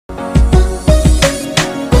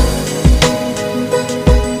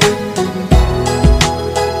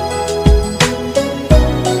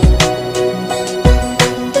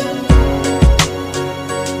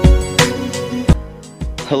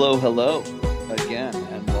Hello again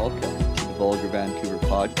and welcome to the Vulgar Vancouver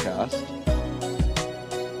podcast.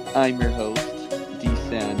 I'm your host, D.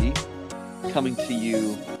 Sandy, coming to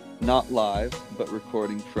you not live, but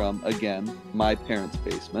recording from, again, my parents'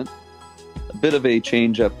 basement. A bit of a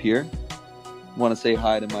change up here. Want to say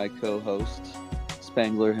hi to my co-host,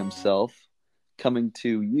 Spangler himself, coming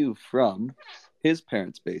to you from his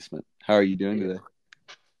parents' basement. How are you doing today?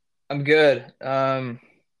 I'm good.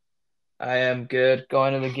 I am good.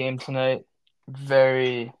 Going to the game tonight.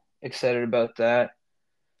 Very excited about that.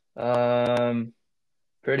 Um,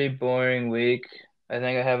 Pretty boring week. I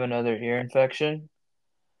think I have another ear infection,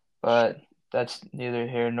 but that's neither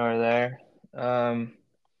here nor there.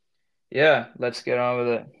 Yeah, let's get on with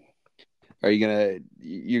it. Are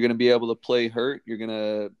you're gonna be able to play hurt? You're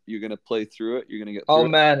gonna play through it? You're gonna get I'll through it?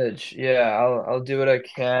 manage. Yeah, I'll do what I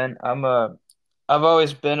can. I've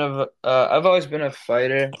always been a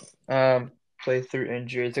fighter. Play through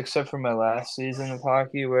injuries, except for my last season of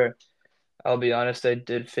hockey, where I'll be honest, I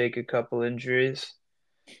did fake a couple injuries,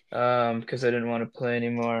 because I didn't want to play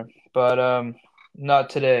anymore. But not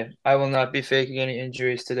today. I will not be faking any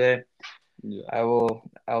injuries today. Yeah.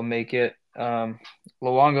 I'll make it.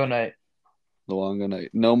 Luongo night. Luongo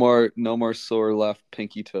night. No more sore left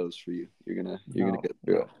pinky toes for you. You're gonna No, get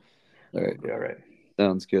through no, it. All it'll right. be all right.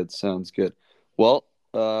 Sounds good. Sounds good. Well,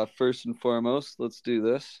 first and foremost, let's do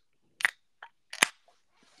this.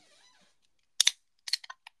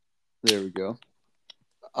 There we go.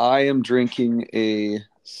 I am drinking a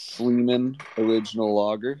Sleeman Original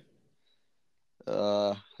Lager.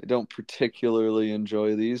 I don't particularly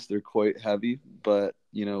enjoy these. They're quite heavy, but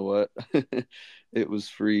you know what? It was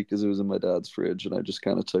free because it was in my dad's fridge, and I just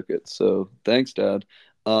kind of took it. So thanks, Dad.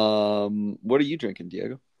 What are you drinking,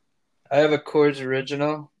 Diego? I have a Coors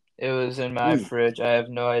Original. It was in my Mm. fridge. I have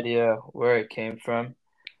no idea where it came from.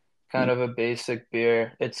 Kind of a basic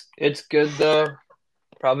beer. It's good though.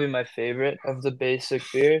 Probably my favorite of the basic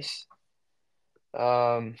beers.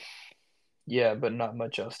 Um, yeah, but not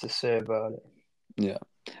much else to say about it. Yeah.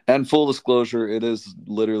 And full disclosure, it is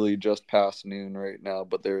literally just past noon right now,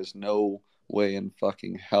 but there is no way in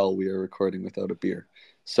fucking hell we are recording without a beer.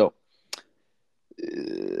 So,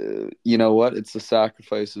 you know what? It's the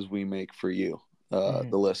sacrifices we make for you,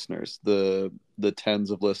 Mhm. the listeners, the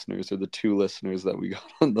tens of listeners or the 2 listeners that we got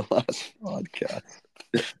on the last podcast.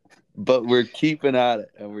 But we're keeping at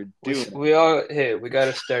it and we're We doing it. we all hey, we got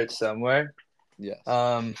to start somewhere. Yes.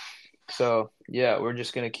 Um, so yeah, we're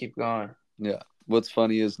just gonna keep going. Yeah. What's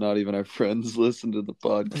funny is not even our friends listen to the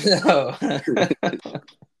podcast. No,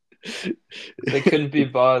 they couldn't be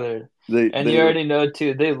bothered. And They you already know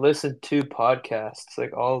too, they listen to podcasts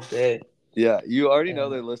like all day. Yeah, you already know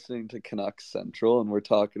And they're listening to Canucks Central and we're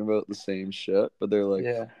talking about the same shit, but they're like,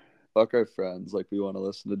 yeah, fuck our friends. Like, we want to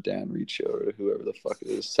listen to Dan Reed Show or whoever the fuck it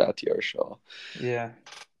is, Satyar Shaw. yeah.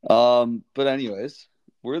 But anyways,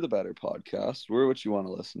 we're the better podcast. We're what you want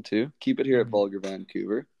to listen to. Keep it here at Mhm. Vulgar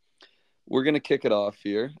Vancouver. We're gonna kick it off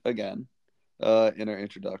here again, in our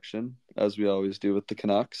introduction, as we always do with the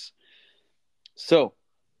Canucks. So,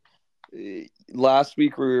 last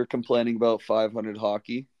week we were complaining about 500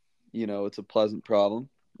 hockey. You know, it's a pleasant problem.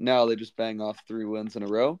 Now they just bang off 3 wins in a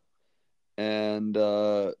row, and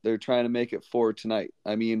they're trying to make it 4 tonight.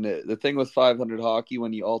 I mean, the thing with 500 hockey,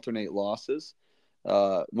 when you alternate losses,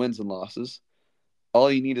 wins and losses, all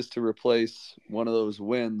you need is to replace one of those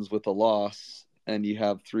wins with a loss, and you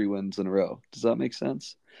have 3 wins in a row. Does that make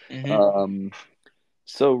sense? Mhm. Um,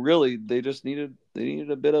 so really, they needed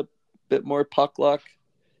a bit more puck luck,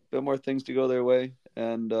 a bit more things to go their way,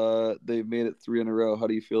 and they've made it 3 in a row. How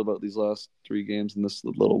do you feel about these last 3 games and this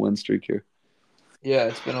little win streak here? Yeah,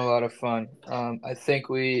 it's been a lot of fun. I think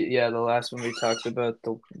the last one we talked about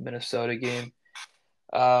the Minnesota game.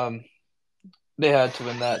 Um, they had to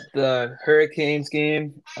win that. The Hurricanes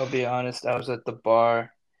game, I'll be honest, I was at the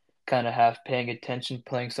bar, kind of half paying attention,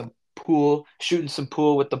 playing some pool, shooting some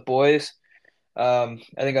pool with the boys. I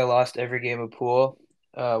think I lost every game of pool.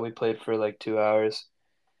 We played for like 2 hours.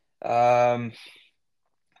 Um,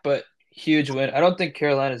 but huge win. I don't think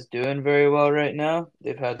Carolina's doing very well right now.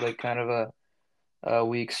 They've had like kind of a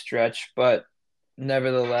weak stretch, but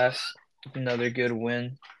nevertheless, another good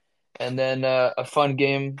win. And then a fun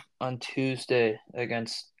game on Tuesday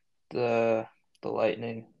against the the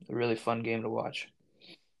Lightning. A really fun game to watch.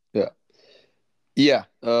 Yeah, yeah.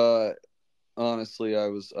 Honestly, I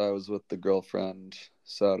was with the girlfriend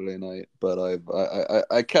Saturday night, but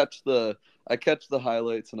I catch the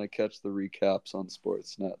highlights and I catch the recaps on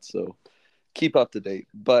Sportsnet, so keep up to date.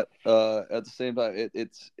 But at the same time,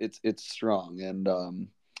 it's strong, and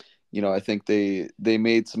you know, I think they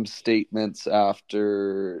made some statements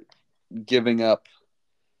after giving up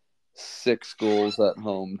 6 goals at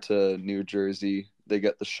home to New Jersey. They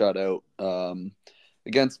get the shutout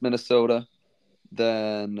against Minnesota.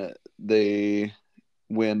 Then they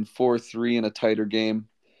win 4-3 in a tighter game.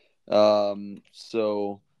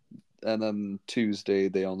 So and then Tuesday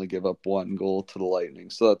they only give up 1 goal to the Lightning.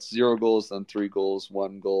 So that's 0 goals, then 3 goals,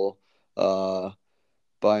 1 goal.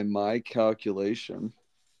 By my calculation,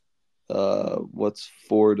 what's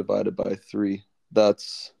 4 divided by 3?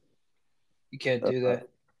 That's You can't do uh, that.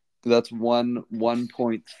 that's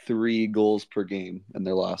 1.3 goals per game in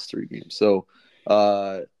their last 3 games. So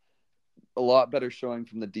uh, a lot better showing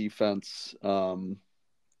from the defense.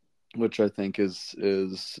 Which I think is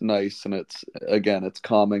nice, and it's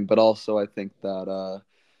calming, but also I think that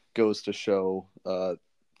goes to show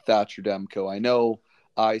Thatcher Demko. I know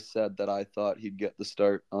I said that I thought he'd get the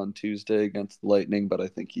start on Tuesday against the Lightning, but I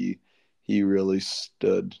think he really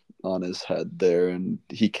stood on his head there, and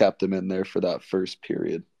he kept him in there for that first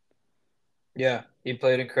period. Yeah, he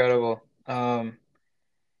played incredible.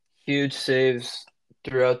 Huge saves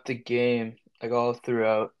throughout the game, like all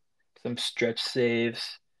throughout. Some stretch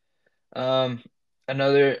saves. Um,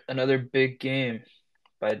 another big game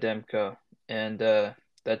by Demko, and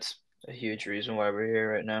that's a huge reason why we're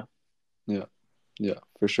here right now. Yeah, yeah,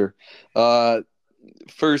 for sure.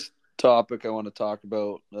 First topic I want to talk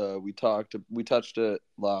about. We touched it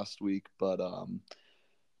last week, but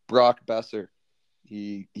Brock Besser.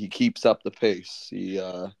 He keeps up the pace. He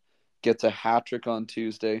gets a hat trick on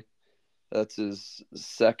Tuesday. That's his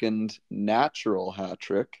second natural hat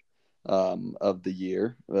trick of the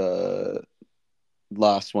year.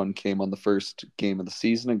 Last one came on the first game of the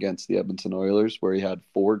season against the Edmonton Oilers, where he had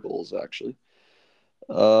 4 goals actually.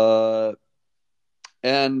 Uh,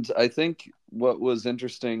 and I think what was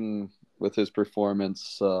interesting with his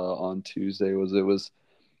performance on Tuesday was it was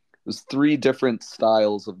 3 different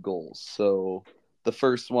styles of goals. So the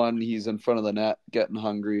first one, he's in front of the net, getting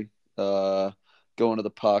hungry, going to the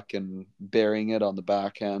puck and burying it on the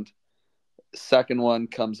backhand. Second one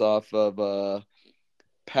comes off of a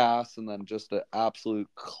pass and then just an absolute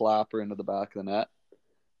clapper into the back of the net.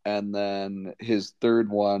 And then his third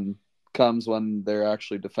one comes when they're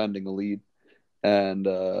actually defending a lead and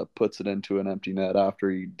puts it into an empty net after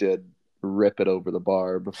he did rip it over the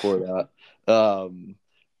bar before that.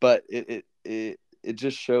 But it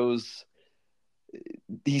just shows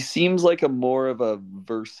he seems like a more of a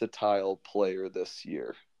versatile player this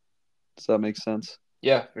year. Does that make sense?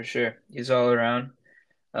 Yeah, for sure. He's all around.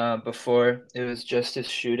 Before it was just his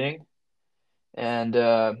shooting, and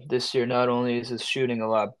this year not only is his shooting a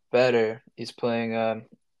lot better, he's playing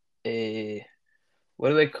a what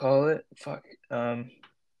do they call it? Fuck.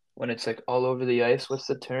 When it's like all over the ice. What's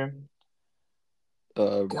the term?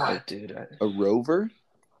 Uh, a, God, dude. a rover?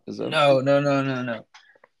 Is that No.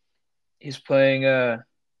 He's playing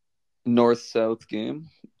north south game?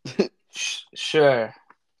 sure,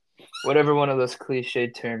 whatever one of those cliche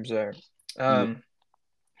terms are. Yeah. Um,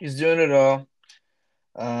 he's doing it all.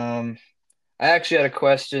 I actually had a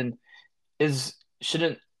question. Is should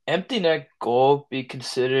an empty net goal be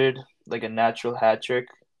considered like a natural hat trick?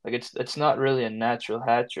 Like it's not really a natural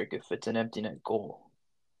hat trick if it's an empty net goal.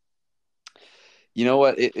 You know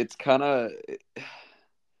what? It's kind of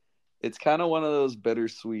one of those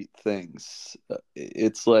bittersweet things.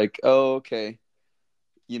 It's like, oh, okay,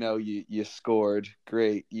 you scored,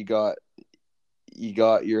 great, you got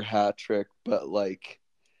your hat trick, but like,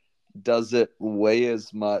 does it weigh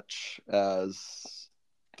as much as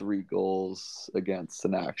 3 goals against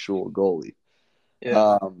an actual goalie?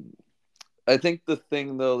 Yeah, Um, I think the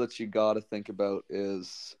thing though that you got to think about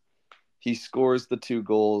is he scores the 2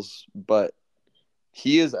 goals, but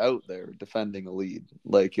he is out there defending a lead.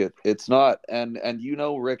 Like it's not, and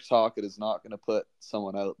Rick Tocchet is not going to put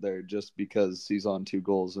someone out there just because he's on 2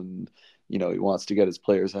 goals and he wants to get his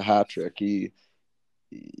players a hat trick. He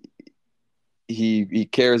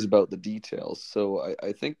cares about the details. So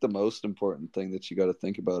I think the most important thing that you got to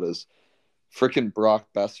think about is freaking Brock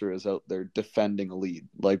Besser is out there defending a lead.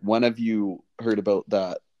 Like, when have you heard about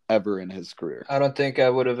that ever in his career? I don't think I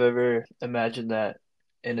would have ever imagined that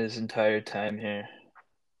in his entire time here.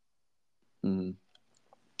 Mm.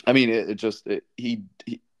 I mean,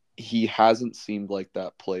 he hasn't seemed like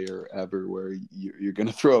that player ever where you're going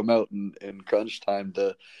to throw him out in crunch time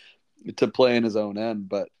to play in his own end.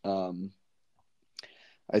 But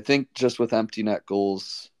I think just with empty net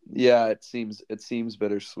goals, yeah, it seems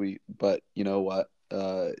bittersweet. But you know what?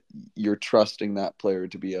 You're trusting that player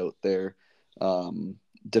to be out there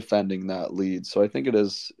defending that lead. So I think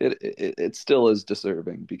it still is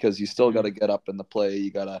deserving because you still got Mhm. to get up in the play. You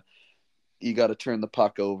got to turn the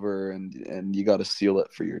puck over and you got to seal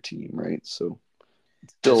it for your team, right? So I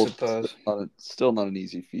Still, suppose. still not an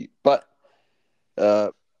easy feat. But uh,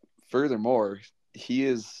 furthermore, he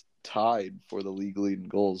is tied for the league lead in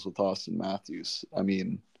goals with Austin Matthews. I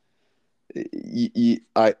mean,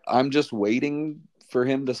 I'm just waiting for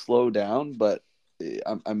him to slow down, but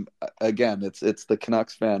I'm again, it's the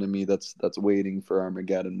Canucks fan in me that's waiting for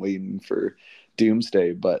Armageddon, waiting for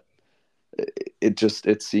Doomsday, but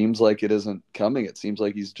it seems like it isn't coming. It seems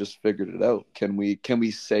like he's just figured it out. Can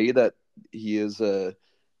we say that he is a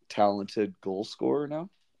talented goal scorer now?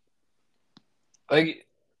 Like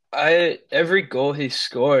I every goal he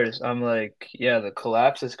scores, I'm like, yeah, the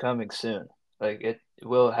collapse is coming soon. Like it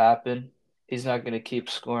will happen. He's not going to keep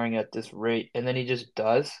scoring at this rate, and then he just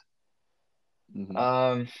does. Mm-hmm.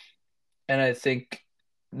 Um, and I think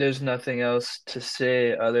there's nothing else to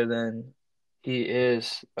say other than he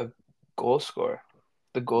is a goal scorer.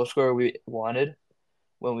 The goal scorer we wanted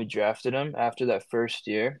when we drafted him after that first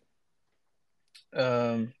year.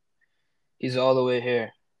 Um, he's all the way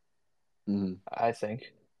here, Mm-hmm. I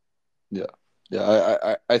think. Yeah,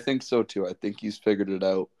 yeah, I think so too. I think he's figured it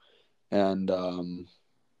out, and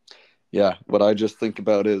yeah, what I just think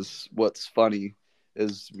about is what's funny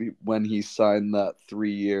is when he signed that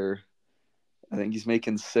 3 year. I think he's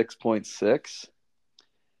making 6.6.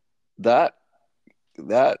 That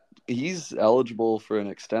that he's eligible for an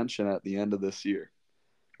extension at the end of this year.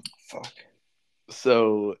 Fuck.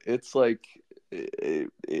 So it's like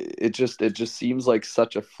it just seems like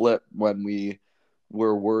such a flip when we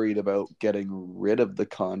were worried about getting rid of the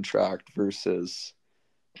contract versus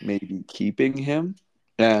maybe keeping him.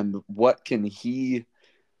 And what can he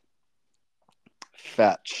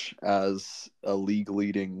fetch as a league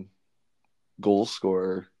leading goal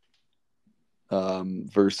scorer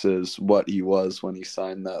versus what he was when he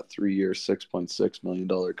signed that 3 year, $6.6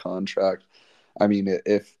 million contract? I mean,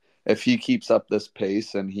 if he keeps up this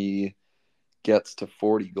pace and he gets to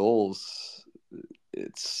 40 goals,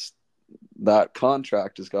 it's that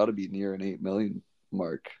contract has got to be near an 8 million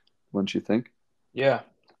mark, wouldn't you think? Yeah,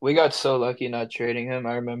 we got so lucky not trading him.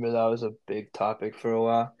 I remember that was a big topic for a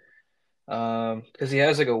while. Because he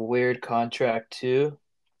has like a weird contract too,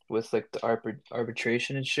 with like the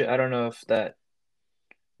arbitration and shit. I don't know if that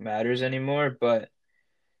matters anymore, but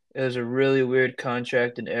it was a really weird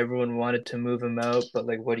contract, and everyone wanted to move him out. But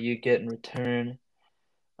like, what do you get in return?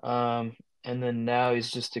 Um, and then now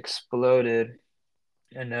he's just exploded,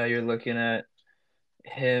 and now you're looking at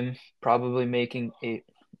him probably making eight.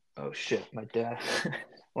 Oh shit, my dad.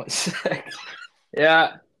 One sec.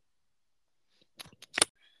 Yeah.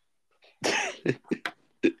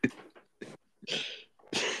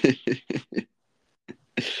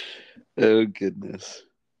 Oh goodness.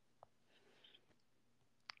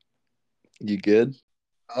 You good?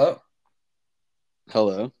 Oh.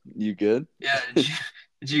 Hello? You good? Yeah.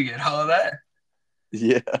 Did you get all of that?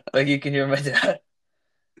 Yeah. Like you can hear my dad.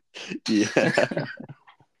 Yeah.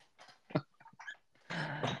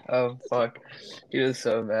 Oh fuck. He was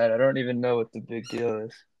so mad. I don't even know what the big deal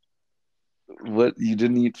is. What, you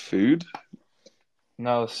didn't eat food?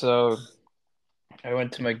 No, so I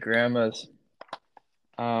went to my grandma's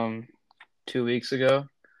um 2 weeks ago,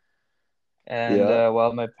 and Yeah.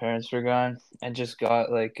 while my parents were gone, and just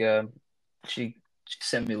got like she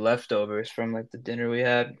sent me leftovers from like the dinner we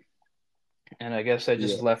had, and I guess I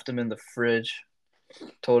just Yeah. left them in the fridge.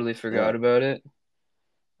 Totally Yeah. forgot about it.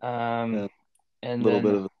 Um And a and little bit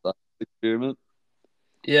then of a science experiment.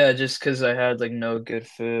 yeah, just 'cause I had like no good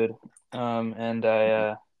food. And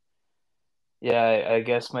I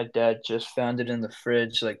guess my dad just found it in the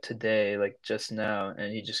fridge like today, like just now,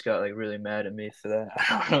 and he just got like really mad at me for that.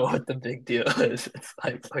 I don't know what the big deal is. It's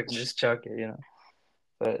like fucking just chuck it.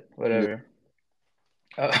 But Yeah. whatever.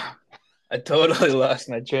 Uh, I totally lost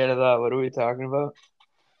my train of thought. What are we talking about?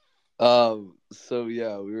 So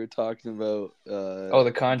yeah, we were talking about Oh,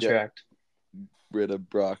 the getting contract. rid of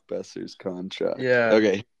Brock Besser's contract. Yeah.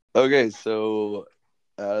 Okay. Okay, so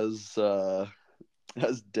as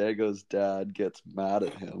as Dago's dad gets mad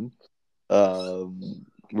at him,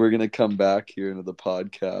 we're gonna come back here into the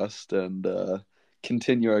podcast and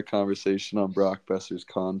continue our conversation on Brock Besser's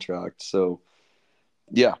contract. So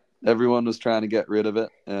yeah, everyone was trying to get rid of it,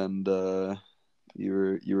 and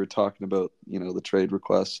you were talking about the trade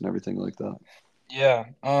requests and everything like that. Yeah.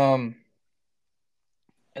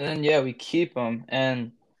 And then yeah, we keep him,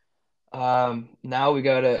 and now we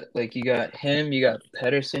gotta like you got him, you got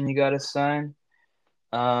Pedersen, you gotta sign.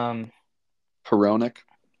 Um, Peronic.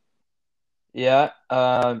 yeah.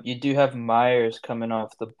 You do have Myers coming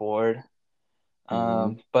off the board.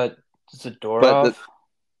 Mm-hmm. But But Zadorov, do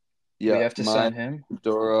we yeah, have to my sign him?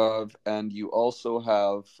 Dorov, and you also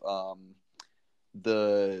have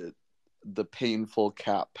the the painful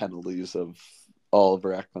cap penalties of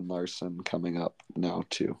Oliver Ekman-Larsson coming up now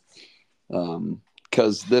too.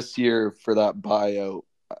 Because this year for that buyout,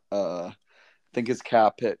 I think his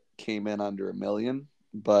cap hit came in under $1 million,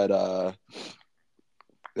 but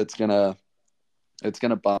it's gonna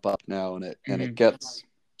bump up now, and it gets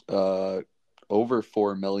over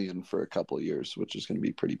 $4 million for a couple of years, which is gonna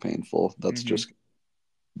be pretty painful. That's just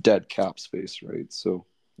dead cap space, right? So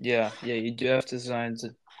yeah, you do have to sign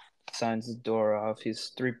Zadorov.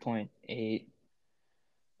 He's 3.8.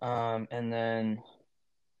 And then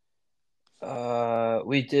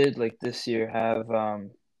we did like this year have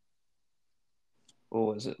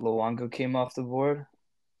what was it? Luongo came off the board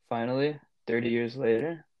finally, 30 years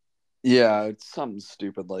later. yeah, it's something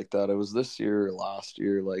stupid like that. It was this year or last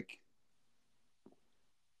year, like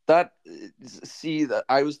that. See, that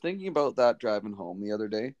I was thinking about that driving home the other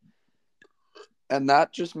day, and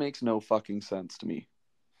that just makes no fucking sense to me.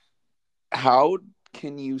 How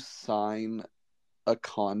can you sign a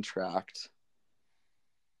contract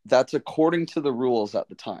that's according to the rules at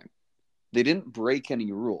the time? They didn't break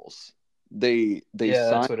any rules. They Yeah, that's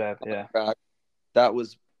signed what happened. a Yeah. contract that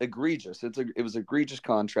was egregious. It was egregious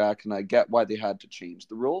contract, and I get why they had to change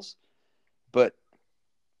the rules. But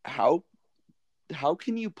how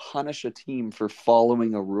can you punish a team for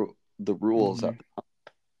following the rules at the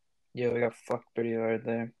time? Yeah, we got fucked pretty hard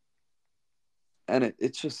there. And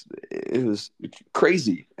it was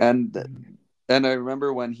crazy. And I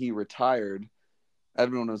remember when he retired,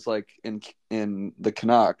 everyone was like in the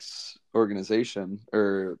Canucks organization,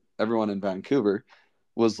 or everyone in Vancouver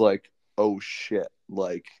was like, "Oh shit,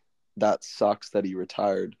 like that sucks that he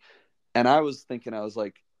retired." And I was thinking, I was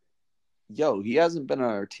like, "Yo, he hasn't been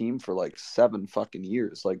on our team for like 7 fucking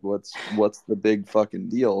years. Like what's the big fucking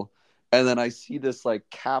deal?" And then I see this like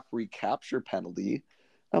cap recapture penalty.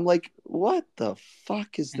 I'm like, "What the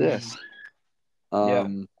fuck is this?" Yeah.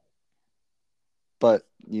 Um But,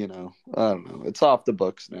 I don't know. It's off the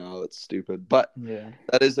books now. It's stupid. But Yeah.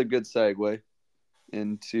 that is a good segue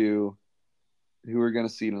into who we're going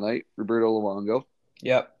to see tonight. Roberto Luongo.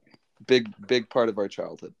 Yep. Big part of our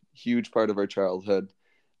childhood. Huge part of our childhood.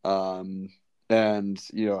 And,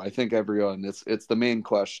 I think everyone, it's the main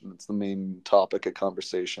question. It's the main topic of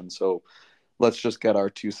conversation. So let's just get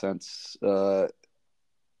our 2 cents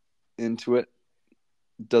into it.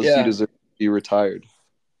 Does he Yeah. deserve to be retired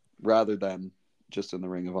rather than just in the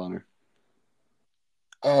Ring of Honor?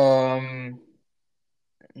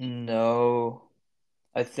 No.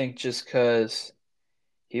 I think just because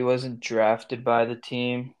he wasn't drafted by the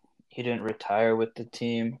team, he didn't retire with the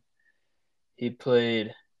team. He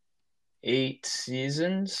played 8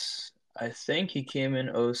 seasons. I think he came in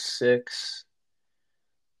 '06,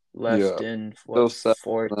 Yeah. left in So what, sad.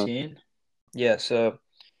 14? Yeah, so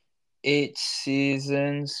 8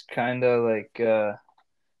 seasons, kind of like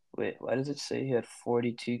wait, why does it say he had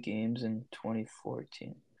 42 games in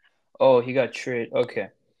 2014? Oh, he got traded. Okay.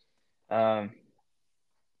 Um,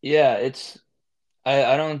 yeah,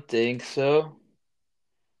 I don't think so.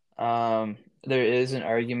 There is an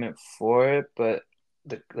argument for it, but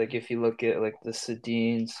like if you look at like the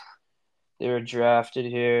Sedins, they were drafted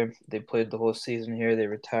here, they played the whole season here, they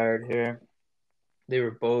retired here. They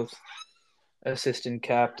were both assistant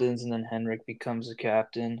captains, and then Henrik becomes a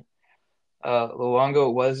captain.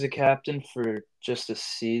 Luongo was a captain for just a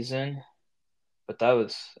season, but that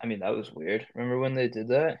was weird. Remember when they did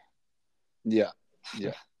that? Yeah.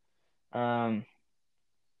 Yeah. Um,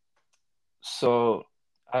 so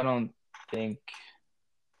I don't think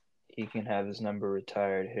he can have his number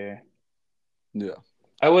retired here. Yeah.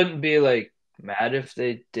 I wouldn't be like mad if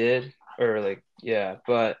they did, or like yeah,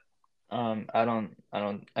 but I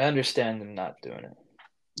understand them not doing it.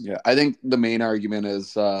 Yeah. I think the main argument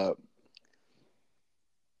is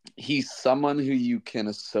he's someone who you can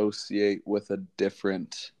associate with a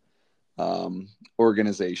different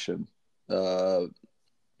organization, uh,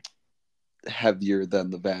 heavier than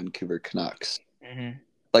the Vancouver Canucks. Hmm.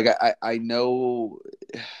 Like I know,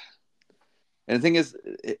 and the thing is,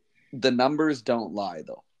 the numbers don't lie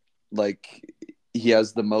though. Like he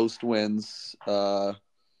has the most wins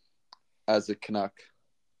as a Canuck,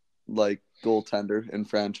 like goaltender in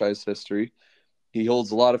franchise history. He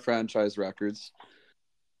holds a lot of franchise records.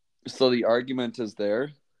 So the argument is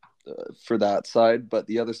there for that side, but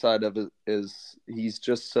the other side of it is he's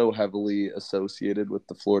just so heavily associated with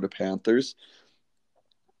the Florida Panthers,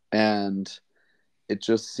 and it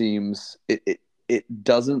just seems it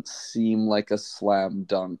doesn't seem like a slam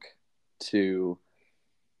dunk to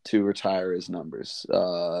retire his numbers.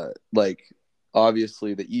 Like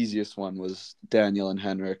obviously the easiest one was Daniel and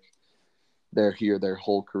Henrik. They're here their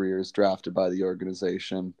whole careers, drafted by the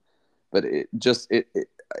organization. but it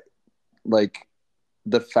like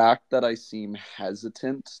the fact that I seem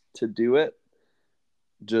hesitant to do it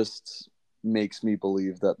just makes me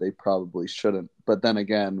believe that they probably shouldn't. But then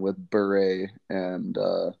again, with Bure and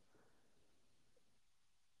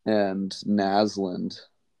Naslund,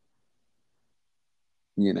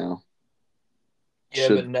 you know, Yeah,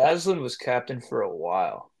 but should Naslund was captain for a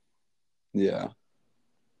while. yeah,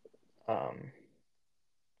 Um,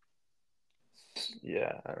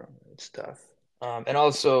 yeah, I don't know. It's tough. And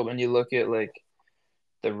also when you look at like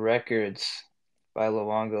the records by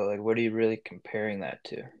Luongo, like what are you really comparing that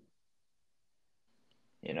to?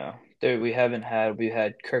 You know, there we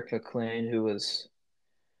had Kirk McLean who was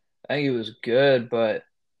I think he was good, but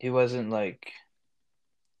he wasn't like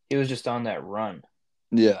he was just on that run.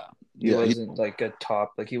 yeah, He yeah, wasn't like a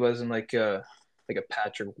top like he wasn't like a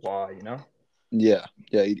Patrick Waugh, you know? yeah.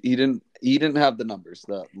 He didn't have the numbers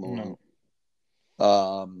that long. No.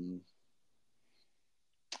 Um,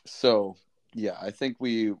 so yeah, I think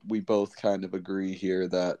we both kind of agree here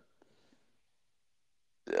that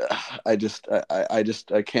I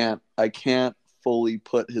can't fully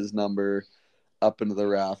put his number up into the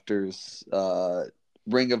rafters.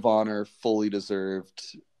 Ring of Honor, fully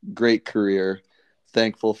deserved. Great career.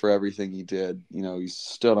 Thankful for everything he did. He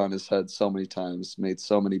stood on his head so many times, made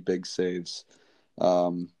so many big saves,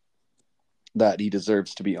 um, that he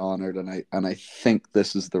deserves to be honored. And I think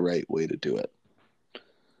this is the right way to do it.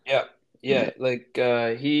 Yeah. Yeah. Yeah, like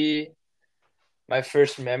my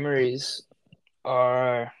first memories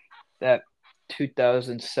are that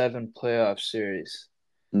 2007 playoff series.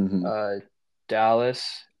 Hmm. Uh, Dallas,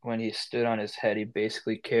 when he stood on his head, he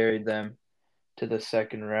basically carried them to the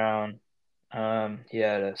second round. He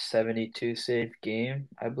had a 72 save game,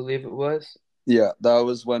 I believe it was. Yeah, that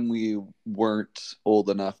was when we weren't old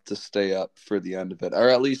enough to stay up for the end of it, or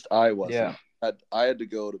at least I Yeah. wasn't. I had to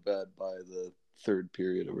go to bed by the third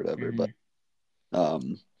period or whatever, but Hmm.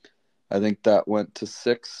 um, I think that went to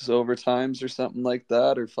six overtimes or something like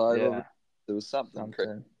that, or five over. Yeah, It was something crazy,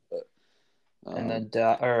 something. but And um, then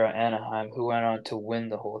Anaheim, who went on to win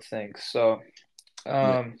the whole thing. So,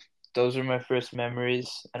 yeah, um, those are my first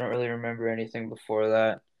memories. I don't really remember anything before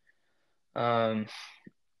that. Um,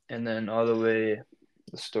 and then all the way,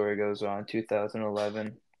 the story goes on,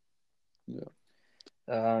 2011. yeah,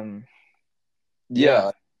 Um, yeah.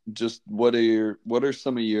 yeah. Just what are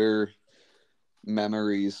some of your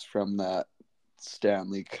memories from that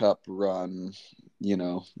Stanley Cup run?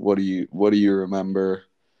 What do you remember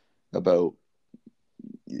about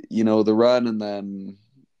the run, and then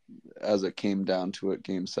as it came down to it,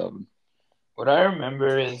 game seven. What I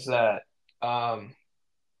remember is that um,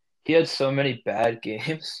 he had so many bad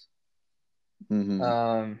games. Hmm.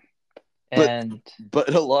 Um, But and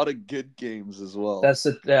but a lot of good games as well. that's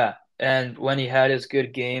it. Yeah. And when he had his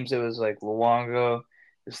good games, it was like Luongo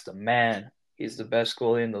is the man. He's the best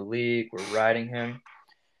goalie in the league. We're riding him.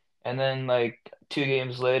 And then like 2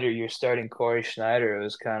 games later, you're starting Corey Schneider. It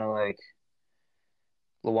was kind of like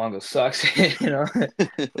Luongo sucks, you know.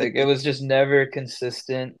 Like it was just never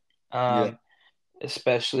consistent, Yeah, um,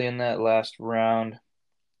 especially in that last round.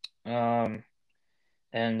 Um,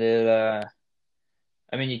 and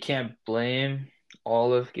I mean, you can't blame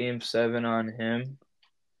all of Game 7 on him.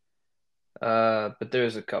 But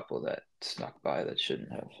there's a couple that snuck by that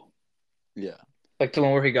shouldn't have. yeah, Like the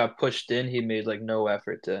one where he got pushed in, he made like no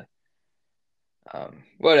effort to.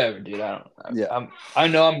 Whatever, dude. I don't. yeah, I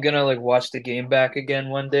know I'm gonna like watch the game back again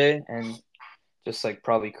one day and just like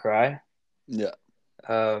probably cry. yeah,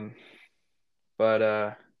 Um,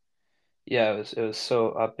 but yeah, it was so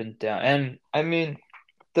up and down. And I mean,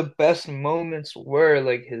 the best moments were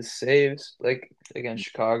like his saves, like against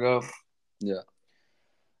Chicago. yeah.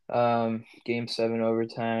 Game 7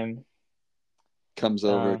 overtime. Comes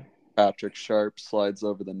over, Um, Patrick Sharp slides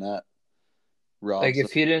over the net, like robs him.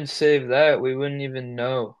 if he didn't save that, we wouldn't even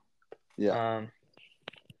know. Yeah, Um,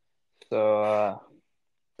 so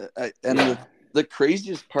and the yeah. the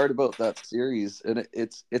craziest part about that series, and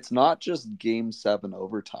it's not just game seven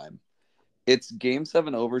overtime. It's game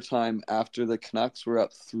seven overtime after the Canucks were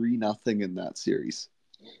up 3-0 in that series.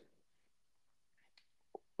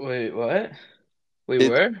 Wait, what? We It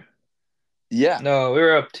were? Yeah. No, we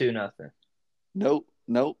were up 2-0. Nope,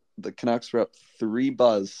 nope. The Canucks were up 3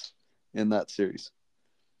 buzz in that series.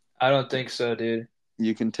 I don't think so, dude.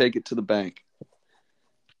 You can take it to the bank.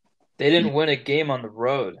 They You didn't win a game on the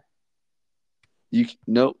road. you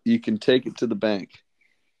nope. You can take it to the bank.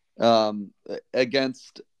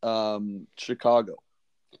 Against Chicago.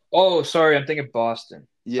 Oh, sorry, I'm thinking Boston.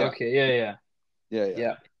 Yeah, Okay, yeah, yeah, yeah, yeah.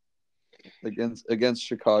 yeah. Against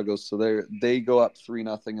Chicago. So they go up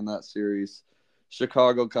 3-0 in that series.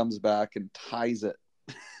 Chicago comes back and ties it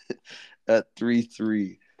at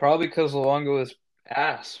 3-3. Probably because Luongo was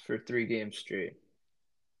ass for 3 games straight.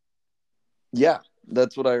 Yeah,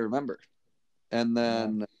 that's what I remember. And Yeah.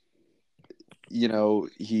 then, you know,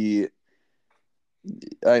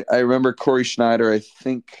 I remember Corey Schneider, I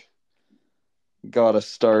think, got a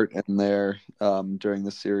start in there during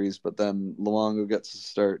the series, but then Luongo gets a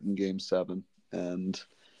start in game 7. And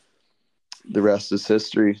the rest is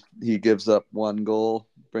history. He gives up one goal,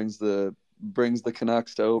 brings the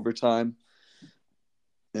Canucks to overtime.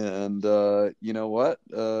 And you know what?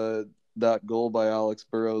 That goal by Alex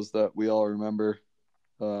Burrows that we all remember,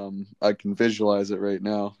 I can visualize it right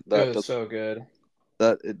now. It was so good.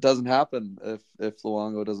 That it doesn't happen if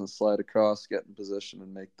Luongo doesn't slide across, get in position,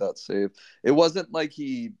 and make that save. It wasn't like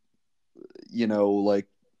he, like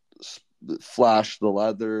flashed the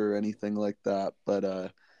leather or anything like that.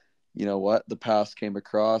 But you know what? The pass came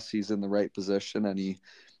across. He's in the right position, and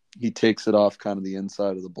he takes it off kind of the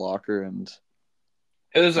inside of the blocker, and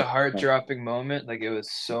It was a heart-dropping moment. Like, it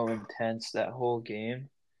was so intense that whole game.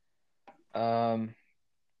 Um,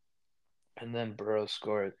 and then Burrow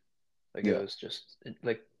scored. Like, it yeah, was just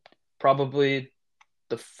like probably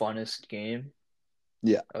the funnest game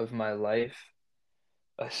yeah, of my life.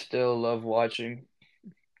 I still love watching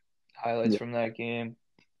highlights yeah. from that game.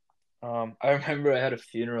 I remember I had a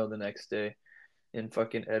funeral the next day in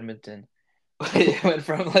fucking Edmonton. It went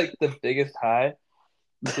from like the biggest high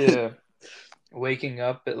to waking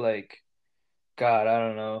up at like, God, I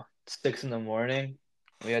don't know, 6 in the morning.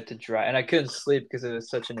 We had to drive, and I couldn't sleep because it was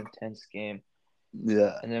such an intense game.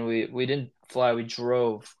 Yeah. And then we didn't fly, we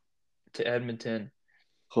drove to Edmonton.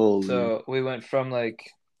 Holy. So we went from like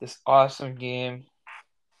this awesome game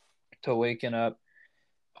to waking up,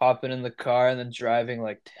 hopping in the car, and then driving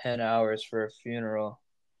like 10 hours for a funeral.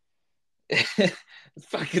 It's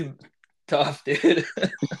fucking tough, dude.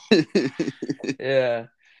 Yeah.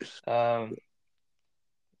 Um,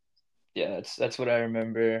 yeah, that's what I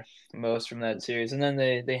remember most from that series. And then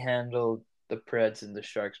they handled the Preds and the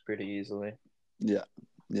Sharks pretty easily. Yeah.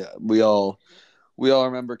 Yeah. We all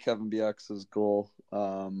remember Kevin Bieksa's goal.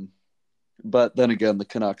 But then again, the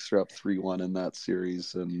Canucks are up 3-1 in that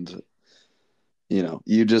series, and you I,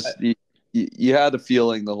 just you had a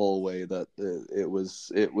feeling the whole way that it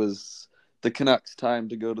was the Canucks' time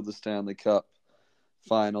to go to the Stanley Cup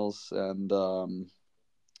Finals, and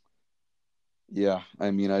yeah,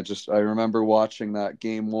 I mean, I remember watching that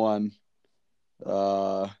game 1,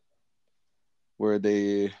 uh, where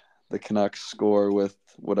the Canucks score with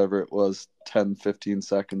whatever it was, 10, 15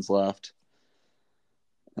 seconds left,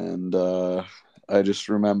 and I just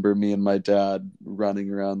remember me and my dad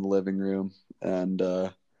running around the living room, and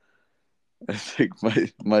I think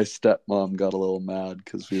my stepmom got a little mad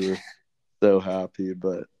because we were so happy.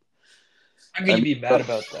 But how can I you mean, be mad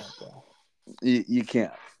about that, though? you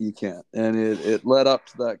can't, and it led up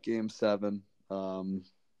to that game 7.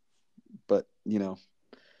 But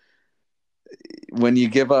when you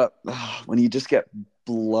give up, when you just get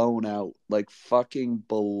blown out, like fucking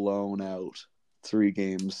blown out, 3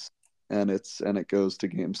 games, and it goes to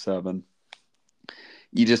game 7,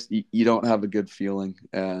 you don't have a good feeling,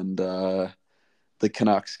 and the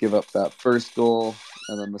Canucks give up that first goal,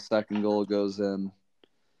 and then the second goal goes in.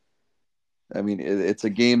 I mean, it's a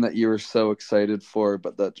game that you were so excited for,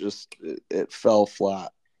 but that just it fell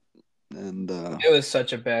flat. And It was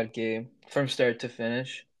such a bad game from start to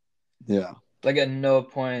finish. yeah, Like at no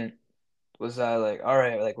point was I like, all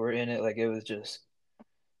right, like we're in it. Like it was just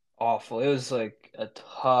awful. It was like a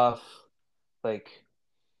tough, like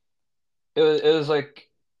it was like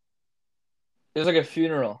a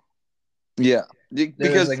funeral. yeah, There was like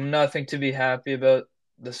because nothing to be happy about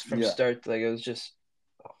this from yeah, start. Like it was just,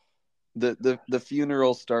 oh, the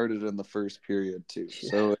funeral started in the first period too, yeah.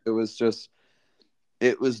 so it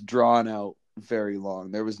was drawn out very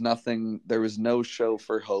long. There was nothing. There was no show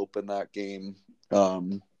for hope in that game.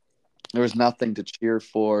 Um, there was nothing to cheer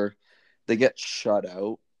for. They get shut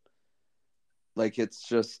out. Like it's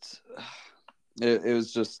just it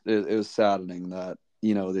was just it was saddening that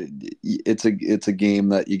it's a game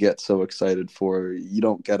that you get so excited for. You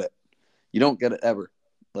don't get it ever.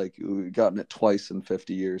 Like we've gotten it twice in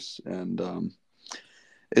 50 years, and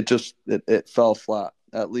it fell flat.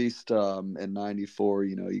 At least in 94,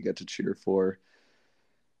 you get to cheer for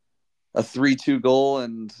a 3-2 goal,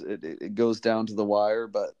 and it goes down to the wire.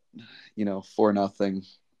 But 4-0,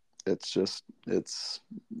 it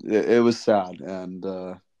was sad. And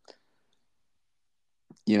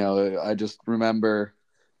I just remember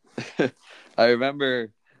I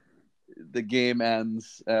remember the game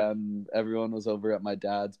ends and everyone was over at my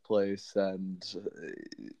dad's place, and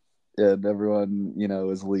and everyone,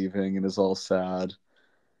 is leaving and is all sad.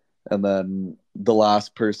 And then the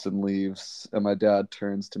last person leaves, and my dad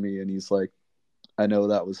turns to me and he's like, I know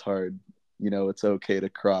that was hard. It's okay to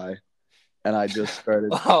cry. And I just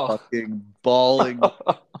started Oh. fucking bawling.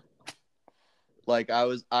 Like I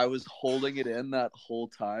was holding it in that whole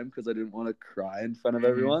time because I didn't want to cry in front of Mhm.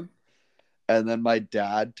 everyone. And then my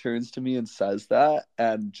dad turns to me and says that,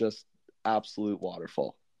 and just absolute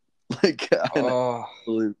waterfall. Like an Oh.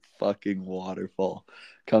 absolute fucking waterfall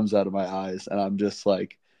comes out of my eyes, and I'm just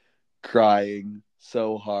like crying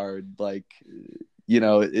so hard. Like,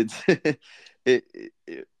 it's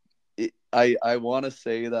it, I want to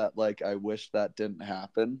say that, like, I wish that didn't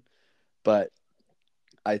happen, but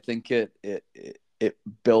I think it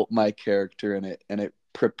built my character, and it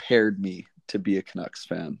prepared me to be a Canucks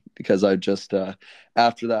fan, because I just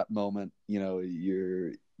after that moment,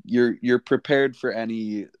 you're prepared for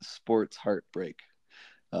any sports heartbreak,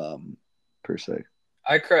 per se.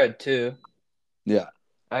 I cried too. Yeah.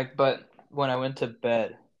 But when I went to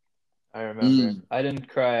bed, I remember Mm, I didn't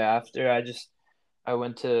cry after. I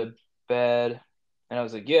went to bed and I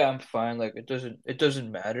was like, yeah, I'm fine. Like it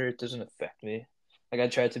doesn't matter. It doesn't affect me. Like I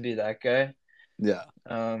tried to be that guy. yeah.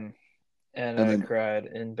 Um, and And I then, cried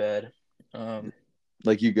in bed. Um,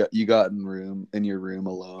 like, you got in your room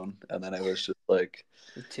alone, and then I was just like,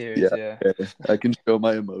 the tears, yeah, yeah. okay, I can show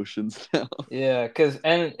my emotions now. Yeah,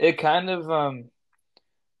 and it kind of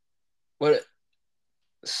what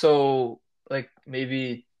so like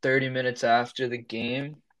maybe 30 minutes after the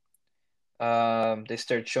game, they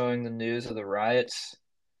start showing the news of the riots,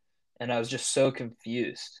 and I was just so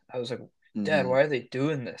confused. I was like, Dad, Hmm. why are they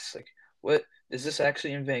doing this? Like, what is this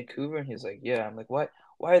actually in Vancouver? And he's like, yeah. I'm like, why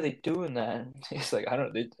are they doing that? And he's like, I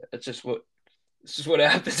don't know. It's just what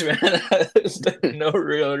happens, man. There's like no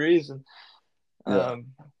real reason. Yeah. Um,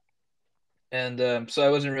 and so I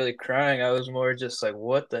wasn't really crying. I was more just like,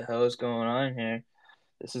 what the hell is going on here?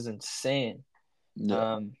 This is insane.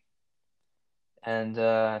 Yeah. Um, and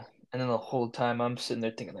then the whole time I'm sitting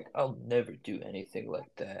there thinking like, I'll never do anything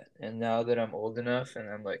like that. And now that I'm old enough, and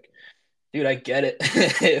I'm like, dude, I get it.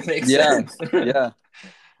 It makes Yeah. sense. Yeah.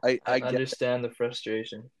 I I get understand the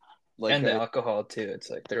frustration like and the I alcohol too. It's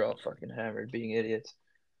like they're all fucking hammered, being idiots.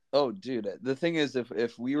 Oh, dude, the thing is,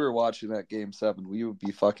 if we were watching that game seven, we would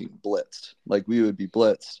be fucking blitzed. Like, we would be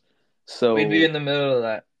blitzed. We'd be So, in the middle of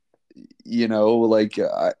that. like,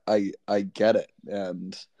 I get it.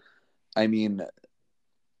 And I mean,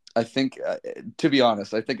 I think, to be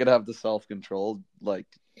honest, I think I'd have the self-control, like,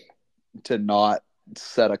 to not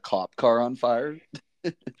set a cop car on fire.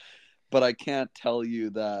 But I can't tell you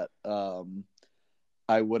that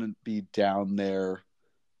I wouldn't be down there,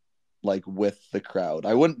 like, with the crowd.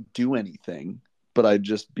 I wouldn't do anything, but I'd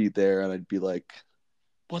just be there, and I'd be like,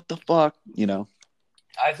 what the fuck,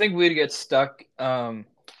 I think we'd get stuck,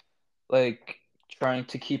 like trying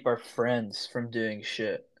to keep our friends from doing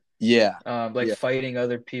shit, Yeah. like Yeah. fighting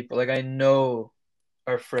other people. Like I know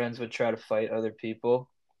our friends would try to fight other people,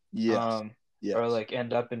 Yes. um, or Yes. like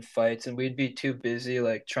end up in fights, and we'd be too busy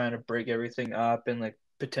like trying to break everything up and like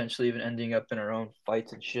potentially even ending up in our own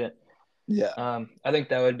fights and shit. Yeah. I think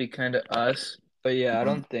that would be kind of us, but yeah, I Mhm.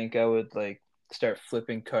 don't think I would like start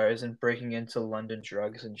flipping cars and breaking into London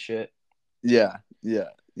drugs and shit. Yeah. Yeah.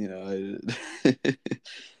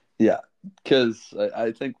 Yeah. Because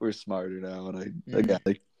I think we're smarter now, and again, Mm.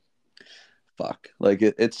 like, fuck, like,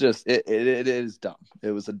 it's just it is dumb.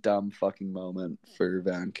 It was a dumb fucking moment for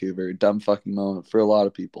Vancouver, dumb fucking moment for a lot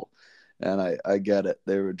of people, and I get it.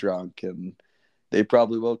 They were drunk, and they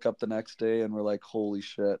probably woke up the next day and were like, holy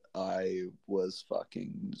shit, I was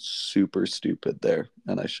fucking super stupid there,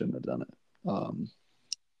 and I shouldn't have done it.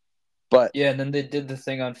 But Yeah, and then they did the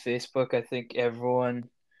thing on Facebook. I think everyone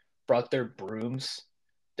brought their brooms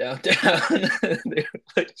downtown. They were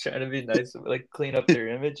like trying to be nice, like clean up their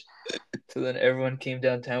image. So then everyone came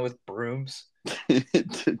downtown with brooms.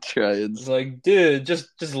 to try and It's like, dude, just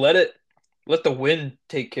let the wind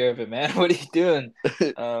take care of it, man. What are you doing?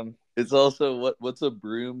 Um, it's also, what's a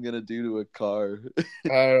broom gonna do to a car? I don't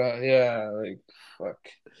know. Yeah, like fuck.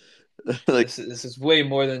 Like, This is way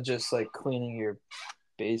more than just like cleaning your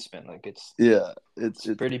basement. Like yeah, it's it's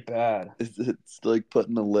it's pretty bad. it's like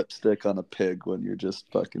putting a lipstick on a pig when you're just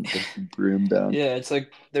fucking putting a broom down. Yeah, it's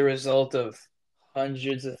like the result of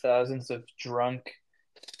hundreds of thousands of drunk,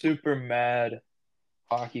 super mad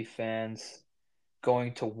hockey fans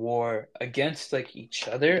going to war against like each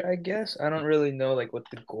other, I guess. I don't really know like what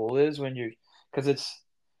the goal is when you're because it's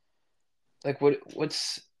like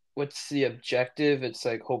what's the objective? It's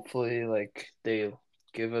like hopefully like they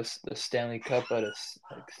give us the Stanley Cup out of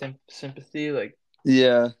like sympathy. Like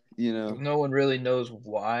Yeah, No one really knows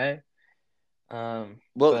why. well,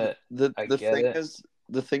 But the I the get thing it. is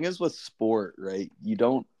the thing is with sport, right? You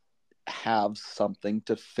don't have something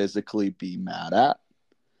to physically be mad at.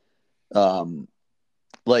 Um,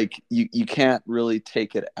 like you can't really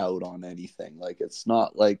take it out on anything. Like it's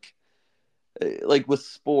not like with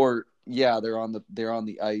sport, yeah, they're on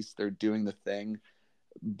the ice, they're doing the thing,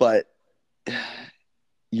 but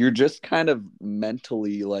you're just kind of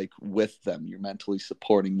mentally like with them. You're mentally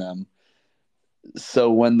supporting them.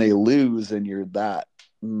 So when they lose and you're that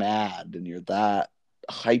mad and you're that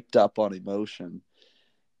hyped up on emotion,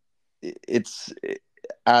 it's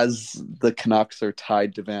as the Canucks are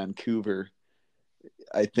tied to Vancouver,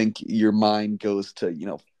 I think your mind goes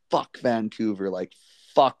to, fuck Vancouver, like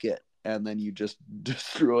fuck it. And then you just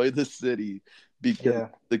destroy the city because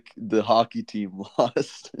Yeah. the hockey team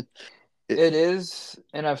lost. it, It is,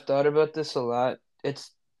 and I've thought about this a lot.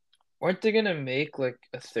 It's weren't they gonna make like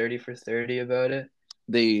a 30 for 30 about it?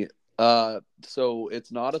 they so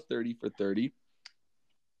it's not a 30 for 30,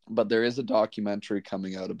 but there is a documentary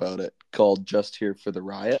coming out about it called Just Here for the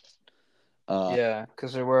Riot. Uh Yeah,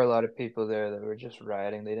 because there were a lot of people there that were just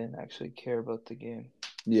rioting. They didn't actually care about the game,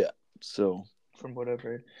 yeah. So from what I've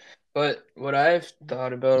heard. But what I've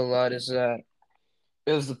thought about a lot is that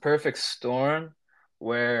it was the perfect storm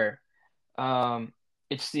where um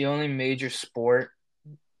it's the only major sport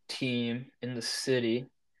team in the city.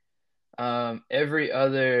 Every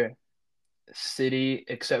other city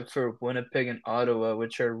except for Winnipeg and Ottawa,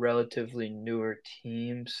 which are relatively newer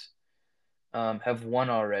teams, have won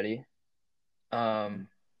already. Um,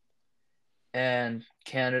 and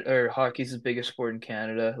Canada or hockey's the biggest sport in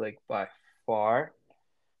Canada, like by far.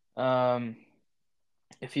 Um,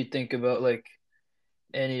 if you think about like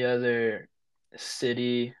any other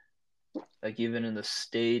city, like even in the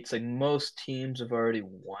States, like most teams have already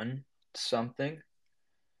won something.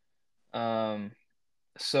 Um,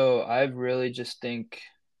 so I really just think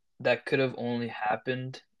that could have only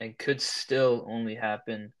happened and could still only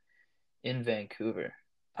happen in Vancouver.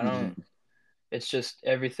 I don't, mhm. it's just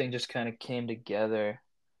everything just kind of came together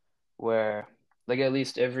where like at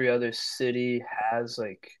least every other city has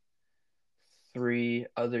like three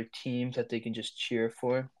other teams that they can just cheer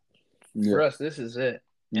for. For Yeah, us, this is it.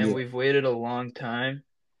 And yeah, we've waited a long time.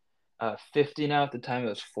 50 now. At the time it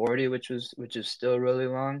was 40, which is still really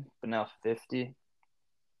long, but now 50.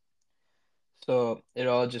 So it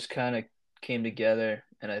all just kind of came together,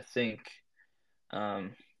 and I think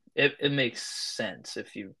um, it makes sense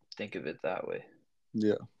if you think of it that way.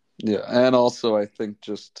 yeah, yeah. And also I think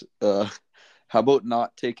just how about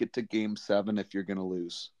not take it to game 7 if you're gonna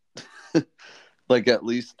lose? Like at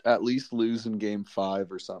least lose in game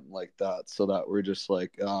 5 or something like that, so that we're just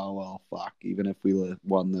like, oh well, fuck, even if we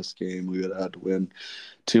won this game we would have had to win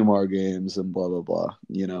 2 more games and blah blah blah,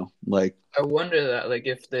 like. I wonder that like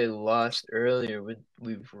if they lost earlier, would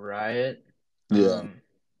we riot? Yeah, Um,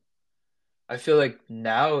 I feel like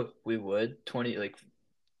now we would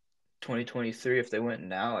 2023 if they went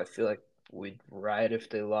now. I feel like we'd riot if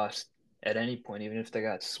they lost at any point, even if they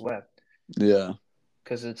got swept. yeah,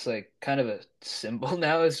 Because it's like kind of a symbol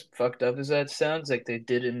now, as fucked up as that sounds. Like they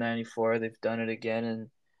did in '94, they've done it again,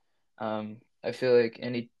 and I feel like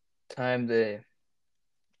any time they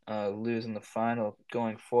lose in the final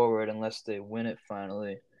going forward, unless they win it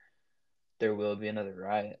finally, there will be another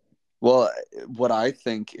riot. well, what I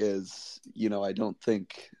think is, I don't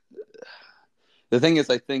think the thing is,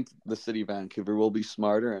 I think the city of Vancouver will be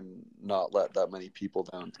smarter and not let that many people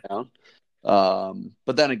downtown.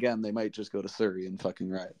 But then again, they might just go to Surrey and fucking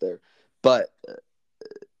riot there. But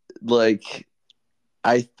like,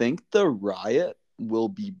 I think the riot will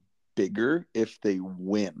be bigger if they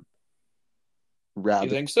win You rather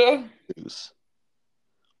think so? than lose.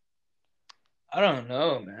 I don't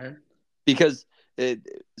know, man. Because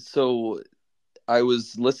so I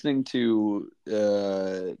was listening to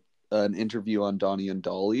an interview on Donnie and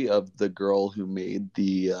Dolly of the girl who made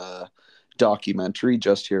the documentary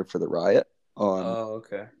Just Here for the Riot on Oh,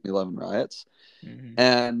 okay. 11 riots. Hmm.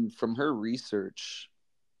 And from her research,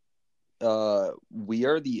 we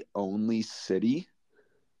are the only city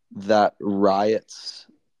that riots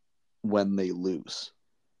when they lose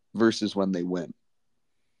versus when they win.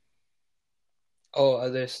 Oh,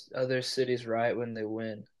 other cities riot when they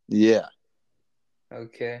win. Yeah.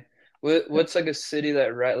 Okay. What's like a city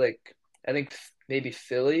that riot? Like I think maybe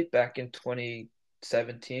Philly back in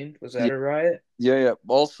 2017 was Yeah. that a riot? Yeah. Yeah.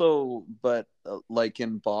 Also, but like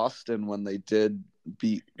in Boston, when they did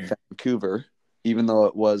beat Vancouver, even though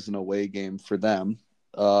it was an away game for them,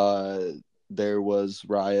 uh, there was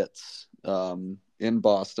riots in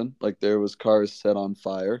Boston. Like there was cars set on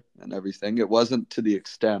fire and everything. It wasn't to the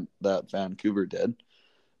extent that Vancouver did,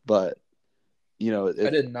 but I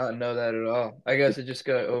if did not know that at all. I guess it just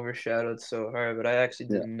got overshadowed so hard, but I actually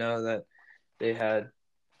yeah, didn't know that they had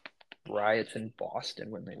riots in Boston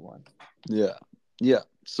when they won. yeah, yeah.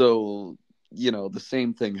 So the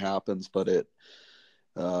same thing happens, but it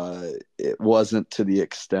wasn't to the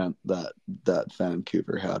extent that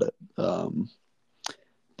Vancouver had it.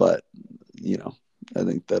 But I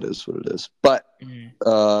think that is what it is. But Mm.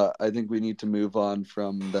 I think we need to move on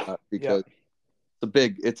from that Yeah. because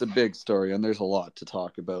it's a big story and there's a lot to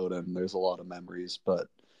talk about and there's a lot of memories. But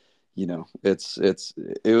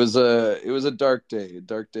it was a dark day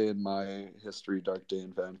in my history, dark day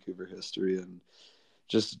in Vancouver history, and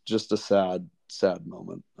just a sad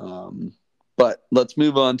moment. But let's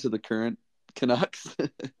move on to the current Canucks.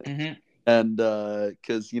 Hmm. And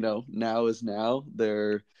because now is now,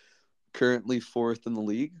 they're currently fourth in the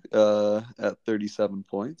league at 37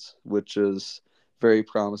 points, which is very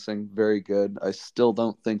promising, very good. I still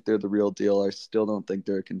don't think they're the real deal. I still don't think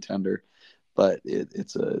they're a contender, but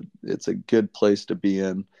it's a good place to be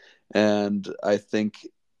in, and I think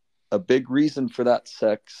a big reason for that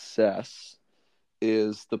success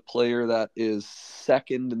is the player that is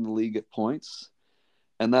second in the league at points,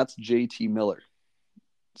 and that's JT Miller.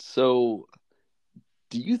 So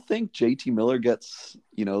do you think JT Miller gets,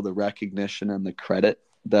 the recognition and the credit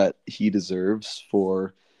that he deserves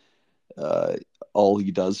for uh, all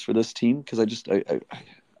he does for this team? Because I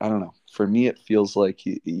don't know. For me, it feels like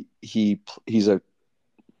he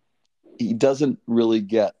doesn't really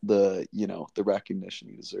get the recognition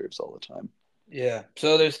he deserves all the time. Yeah.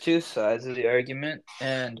 So there's two sides of the argument,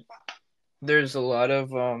 and there's a lot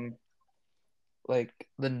of like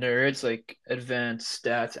the nerds, like advanced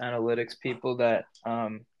stats analytics people that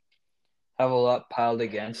have a lot piled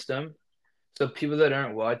against them. So people that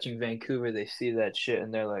aren't watching Vancouver, they see that shit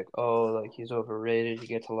and they're like, "Oh, like he's overrated. He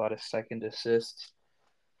gets a lot of second assists,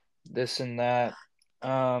 this and that."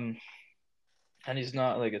 Um, and he's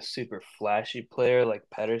not like a super flashy player like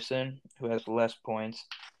Pedersen, who has less points.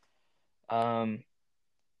 Um,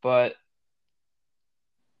 but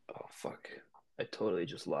oh fuck, I totally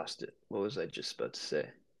just lost it. What was I just about to say?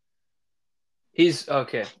 He's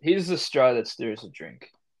okay. He's the straw that stirs the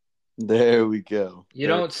drink. There we go. You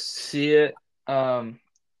don't see it when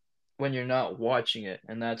you're not watching it,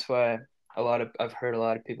 and that's why I've heard a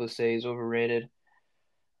lot of people say he's overrated.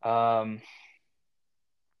 Um,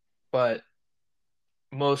 but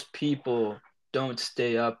most people don't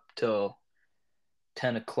stay up till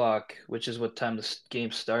 10 o'clock, which is what time the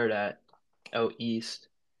games start at out east,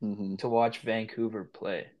 Hmm. to watch Vancouver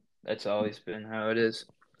play. That's always been how it is.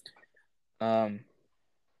 Um,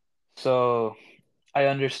 so I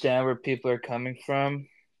understand where people are coming from,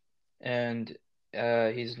 and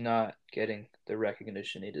he's not getting the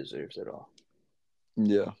recognition he deserves at all.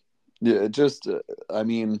 Yeah, yeah. I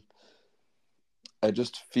mean, I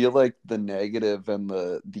just feel like the negative and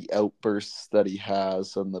the outbursts that he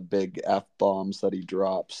has and the big F bombs that he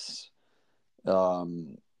drops,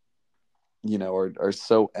 um, are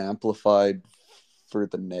so amplified for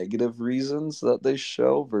the negative reasons that they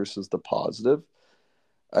show versus the positive.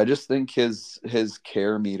 I just think his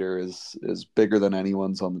care meter is bigger than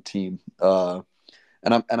anyone's on the team.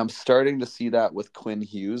 And I'm starting to see that with Quinn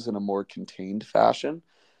Hughes in a more contained fashion.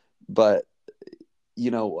 But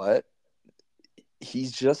you know what?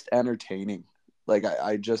 He's just entertaining. Like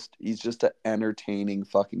he's just an entertaining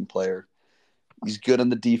fucking player. He's good on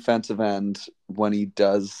the defensive end when he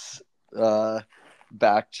does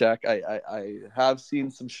back check. I have seen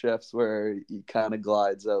some shifts where he kind of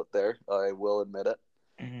glides out there. I will admit it.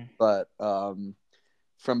 Hmm. But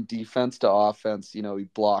from defense to offense, he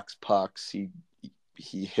blocks pucks. He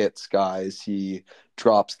hits guys. He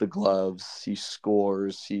drops the gloves. He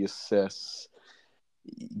scores. He assists.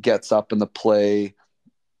 He gets up in the play.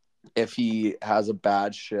 If he has a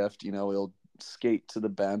bad shift, he'll skate to the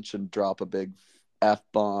bench and drop a big F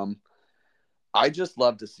bomb. I just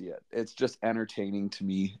love to see it. It's just entertaining to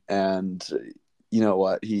me. And you know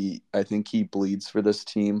what? I think he bleeds for this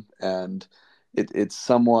team. And it's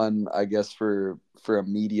someone, I guess, for a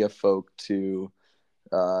media folk to,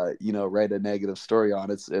 write a negative story on.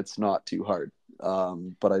 It's not too hard.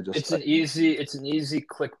 But It's an easy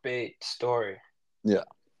clickbait story yeah,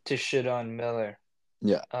 to shit on Miller.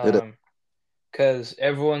 yeah, it is. Um, because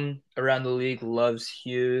everyone around the league loves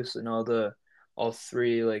Hughes and all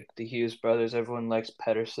three, like the Hughes brothers. Everyone likes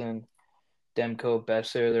Pedersen, Demko,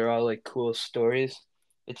 Besser. They're all like cool stories.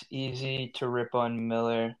 It's easy to rip on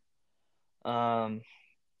Miller. Um,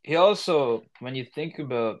 he also, when you think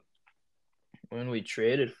about when we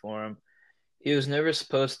traded for him, he was never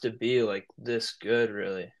supposed to be like this good,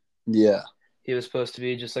 really. Yeah. He was supposed to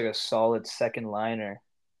be just like a solid second liner,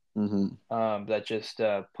 Hmm. that just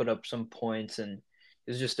put up some points and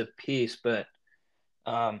is just a piece. But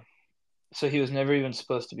um, so he was never even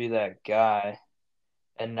supposed to be that guy.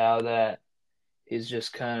 And now that he's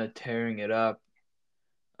just kind of tearing it up,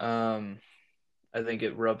 um, I think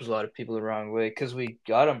it rubs a lot of people the wrong way because we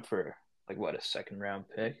got him for like what, a second round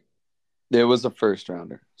pick. It was a first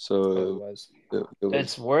rounder, Oh, it so was. it was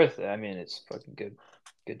It's worth it. I mean, it's fucking good,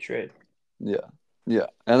 good trade. yeah, yeah,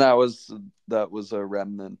 and that was a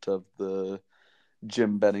remnant of the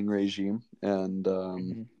Jim Benning regime, and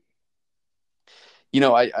Hmm.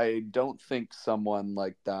 I don't think someone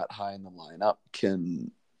like that high in the lineup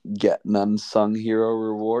can get an unsung hero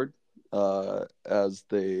reward, as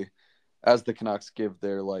the Canucks give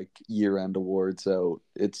their like year end awards out.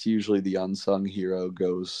 It's usually the unsung hero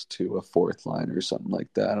goes to a fourth line or something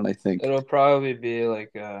like that, and I think It'll probably be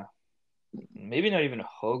like maybe not even a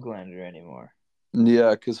Hoglander anymore.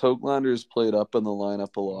 yeah, because Hoaglander's played up in the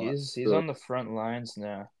lineup a lot. He's So on the front lines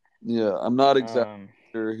now. yeah, I'm not exactly Um,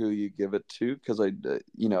 sure who you give it to because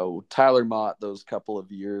Tyler Mott those couple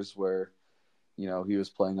of years where he was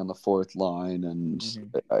playing on the fourth line, and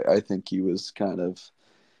mhm. I think he was kind of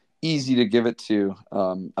easy to give it to.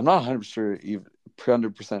 I'm not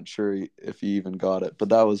 100% sure if he even got it, but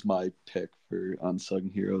that was my pick for unsung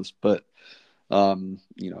heroes. But I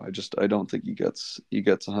don't think he gets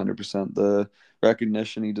 100% the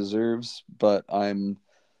recognition he deserves. But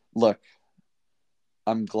look,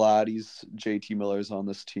 I'm glad he's JT Miller's on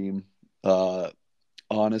this team. Uh,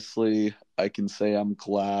 Honestly, I can say I'm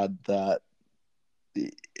glad that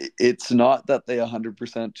it's not that they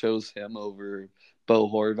 100% chose him over Bo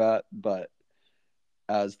Horvat, but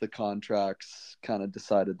as the contracts kind of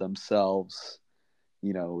decided themselves,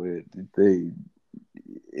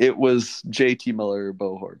 it was JT Miller or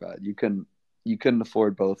Bo Horvat. You couldn't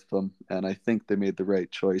afford both of them, and I think they made the right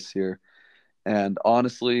choice here. And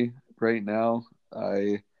honestly, right now,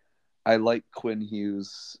 I like Quinn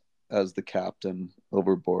Hughes as the captain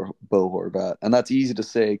over Bo Horvat, and that's easy to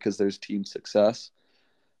say because there's team success.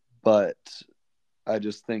 But I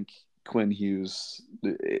just think Quinn Hughes.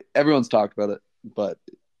 Everyone's talked about it, but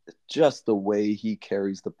just the way he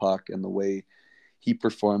carries the puck and the way he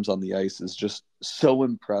performs on the ice is just so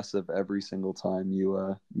impressive every single time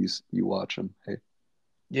you watch him. Hey.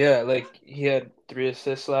 Yeah, like he had 3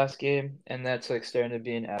 assists last game, and that's like starting to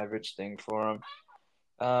be an average thing for him.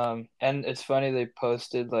 And it's funny they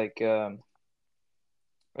posted like a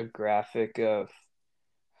graphic of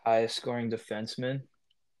highest scoring defenseman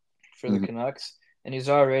for the Mhm. Canucks, and he's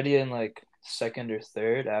already in like second or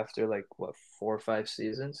third after like what, 4 or 5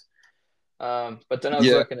 seasons. But then I was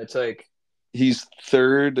Yeah, looking, it's like he's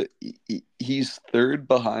third. He's third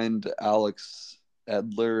behind Alex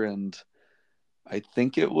Edler, and I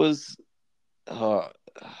think it was. Uh,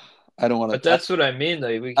 I don't want but to. that's what I mean,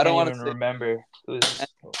 like we I don't can't want even to say. remember And, who's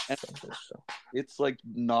and so. it's like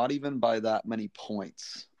not even by that many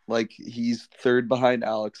points. Like he's third behind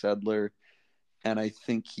Alex Edler, and I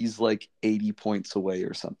think he's like 80 points away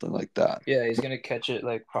or something like that. Yeah, he's gonna catch it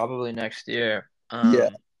like probably next year. Yeah.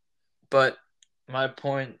 But my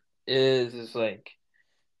point is like,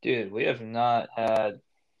 dude, we have not had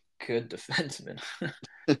good defensemen.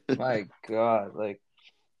 My God, like,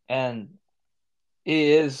 and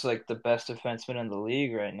he is like the best defenseman in the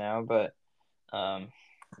league right now. But um,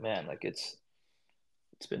 man, like it's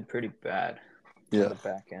been pretty bad on Yeah. the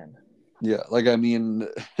back end. Yeah. Like, I mean,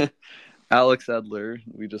 Alex Edler,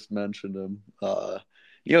 we just mentioned him.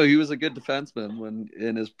 He was a good defenseman when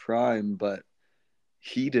in his prime, but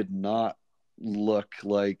he did not look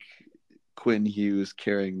like Quinn Hughes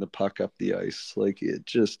carrying the puck up the ice. Like,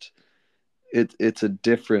 it's a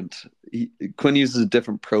different. Quinn Hughes is a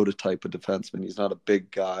different prototype of defenseman. He's not a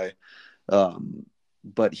big guy, um,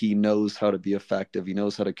 but he knows how to be effective. He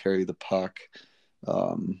knows how to carry the puck.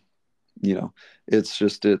 Um, you know, it's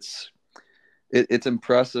just it's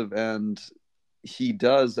impressive, and he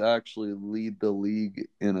does actually lead the league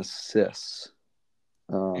in assists,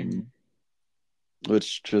 um, Hmm.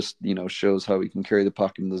 which just shows how he can carry the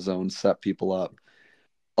puck in the zone, set people up.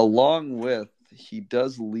 Along with, he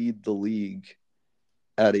does lead the league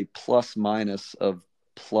at a plus minus of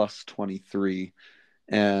plus 23,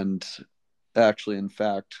 and actually, in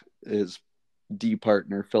fact, his D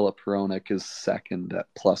partner Philip Hronik is second at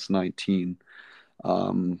plus 19.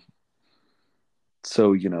 Um,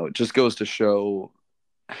 so it just goes to show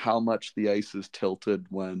how much the ice is tilted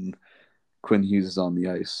when Quinn Hughes is on the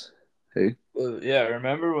ice. Hey, Well, yeah,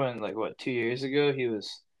 remember when like what, 2 years ago he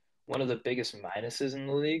was one of the biggest minuses in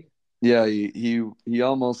the league? Yeah, he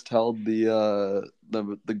almost held the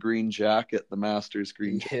green jacket, the Masters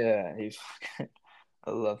green jacket. Yeah,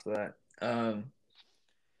 I love that.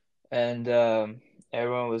 And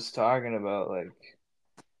everyone was talking about like,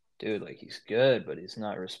 dude, like he's good, but he's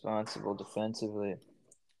not responsible defensively.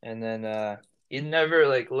 And then you never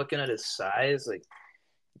like looking at his size, like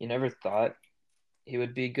you never thought he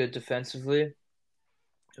would be good defensively. It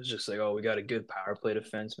was just like, oh, we got a good power play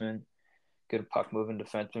defenseman, good puck moving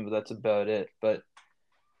defenseman, but that's about it. But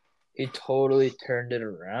he totally turned it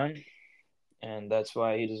around, and that's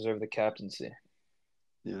why he deserved the captaincy.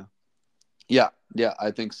 Yeah. Yeah, yeah,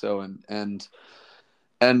 I think so. And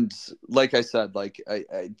like I said, like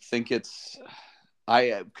I think it's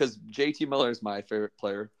I because JT Miller is my favorite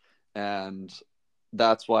player, and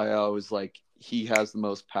that's why I always like he has the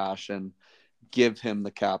most passion. Give him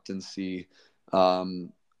the captaincy.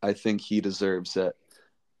 Um, I think he deserves it.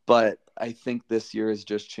 But I think this year has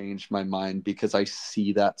just changed my mind because I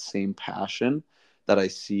see that same passion that I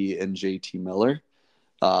see in JT Miller.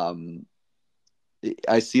 Um,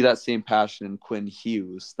 I see that same passion in Quinn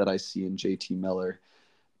Hughes that I see in JT Miller.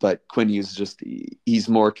 But Quinn Hughes just he's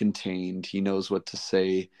more contained. He knows what to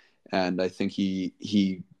say, and I think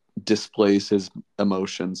he displays his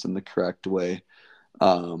emotions in the correct way.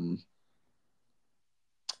 Um,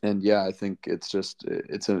 and yeah, I think it's just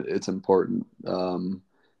it's important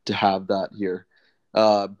to have that here.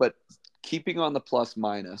 But keeping on the plus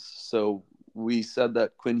minus, so we said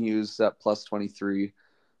that Quinn Hughes at plus 23,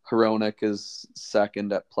 Hronik is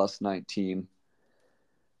second at plus 19.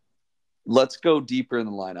 Let's go deeper in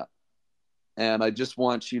the lineup, and I just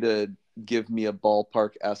want you to give me a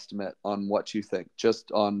ballpark estimate on what you think,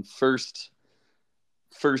 just on first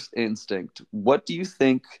instinct. What do you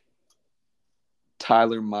think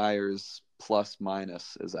Tyler Myers plus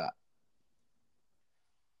minus is at?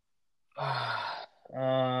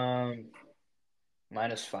 um,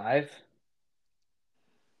 -5.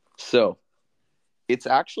 So it's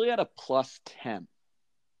actually at a plus 10.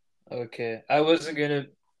 Okay, I wasn't gonna.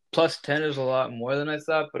 +10 is a lot more than I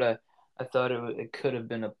thought, but I thought it could have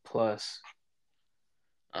been a plus.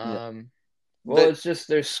 Yeah. Well, That it's just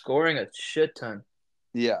they're scoring a shit ton.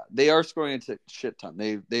 yeah, they are scoring a shit ton.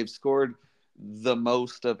 They've scored the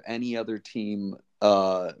most of any other team.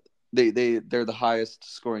 They're the highest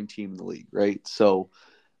scoring team in the league, right? So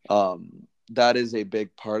that is a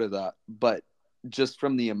big part of that. But just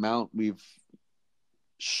from the amount we've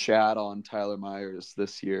shat on Tyler Myers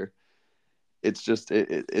this year, it's just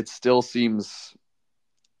it still seems,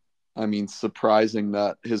 I mean, surprising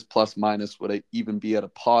that his plus minus would even be at a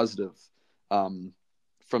positive, um,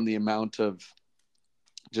 from the amount of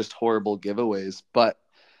just horrible giveaways. But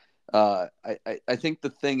I think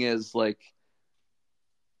the thing is, like,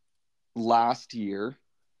 last year,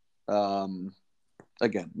 um,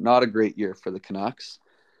 again, not a great year for the Canucks,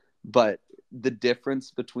 but the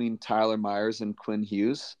difference between Tyler Myers and Quinn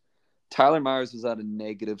Hughes, Tyler Myers was at a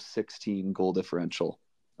negative 16 goal differential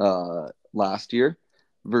last year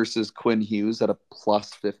versus Quinn Hughes at a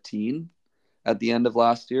plus 15 at the end of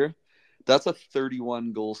last year. That's a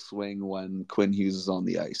 31 goal swing when Quinn Hughes is on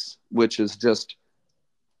the ice, which is just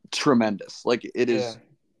tremendous. Like, it Yeah, is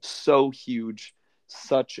so huge,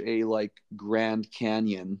 such a like Grand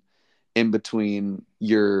Canyon in between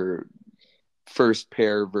your first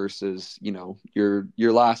pair versus, your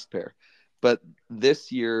last pair. But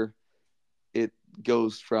this year it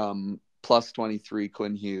goes from plus 23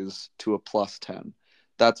 Quinn Hughes to a plus 10.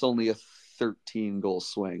 That's only a 13 goal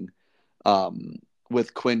swing, um,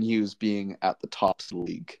 with Quinn Hughes being at the top of the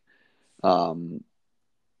league. Um,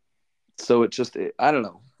 so I don't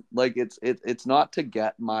know. Like, it's not to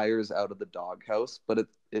get Myers out of the doghouse, but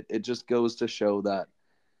it just goes to show that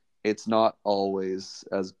it's not always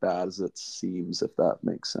as bad as it seems, if that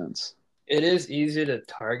makes sense. it is easy to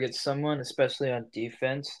target someone, especially on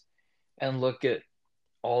defense, and look at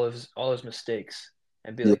all his mistakes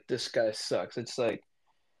and be Yeah. like, this guy sucks. It's like,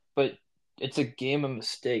 but it's a game of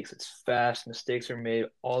mistakes. It's fast. Mistakes are made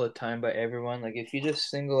all the time by everyone. Like if you just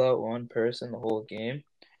single out one person the whole game,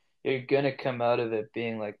 you're gonna come out of it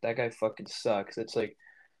being like, that guy fucking sucks. It's like,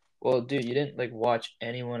 well, dude, you didn't like watch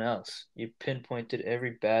anyone else. You pinpointed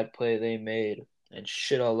every bad play they made and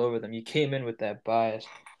shit all over them. You came in with that bias.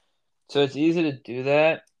 So it's easy to do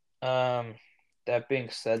that. Um, that being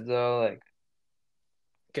said though, like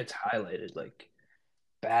gets highlighted like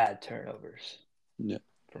bad turnovers Yeah.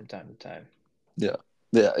 from time to time. Yeah.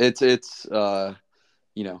 Yeah. It's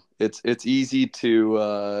easy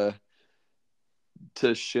to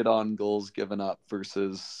shit on goals given up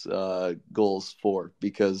versus goals for,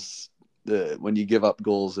 because when you give up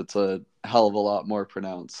goals, it's a hell of a lot more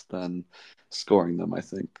pronounced than scoring them, I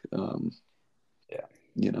think. Yeah.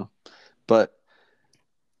 You know, but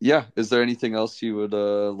yeah, is there anything else you would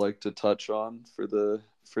like to touch on for the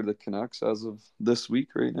Canucks as of this week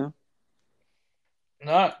right now?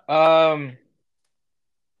 Not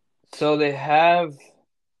so they have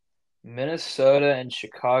Minnesota and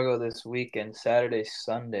Chicago this weekend, Saturday,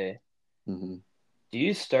 Sunday. Mm-hmm. Do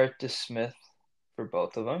you start the Smith for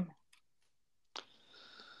both of them?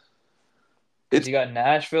 Because It's you got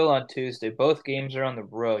Nashville on Tuesday. Both games are on the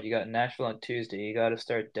road. You got Nashville on Tuesday. You got to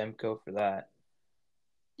start Demko for that.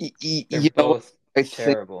 They're you know what? both I think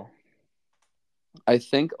terrible. I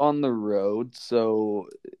think on the road. So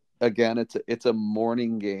again, it's a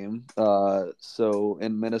morning game. So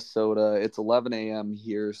in Minnesota, it's 11 a.m.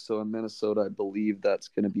 here. So in Minnesota, I believe that's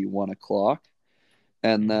going to be 1 o'clock.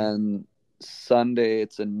 And Mhm. then Sunday,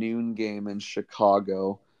 it's a noon game in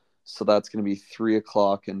Chicago. So that's going to be 3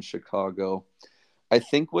 o'clock in Chicago. I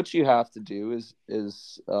think what you have to do is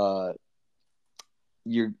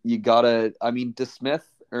you gotta. I mean, DeSmith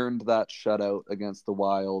earned that shutout against the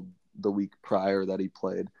Wild the week prior that he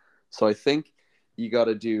played. So I think you got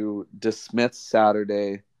to do DeSmith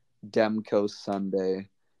Saturday, Demko Sunday,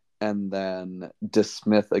 and then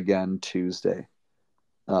DeSmith again Tuesday.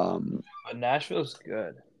 Um, But Nashville's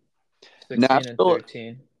good. 16 and Nashville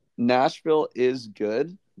 13. Nashville is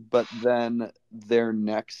good, but then their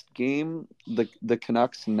next game, the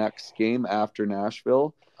Canucks' next game after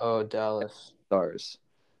Nashville, Oh, Dallas. Stars.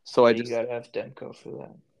 So Yeah, you got to have Demko for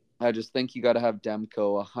that. I just think you got to have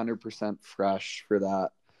Demko 100% fresh for that.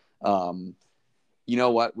 Um, you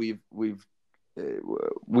know what? We've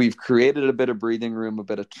created a bit of breathing room, a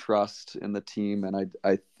bit of trust in the team, and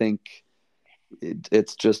I think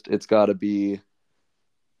it's got to be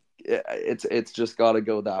it's just got to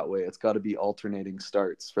go that way. It's got to be alternating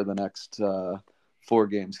starts for the next 4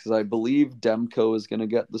 games because I believe Demko is going to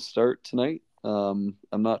get the start tonight. I'm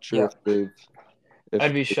not sure Yeah. if they've if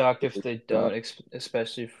I'd be shocked if they uh, don't,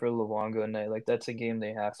 especially for Luongo night. Like that's a game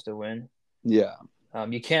they have to win. yeah.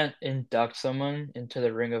 You can't induct someone into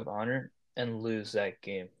the Ring of Honor and lose that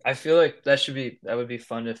game. I feel like that would be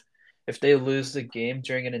fun if they lose the game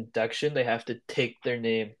during an induction, they have to take their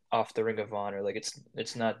name off the Ring of Honor. Like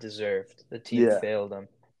it's not deserved. The team Yeah, failed them,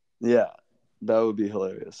 yeah, that would be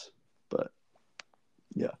hilarious. But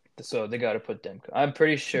yeah, so they got to put Demko. I'm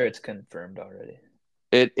pretty sure it's confirmed already.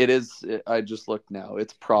 it is. I just looked now.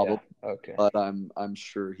 It's Yeah. probable, Okay. but I'm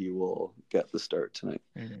sure he will get the start tonight.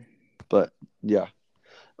 Mhm. But yeah,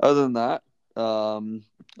 other than that, um,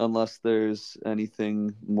 unless there's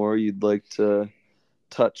anything more you'd like to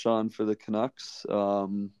touch on for the Canucks,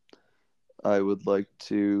 I would like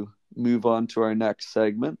to move on to our next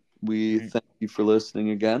segment. We Mhm. thank you for listening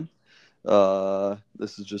again.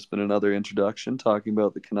 This has just been another introduction talking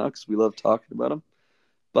about the Canucks. We love talking about them,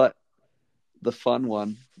 but the fun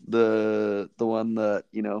one, the one that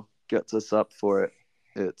gets us up for it,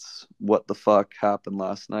 it's what the fuck happened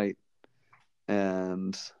last night,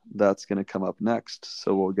 and that's gonna come up next.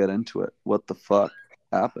 So we'll get into it. What the fuck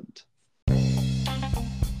happened?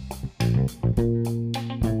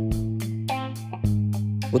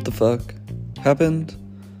 What the fuck happened?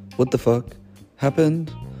 What the fuck happened?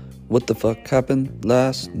 What the fuck happened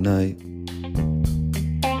last night?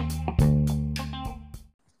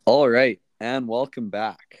 All right, and welcome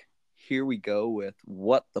back. Here we go with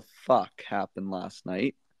what the fuck happened last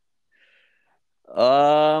night.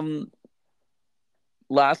 Um,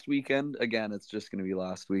 last weekend again. It's just gonna be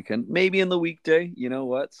last weekend. Maybe in the weekday. You know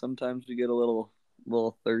what? Sometimes we get a little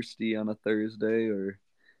thirsty on a Thursday, or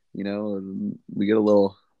we get a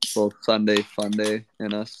little Sunday fun day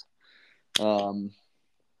in us. Um,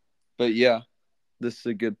 but yeah, this is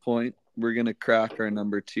a good point. We're gonna crack our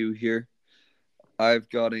number 2 here. I've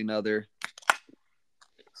got another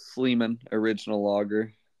Sleeman original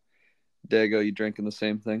lager. Dago, you drinking the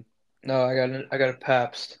same thing? No, I got a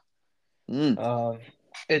Pabst. Mm. Um,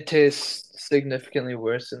 it tastes significantly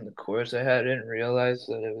worse than the Coors I had. I didn't realize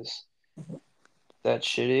that it was that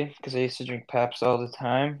shitty because I used to drink Pabst all the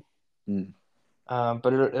time. Mm.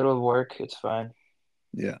 But it'll work. It's fine.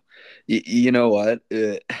 Yeah. You know what?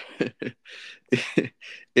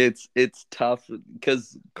 It's tough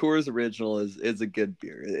because Coors Original is a good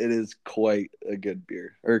beer. It is quite a good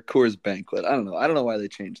beer. Or Coors Banquet. I don't know. I don't know why they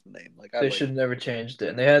changed the name. Like I They like. should have never changed it.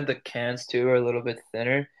 And they had the cans too are a little bit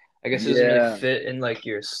thinner. I guess it doesn't really Yeah. fit in like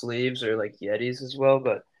your sleeves or like Yetis as well,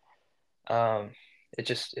 but it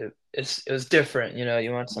was different, you know,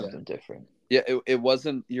 you want Yeah. something different. Yeah, it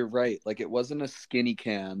wasn't, you're right. Like it wasn't a skinny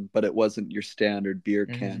can, but it wasn't your standard beer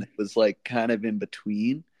can. Hmm. It was like kind of in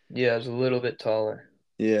between. Yeah, it was a little bit taller.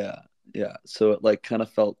 Yeah. Yeah, so it like kind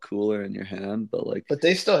of felt cooler in your hand, but like But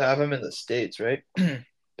they still have them in the States, right?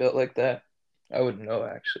 Built like that. I wouldn't know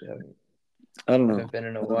actually. I don't know. Haven't been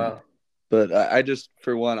in a I don't know. while. But I just,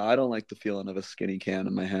 for one, I don't like the feeling of a skinny can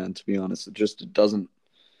in my hand. To be honest, it doesn't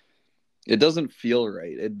feel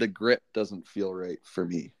right. The grip doesn't feel right for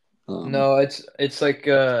me. No, it's like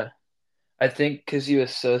I think because you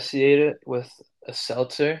associate it with a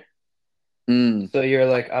seltzer, mm, so you're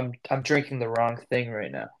like I'm drinking the wrong thing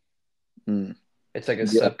right now. mm, It's like a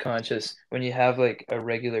yeah, subconscious. When you have like a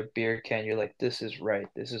regular beer can, you're like, this is right.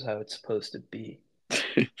 This is how it's supposed to be.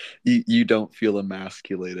 you don't feel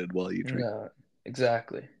emasculated while you drink. No,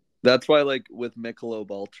 exactly. That's why, like with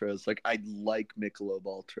Michelob Ultras, like I like Michelob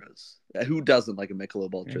Ultras. Who doesn't like a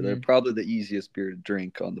Michelob Ultra? They're Hmm. probably the easiest beer to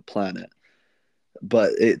drink on the planet.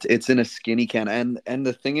 But it's in a skinny can, and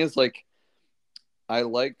the thing is, like I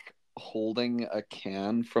like holding a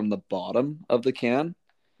can from the bottom of the can,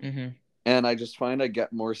 Hmm. and I just find I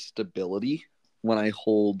get more stability when I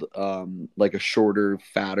hold like a shorter,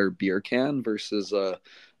 fatter beer can versus a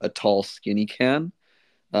tall, skinny can.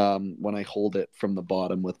 When I hold it from the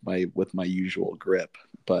bottom with my usual grip.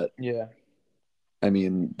 But Yeah. I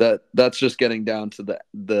mean that's just getting down to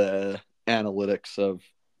the analytics of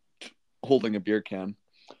holding a beer can.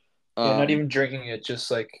 Yeah, not Um, even drinking it, just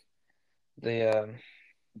like the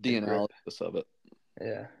the the grip. analysis of it.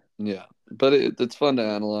 Yeah. Yeah, but it's fun to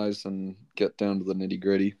analyze and get down to the nitty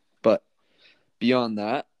gritty. But beyond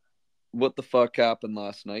that, what the fuck happened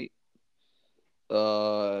last night?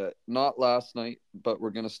 Not last night, but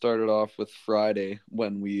we're gonna start it off with Friday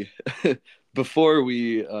when we before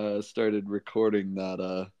we started recording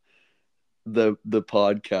that the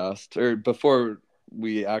podcast, or before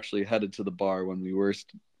we actually headed to the bar when we were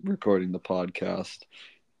recording the podcast.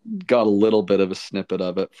 Got a little bit of a snippet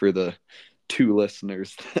of it for the two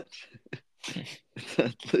listeners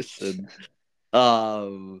that listen.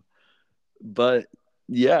 Um, but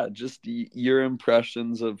yeah, just your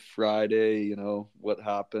impressions of Friday. You know what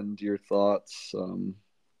happened, your thoughts. Yeah,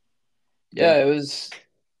 Go.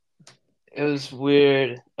 it was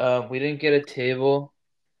weird. We didn't get a table.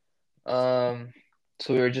 Um,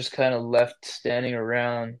 so we were just kind of left standing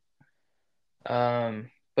around.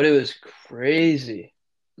 But it was crazy.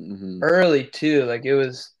 Mm-hmm. Early too. Like it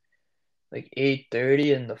was like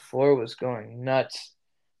 8:30 and the floor was going nuts.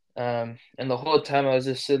 And the whole time I was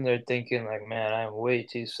just sitting there thinking like, man, I'm way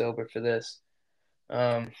too sober for this.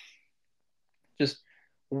 Um, just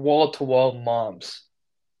wall to wall moms.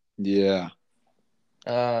 Yeah.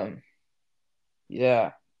 Um,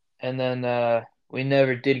 yeah. And then we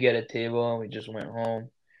never did get a table and we just went home.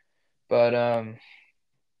 But and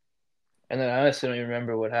then I honestly don't even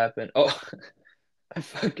remember what happened. Oh, I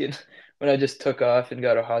fucking when I just took off and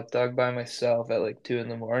got a hot dog by myself at like 2 in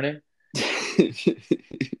the morning.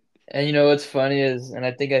 And you know what's funny is, and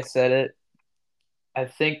I think I said it, I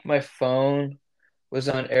think my phone was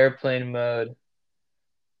on airplane mode.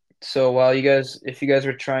 So while if you guys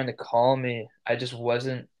were trying to call me, I just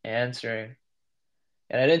wasn't answering.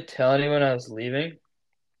 And I didn't tell anyone I was leaving.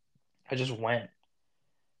 I just went.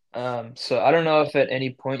 So I don't know if at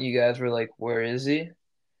any point you guys were like, where is he?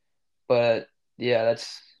 But yeah,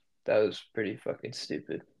 that was pretty fucking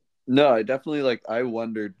stupid. No, I definitely like. I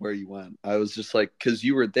wondered where you went. I was just like, because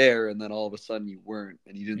you were there, and then all of a sudden you weren't,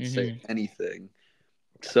 and you didn't say Hmm. anything.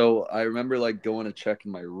 So I remember like going to check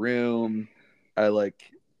in my room. I like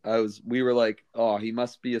we were like, oh, he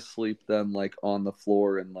must be asleep then, like on the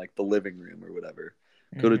floor in like the living room or whatever.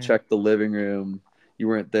 Go to Hmm. check the living room. You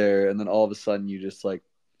weren't there, and then all of a sudden you just like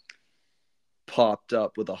popped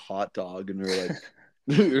up with a hot dog, and we were like,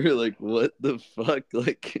 we were like, what the fuck,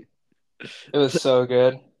 It was so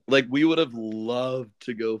good. like we would have loved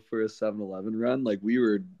to go for a 7-Eleven run. Like we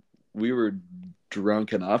were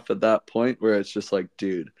drunk enough at that point where it's just like,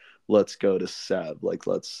 dude, let's go to Seb. Like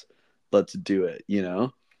let's do it, you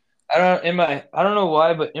know? I don't know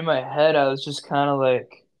why, but in my head I was just kind of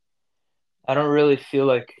like I don't really feel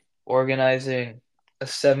like organizing a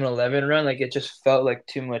 7-Eleven run. Like it just felt like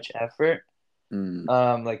too much effort,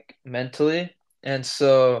 Mm. like mentally. And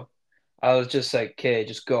so I was just like, okay,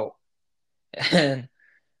 just go. And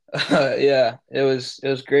yeah, it was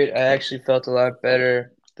great. I actually felt a lot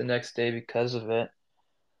better the next day because of it.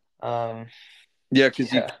 Um, Yeah,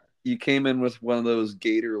 because yeah, you came in with one of those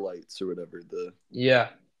gator lights or whatever. yeah,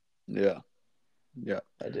 Yeah, yeah.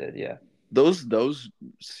 I did. Yeah, Those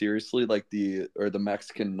seriously, like the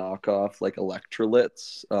Mexican knockoff like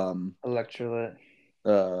electrolytes, electrolyte.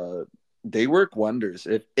 uh they work wonders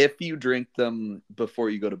if you drink them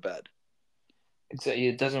before you go to bed.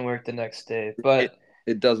 It doesn't work the next day, It but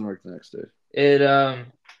it doesn't work the next day. it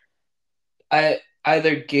I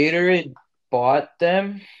Either Gatorade bought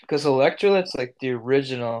them because electrolytes like the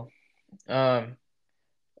original. Um,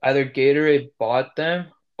 Either Gatorade bought them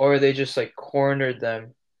or they just like cornered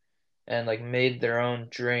them and like made their own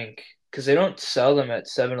drink because they don't sell them at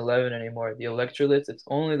 7-Eleven anymore. The electrolytes, it's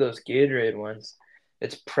only those Gatorade ones.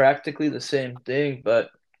 It's practically the same thing, but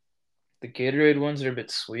the Gatorade ones are a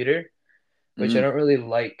bit sweeter, which I Mm, don't really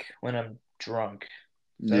like when I'm drunk.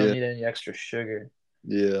 So I don't yeah, need any extra sugar.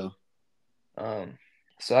 yeah, Um,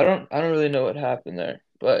 so I don't really know what happened there,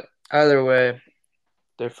 but either way,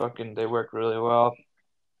 they work really well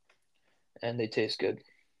and they taste good.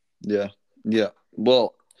 yeah, yeah.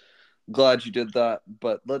 Well, glad you did that,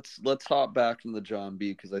 but let's hop back to the John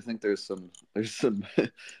B because I think there's some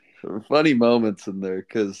funny moments in there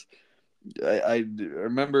because I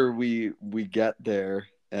remember we get there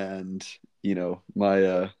and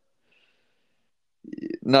my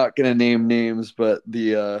not gonna name names, but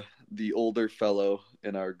the older fellow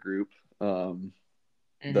in our group, um,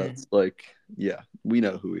 Hmm. that's like, yeah, we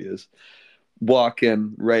know who he is. Walk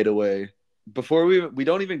in right away. Before we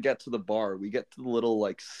don't even get to the bar, we get to the little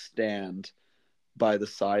like stand by the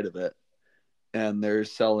side of it, and they're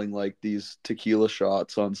selling like these tequila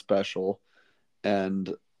shots on special,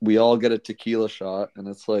 and we all get a tequila shot, and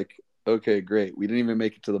it's like, okay, great. We didn't even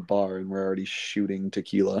make it to the bar, and we're already shooting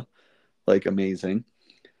tequila, like amazing.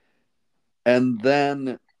 And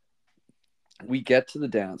then we get to the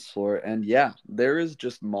dance floor, and yeah, there is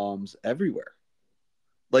just moms everywhere.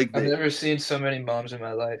 Like I've they, never seen so many moms in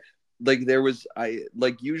my life. like there was I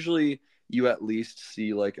like usually you at least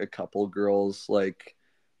see like a couple girls like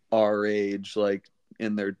our age, like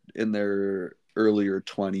in their earlier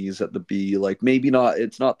 20s at the B, like maybe not,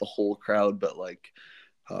 it's not the whole crowd, but like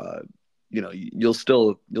uh you'll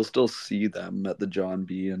still see them at the John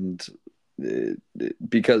B, and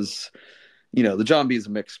because the John B is a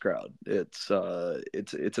mixed crowd. It's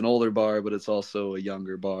an older bar, but it's also a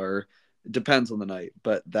younger bar. It depends on the night,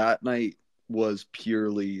 but that night was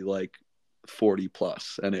purely like 40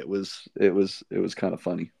 plus, and it was kind of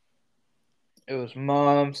funny. It was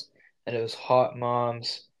moms and it was hot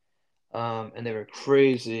moms, and they were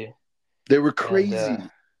crazy. They were And crazy.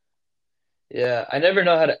 yeah, I never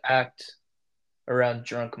know how to act around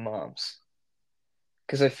drunk moms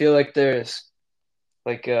because I feel like there's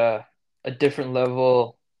like a different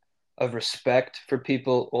level of respect for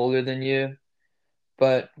people older than you,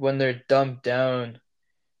 but when they're dumbed down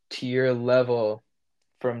to your level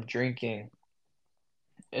from drinking,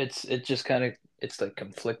 it just kind of it's like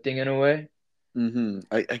conflicting in a way.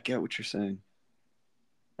 I get what you're saying.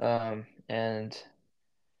 And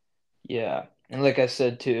yeah, and like I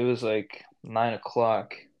said too, it was like 9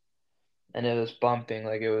 o'clock, and it was bumping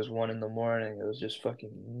like it was 1 in the morning. It was just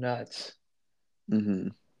fucking nuts. hmm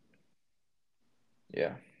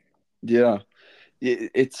Yeah. Yeah,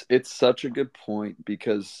 it's such a good point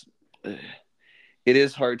because it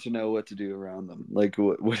is hard to know what to do around them. Like,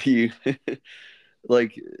 what do you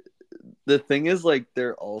like? The thing is, like,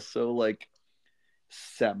 they're also like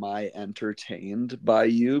semi entertained by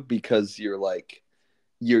you because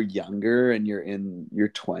you're younger and you're in your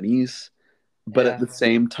 20s, but at Yeah. the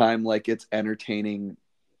same time, like, it's entertaining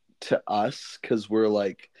to us because we're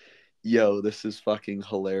like, yo, this is fucking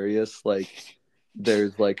hilarious. Like,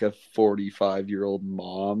 there's like a 45-year-old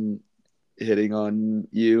mom hitting on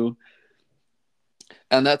you,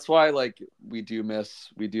 and that's why, like, we do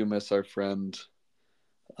miss our friend.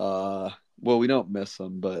 Well, we don't miss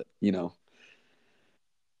him, but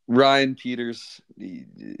Ryan Peters,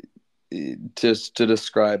 just to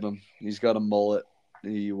describe him, he's got a mullet.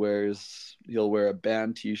 He'll wear a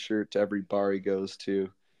band T-shirt to every bar he goes to,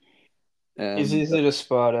 He's and easy to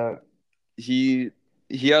spot out. he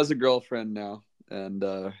he has a girlfriend now, and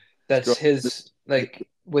his That's girlfriend. his like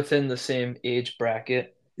within the same age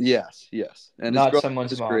bracket, Yes, yes, and his not girlfriend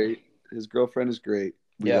someone's is mom. great. His girlfriend is great.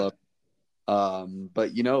 We Yeah. love.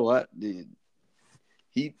 But you know what?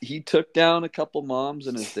 He took down a couple moms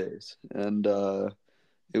in his days, and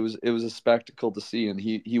it was a spectacle to see, and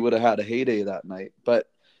he would have had a heyday that night. But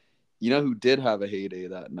you know who did have a heyday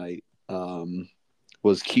that night?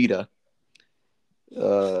 Was Kita.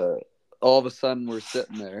 Uh, all of a sudden, we're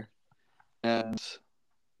sitting there, and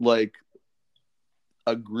like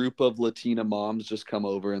a group of Latina moms just come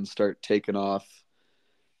over and start taking off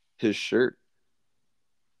his shirt.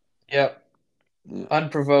 Yep. Yeah,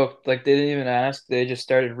 Unprovoked. Like they didn't even ask. They just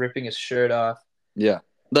started ripping his shirt off. yeah.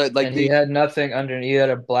 Like And he they, had nothing underneath. He had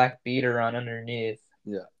a black beater on underneath.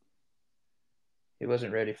 yeah. He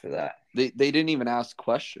wasn't ready for that. They didn't even ask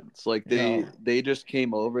questions. Like they No. they just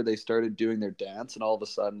came over, they started doing their dance, and all of a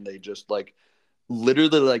sudden they just like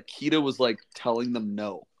literally like Kita was like telling them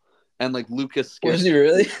no. and like Lucas Was scared. he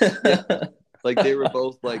really? Yeah, like they were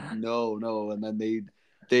both like no, no, and then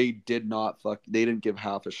they did not fuck. They didn't give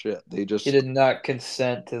half a shit. He did not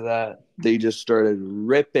consent to that. They just started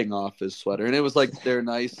ripping off his sweater, and it was like their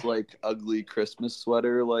nice like ugly Christmas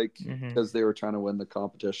sweater, like Hmm. because they were trying to win the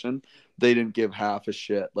competition. They didn't give half a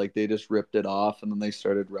shit. Like they just ripped it off, and then they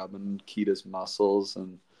started rubbing Kita's muscles,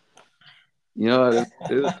 and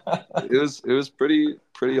it was pretty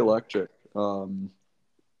electric.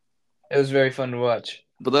 It was very fun to watch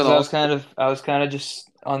But then because also, I was kind of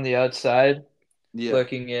just on the outside yeah,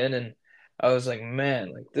 looking in, and I was like,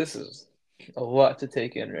 man, like this is a lot to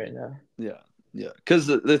take in right now. yeah, yeah. Because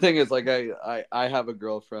the thing is, like, I have a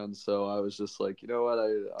girlfriend, so I was just like, you know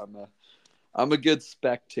what, I'm a good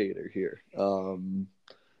spectator here.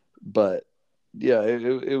 But yeah,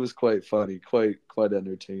 it was quite funny, quite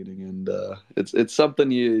entertaining, and it's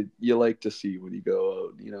something you like to see when you go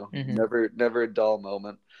out. Hmm. Never a dull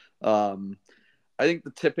moment. Um, I think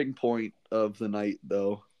the tipping point of the night,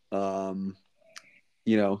 though,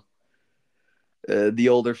 you know, the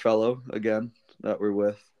older fellow again that we're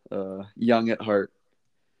with, young at heart.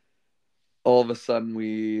 All of a sudden,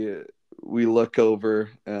 we look over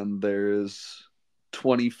and there's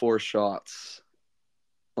 24 shots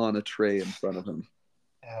on a tray in front of him.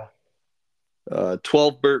 Yeah.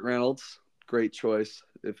 12 Burt Reynolds, great choice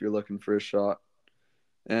if you're looking for a shot,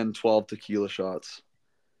 and 12 tequila shots.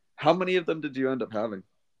 How many of them did you end up having?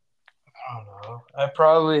 I don't know. I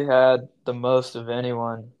probably had the most of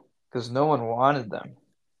anyone because no one wanted them.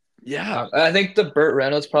 Yeah. I think the Burt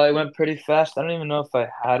Reynolds probably went pretty fast. I don't even know if I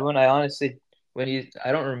had one. I honestly,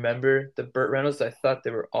 I don't remember the Burt Reynolds. I thought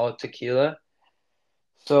they were all tequila.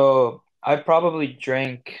 So I probably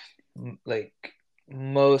drank like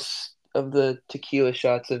most of the tequila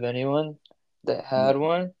shots of anyone that had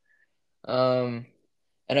one. Um,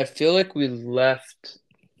 and I feel like we left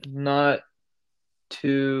not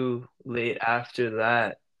too late after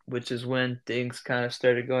that, which is when things kind of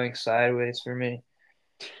started going sideways for me.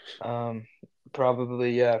 Um,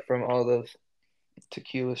 Probably, yeah, from all those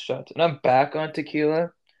tequila shots. And I'm back on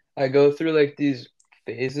tequila. I go through like these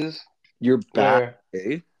phases You're back, where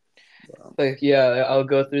eh? Wow. like yeah, I'll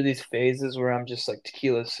go through these phases where I'm just like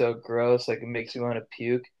tequila is so gross, like it makes me want to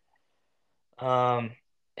puke. Um,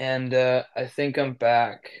 and I think I'm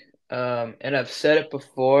back. And I've said it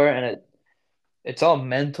before, and it's all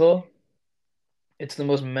mental. It's the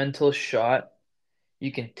most mental shot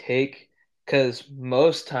you can take because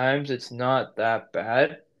most times it's not that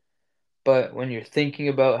bad. But when you're thinking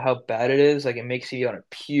about how bad it is, like it makes you want to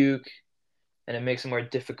puke, and it makes it more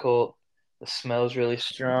difficult. The smell's really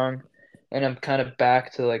strong, and I'm kind of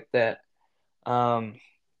back to like that. Um,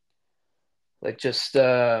 like just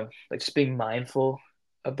being mindful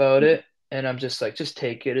about it, and I'm just like just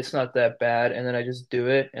take it, it's not that bad, and then I just do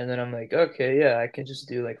it, and then I'm like okay, yeah, I can just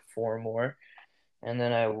do like four more, and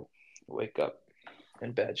then I wake up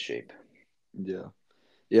in bad shape. Yeah.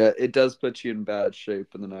 Yeah, it does put you in bad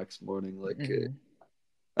shape in the next morning. Like, Hmm.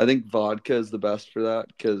 I think vodka is the best for that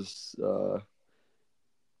because,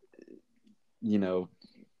 you know,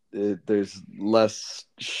 there's less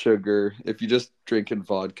sugar. If you just drinking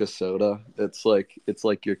vodka soda, it's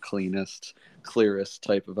like your clearest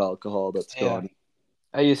type of alcohol that's Yeah, gone.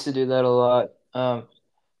 I used to do that a lot,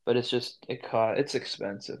 but it's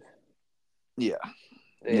expensive. Yeah,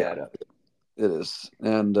 They yeah, add up. it is.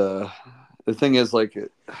 And the thing is, like,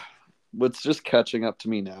 what's just catching up to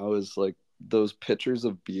me now is like those pitchers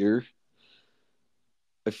of beer.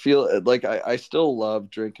 I feel like I still love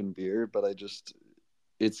drinking beer, but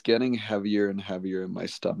it's getting heavier and heavier in my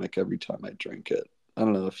stomach every time I drink it. I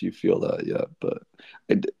don't know if you feel that yet, but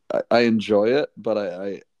I enjoy it,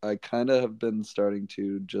 but I kind of have been starting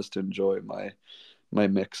to just enjoy my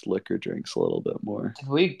mixed liquor drinks a little bit more. Did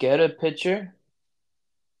we get a pitcher?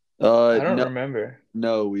 I don't No, remember.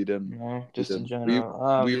 no, we didn't. No, We just in didn't. We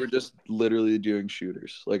general. we were just literally doing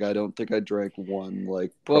shooters. Like I don't think I drank one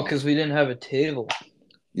like Well, prop. because we didn't have a table,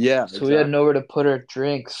 Yeah, so we had exactly. nowhere to put our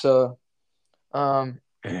drinks. So, um,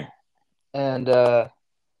 and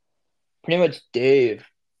pretty much Dave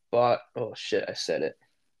bought. Oh shit, I said it.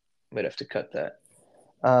 Might have to cut that.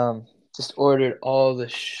 Just ordered all the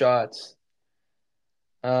shots.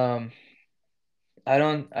 Um, I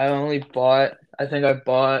don't. I only bought. I think I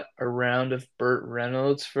bought a round of Burt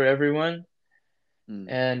Reynolds for everyone, Mm.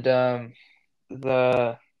 and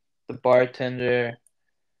the the bartender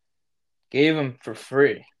gave them for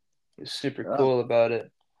free. He was super Ah, cool about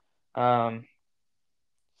it. Um,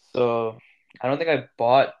 so I don't think I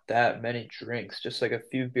bought that many drinks, just like a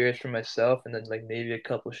few beers for myself and then like maybe a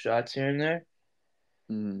couple shots here and there.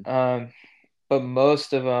 mm. Um, but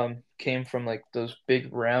most of them came from like those big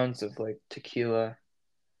rounds of like tequila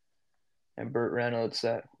and Burt Reynolds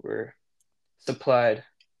that were supplied.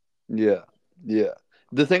 Yeah. Yeah.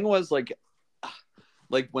 The thing was like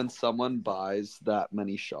when someone buys that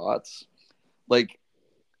many shots, like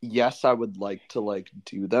yes, I would like to like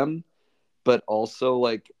do them, but also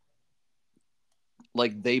like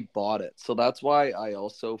they bought it. So that's why I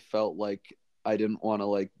also felt like I didn't want to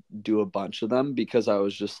like do a bunch of them because I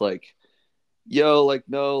was just like, yo, like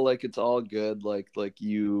no, like it's all good. Like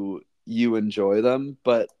you enjoy them.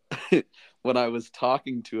 But when I was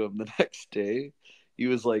talking to him the next day, he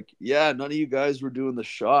was like, yeah, none of you guys were doing the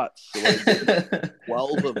shots. So like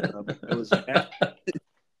 12 of them. It was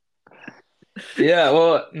Yeah,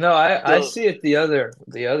 well, no, I so see it the other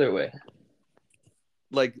way.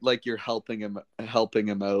 like you're helping him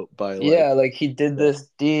out by like Yeah, like he did yeah. this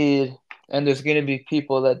deed, and there's gonna be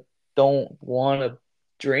people that don't want to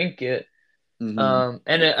drink it. Hmm.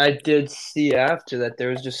 I did see after that there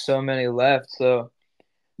was just so many left. So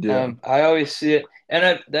Yeah. I always see it,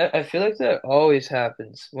 and I feel like that always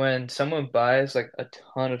happens when someone buys like a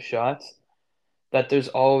ton of shots. That there's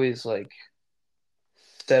always like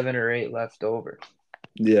 7 or 8 left over.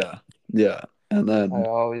 Yeah. Yeah. And I then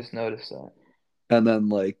always notice that.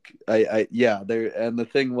 like I yeah there and the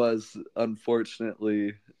thing was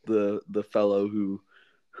unfortunately the fellow who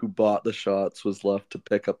bought the shots was left to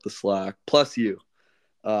pick up the slack plus you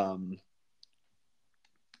um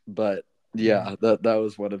but Mm. yeah that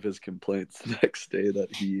was one of his complaints the next day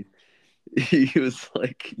that he was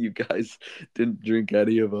like you guys didn't drink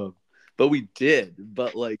any of them but we did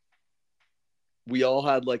but like we all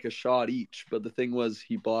had like a shot each but the thing was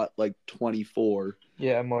he bought like 24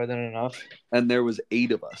 Yeah, more than enough. and there was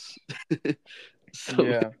 8 of us so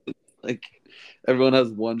Yeah. like everyone has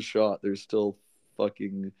one shot. There's still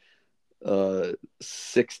fucking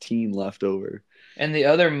 16 left over. And the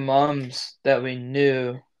other moms that we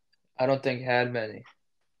knew, I don't think had many.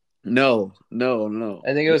 No, no, no.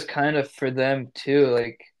 I think it was kind of for them too.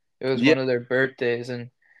 Like it was Yeah, one of their birthdays, and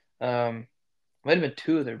might have been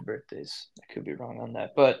two of their birthdays. I could be wrong on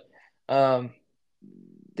that, but um,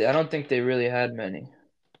 I don't think they really had many.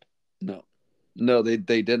 no, no. They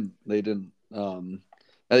didn't. They didn't.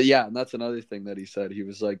 Yeah, and that's another thing that he said. He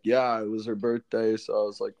was like, "Yeah, it was her birthday," so I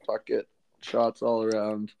was like, "Fuck it, shots all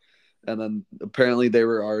around." And then apparently they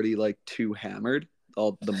were already like too hammered,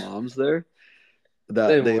 all the moms there,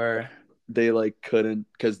 They that were. they like couldn't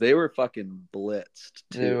because they were fucking blitzed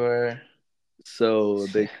They too. were. So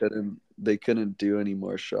they couldn't do any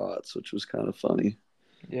more shots, which was kind of funny.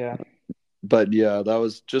 Yeah. But yeah, that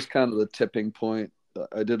was just kind of the tipping point.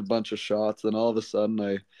 I did a bunch of shots, then all of a sudden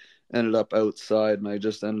I ended up outside, and I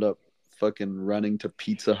just ended up fucking running to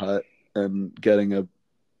Pizza Hut and getting a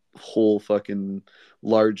whole fucking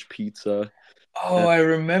large pizza. Oh, And I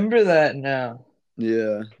remember that now.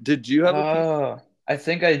 yeah, did you have a pizza? Oh, I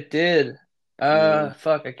think I did. Yeah,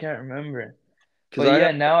 Fuck, I can't remember. because But I had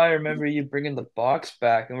yeah, now I remember you bringing the box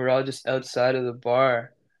back, and we're all just outside of the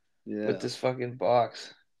bar with yeah, this fucking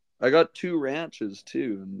box. I got 2 ranches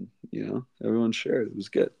too, and everyone shared. It was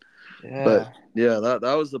good. But Yeah. yeah,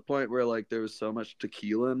 that was the point where like there was so much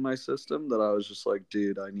tequila in my system that I was just like,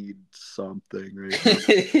 dude, I need something right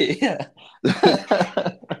now.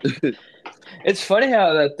 Yeah. It's funny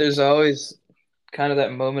how that there's always kind of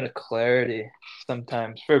that moment of clarity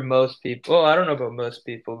sometimes for most people. Well, I don't know about most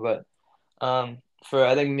people, but for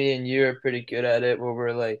I think me and you are pretty good at it where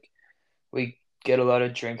we're like we get a lot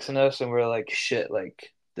of drinks in us and we're like shit,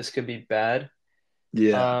 like this could be bad.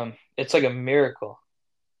 Yeah, It's like a miracle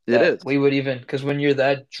it that is. we would even because when you're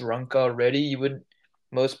that drunk already, you would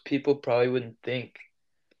most people probably wouldn't think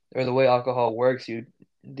or the way alcohol works, you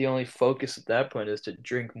the only focus at that point is to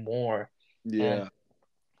drink more and Yeah,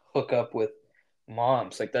 hook up with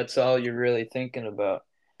moms. Like that's all you're really thinking about.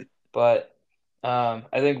 But I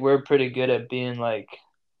think we're pretty good at being like,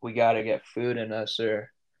 we gotta get food in us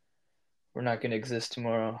or we're not gonna exist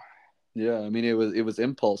tomorrow. yeah. I mean, it was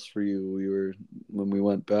impulse for you. We were when we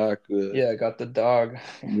went back. Yeah, I got the dog,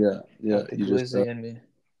 Yeah, yeah. got the You just. glizzy in me.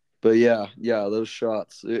 But yeah, yeah. Those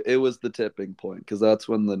shots. It was the tipping point because that's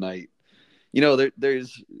when the night.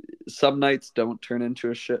 There's some nights don't turn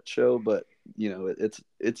into a shit show, but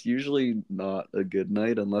it's usually not a good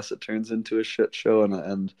night unless it turns into a shit show,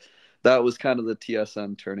 and that was kind of the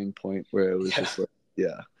TSN turning point where it was Yeah, just like,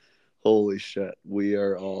 yeah, holy shit, we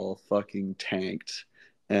are all fucking tanked,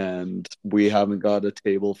 and we haven't got a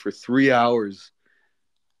table for 3 hours,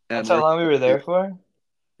 that's and how long we were there for.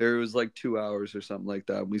 there was like 2 hours or something like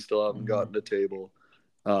that, and we still haven't Mhm. gotten a table.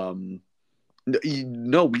 Um,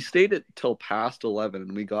 no, we stayed at till past 11,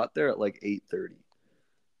 and we got there at like 8:30.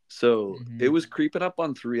 So it Hmm. was creeping up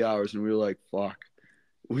on 3 hours, and we were like, "Fuck,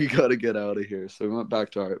 we gotta get out of here." So we went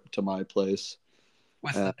back to my place.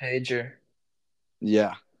 With Uh, the pager.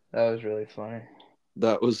 yeah, That was really funny.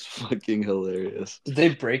 that was fucking hilarious. Did they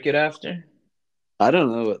break it after? I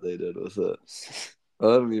don't know what they did with it. I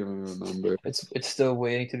don't even remember. It's still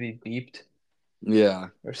waiting to be beeped. Yeah.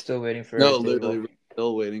 We're still waiting for our No, table. literally, we're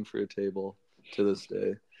still waiting for a table to this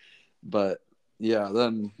day. But yeah,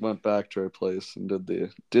 then went back to our place and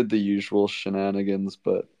did the usual shenanigans.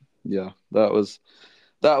 But yeah, that was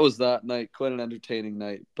that night. Quite an entertaining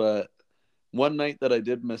night. But one night that I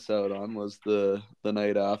did miss out on was the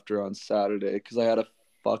night after on Saturday because I had a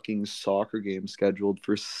fucking soccer game scheduled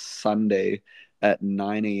for Sunday at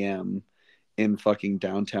 9 a.m. in fucking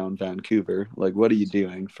downtown Vancouver. Like, what are you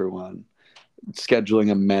doing for one?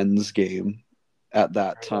 Scheduling a men's game at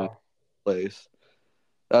that I time know. place.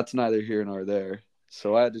 That's neither here nor there.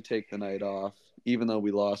 So I had to take the night off, even though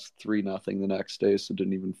we lost 3-0 the next day, so it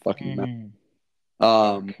didn't even fucking matter. Hmm.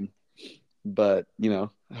 Um, Fuck. but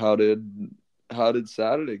how did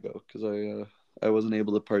Saturday go? Because I wasn't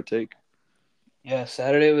able to partake. Yeah,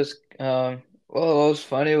 Saturday was well, what was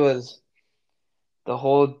funny was the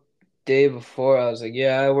whole day before I was like,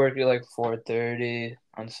 yeah, I work at like 4:30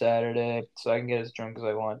 on Saturday, so I can get as drunk as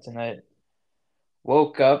I want tonight.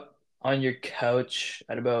 Woke up on your couch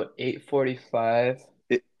at about 8:45.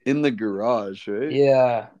 In the garage, right?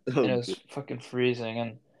 Yeah, Oh, and it good. was fucking freezing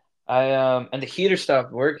and I and the heater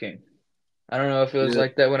stopped working. I don't know if it was Yeah.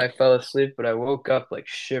 like that when I fell asleep, but I woke up like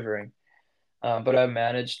shivering. But I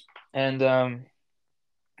managed and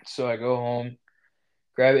so I go home,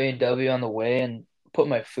 grab A&W on the way and put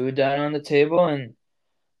my food down on the table and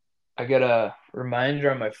I get a reminder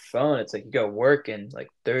on my phone. It's like you got work in like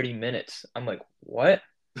 30 minutes. I'm like, what?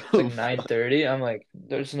 It's like Oh, 9:30. I'm like,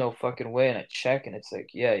 there's no fucking way. And I check and it's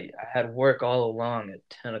like, yeah, I had work all along at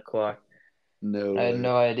 10 o'clock. no I had way.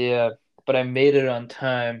 no idea, but I made it on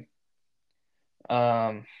time.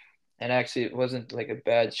 Um, and actually it wasn't like a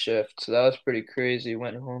bad shift. So that was pretty crazy.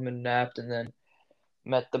 Went home and napped and then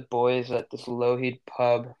met the boys at this low heat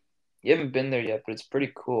pub. You haven't been there yet, but it's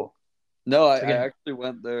pretty cool. No, I, It's like I an actually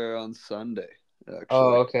went there on Sunday. oh,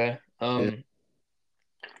 Actually, okay. yeah,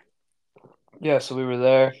 Yeah, so we were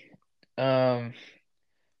there. Um,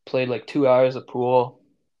 played like 2 hours of pool,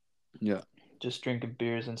 yeah. just drinking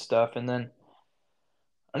beers and stuff. And then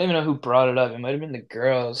I don't even know who brought it up. It might have been the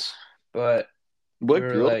girls, but we What were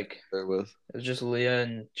girl like, there with? it was just Leah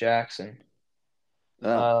and Jackson.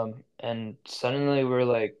 Oh, And suddenly we're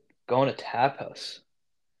like going to Tap House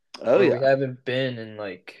oh where we yeah. haven't been in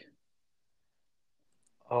like,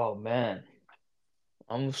 oh man,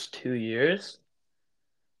 almost 2 years.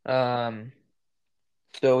 Um,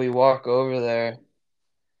 so we walk over there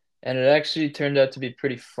and it actually turned out to be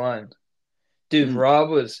pretty fun. Dude, Mm, Rob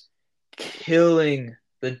was killing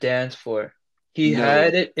the dance floor. He no way.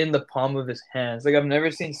 had it in the palm of his hands. Like I've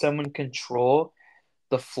never seen someone control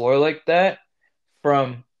the floor like that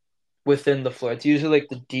from within the floor. It's usually like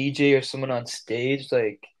the DJ or someone on stage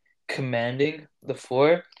like commanding the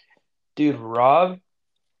floor. Dude, Rob,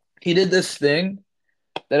 he did this thing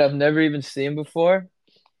that I've never even seen before.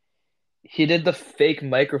 He did the fake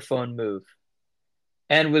microphone move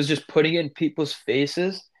and was just putting it in people's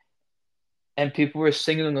faces and people were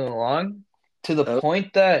singing along to the Oh,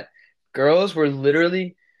 point that girls were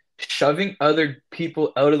literally shoving other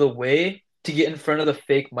people out of the way to get in front of the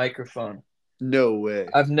fake microphone. no way,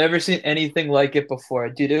 I've never seen anything like it before.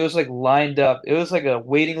 Dude, it was like lined up. It was like a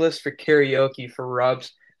waiting list for karaoke for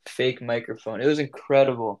Rob's fake microphone. It was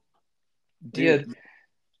incredible. Yeah, dude.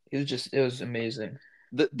 it was amazing.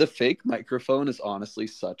 The fake microphone is honestly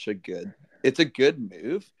it's a good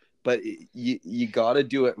move, but you got to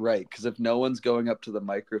do it right because if no one's going up to the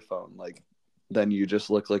microphone, like then you just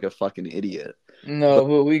look like a fucking idiot. But No,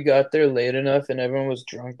 but we got there late enough and everyone was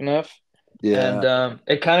drunk enough. And yeah,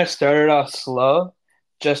 it kind of started off slow,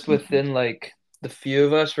 just mhm. within like the few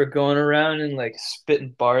of us were going around and like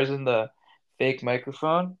spitting bars in the fake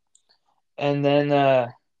microphone. And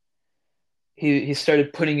then he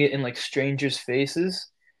started putting it in like strangers' faces.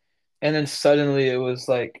 And then suddenly it was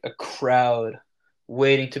like a crowd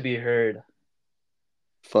waiting to be heard.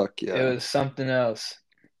 Fuck It yeah, was something else.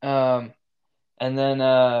 Um, and then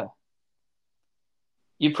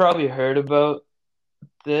you probably heard about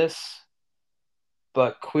this,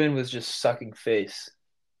 but Quinn was just sucking face.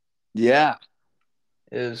 yeah.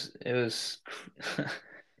 It was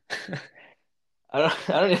I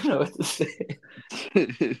don't even know what to say.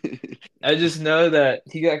 I just know that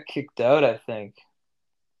he got kicked out, I think.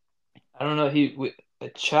 I don't know. I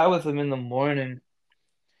chat with him in the morning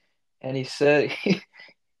and he said he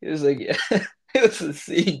was like, yeah. It was a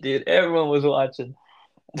scene, dude. Everyone was watching,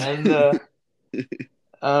 and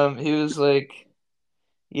he was like,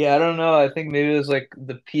 "Yeah, I don't know. I think maybe it was like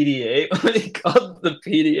the PDA when he called the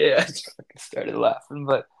PDA. I just fucking started laughing,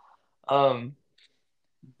 but um,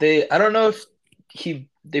 I don't know if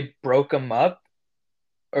they broke him up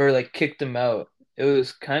or like kicked him out. It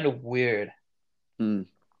was kind of weird. Hmm.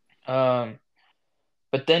 Um,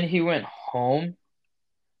 but then he went home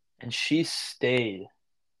and she stayed.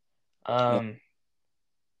 Oh, Um,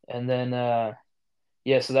 and then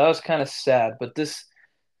yeah, so that was kind of sad. But this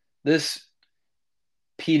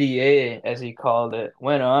PDA, as he called it,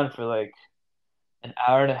 went on for like an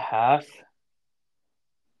hour and a half,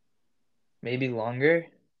 maybe longer.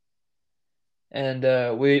 And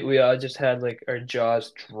we all just had like our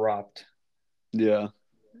jaws dropped. yeah.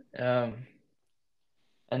 Um,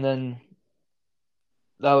 and then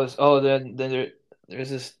that was oh then there's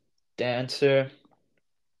this dancer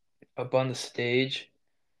up on the stage.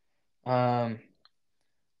 Um,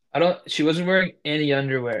 I don't. She wasn't wearing any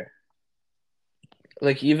underwear,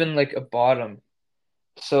 like even like a bottom.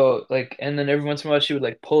 So like, and then every once in a while she would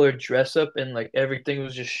like pull her dress up, and like everything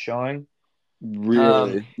was just showing.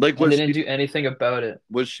 Really? Like, And they didn't do anything about it.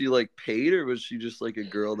 was she like paid, or was she just like a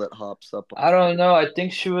girl that hops up on I don't stage? know. I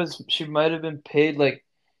think she might have been paid. Like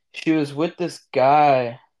she was with this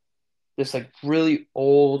guy, this like really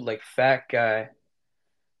old like fat guy.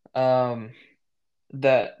 Um,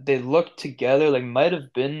 that they looked together, like might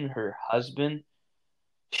have been her husband.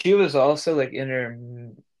 She was also like in her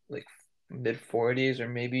like mid 40s or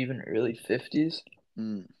maybe even early 50s.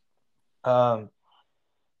 Hmm. Um,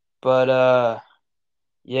 but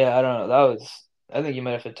yeah, I don't know. That was I think you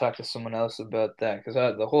might have to talk to someone else about that because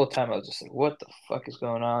the whole time I was just like, what the fuck is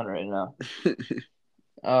going on right now?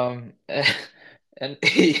 And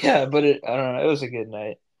yeah, but I don't know. It was a good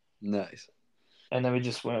night. Nice. And then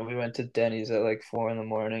we went to Denny's at like 4 in the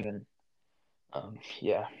morning and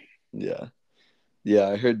yeah. Yeah. Yeah,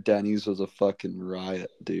 I heard Denny's was a fucking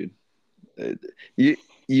riot, dude. It, you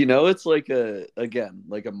you know it's like a again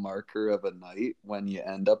like a marker of a night when you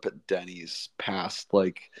end up at Denny's past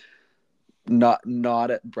like not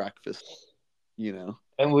at breakfast, you know.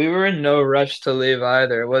 And we were in no rush to leave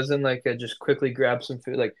either. It wasn't like a just quickly grab some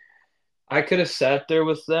food. Like I could have sat there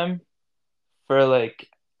with them for like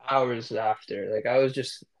hours after. Like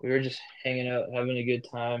we were just hanging out, having a good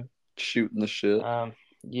time. Shooting the shit.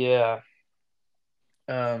 Yeah.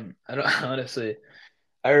 I don't honestly.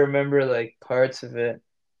 I remember like parts of it.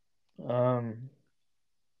 Um,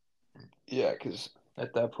 yeah, because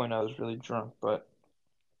at that point I was really drunk, but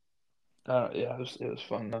yeah, it was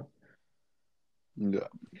fun though. Yeah.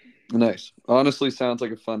 Nice. Honestly sounds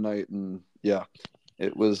like a fun night, and yeah,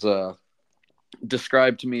 it was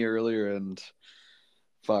described to me earlier, and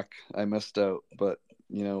fuck, I missed out, but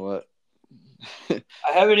you know what?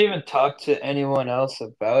 I haven't even talked to anyone else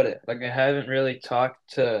about it. Like I haven't really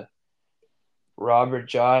talked to Robert,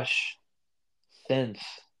 Josh since.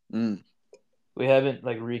 Mm, We haven't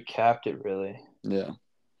like recapped it really. yeah.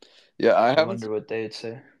 Yeah, I I haven't wonder what they'd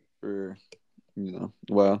say. for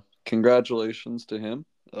well, congratulations to him.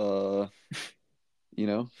 Uh, you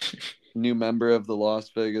know, new member of the Las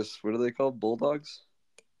Vegas, what are they called? Bulldogs?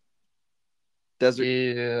 Desert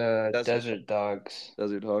Yeah, Desert Desert Dogs.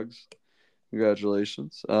 Desert Hogs.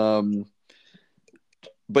 Congratulations. But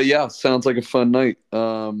yeah, sounds like a fun night.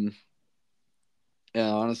 Yeah,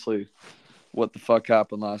 honestly, what the fuck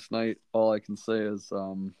happened last night? All I can say is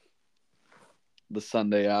the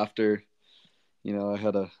Sunday after, I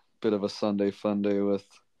had a bit of a Sunday fun day with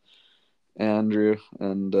Andrew,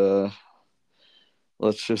 and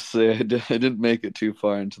let's just say I didn't make it too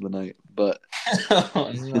far into the night,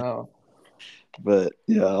 Oh no. but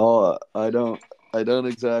yeah, I don't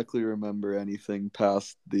exactly remember anything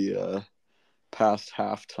past the past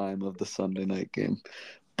halftime of the Sunday night game,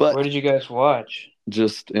 Where but did you guys watch?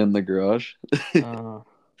 just in the garage. Uh,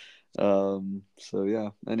 So yeah,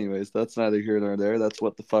 anyways, that's neither here nor there. That's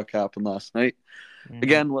what the fuck happened last night. mhm.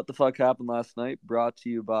 Again, what the fuck happened last night brought to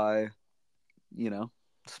you by, you know,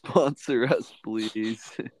 sponsor us, please.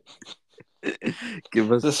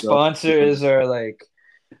 Give us The stuff. sponsors are like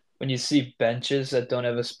when you see benches that don't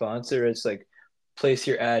have a sponsor, it's like place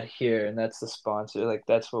your ad here, and that's the sponsor. Like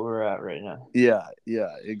that's what we're at right now. Yeah,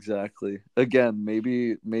 yeah, exactly. Again,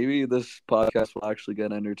 maybe this podcast will actually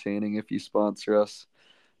get entertaining if you sponsor us.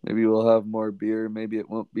 Maybe we'll have more beer. Maybe it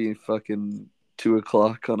won't be fucking 2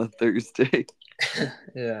 o'clock on a Thursday.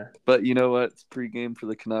 Yeah. But you know what? It's pregame for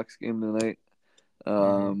the Canucks game tonight. Hmm.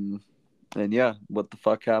 Um, and yeah, what the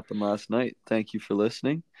fuck happened last night? Thank you for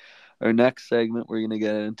listening. Our next segment we're going to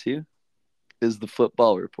get into is the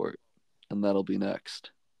football report, and that'll be next.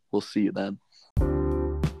 We'll see you then.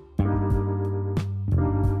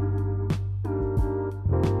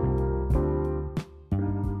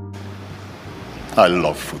 I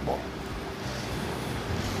love football.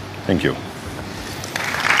 Thank you.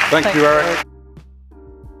 Thank you, Eric.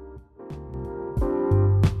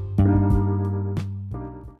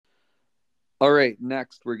 All right,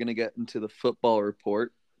 next we're going to get into the football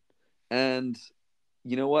report. And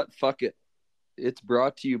you know what? Fuck it. It's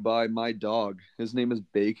brought to you by my dog. His name is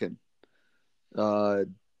Bacon. If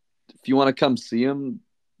you want to come see him,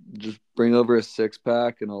 just bring over a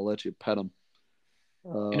 6-pack and I'll let you pet him.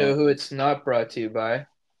 You know who it's not brought to you by?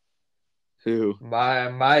 Who?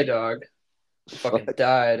 My dog fucking Fuck.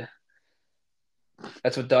 died.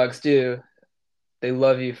 That's what dogs do. They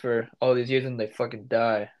love you for all these years and they fucking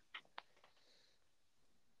die.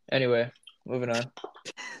 Anyway, moving on.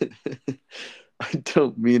 I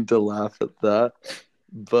don't mean to laugh at that,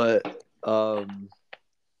 but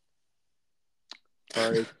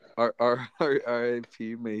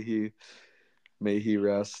R.I.P. May he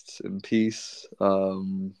rest in peace.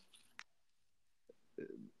 Can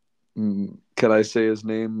I say his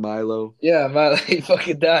name? Milo. Yeah, he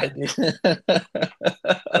fucking died, dude.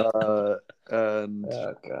 And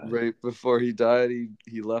Oh, God. right before he died,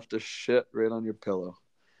 he left a shit right on your pillow.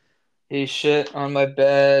 He shit on my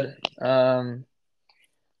bed,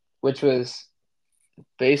 which was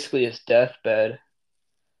basically his deathbed.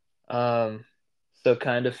 So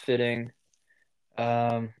kind of fitting.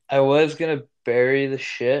 I was gonna bury the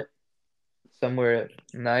shit somewhere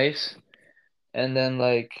nice, and then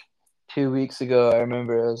like 2 weeks ago, I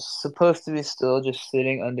remember I was supposed to be still just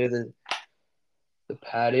sitting under the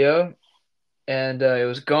patio, and it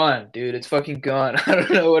was gone, dude. It's fucking gone. I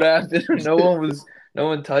don't know what happened. No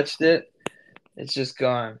one touched it. It's just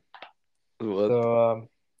gone. What? So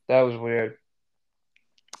that was weird.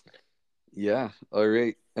 Yeah. All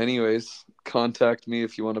right. Anyways, contact me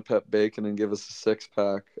if you want to pet Bacon and give us a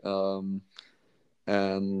 6-pack.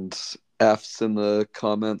 And F's in the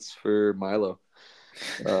comments for Milo.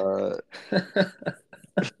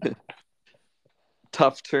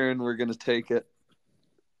 Tough turn. We're gonna take it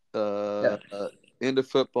into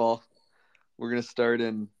football. We're gonna start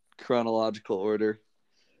in chronological order.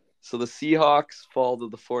 So the Seahawks fall to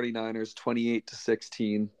the 49ers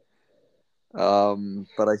 28-16.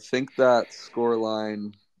 But I think that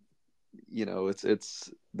scoreline,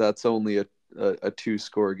 that's only a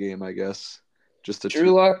 2-score game, I guess. Just a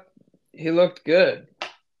Drew Lock, he looked good.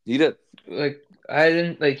 He did. Like I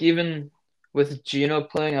didn't like even with Geno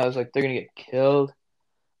playing, I was like they're gonna get killed.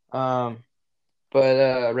 But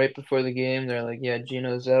right before the game, they're like, yeah,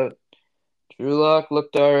 Geno's out. Drew Lock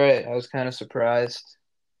looked all right. I was kind of surprised.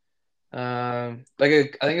 I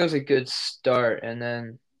think it was a good start, and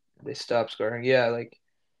then they stopped scoring. Yeah, like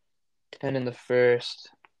 10 in the first.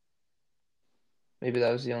 Maybe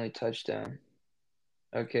that was the only touchdown.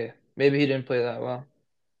 Okay, maybe he didn't play that well.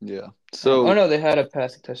 Yeah. So oh no, they had a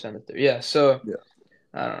passing touchdown the third. Yeah, so yeah.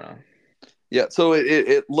 I don't know. Yeah, so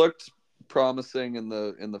it looked promising in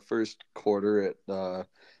the first quarter.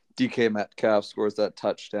 DK Metcalf scores that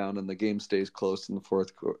touchdown, and the game stays close in the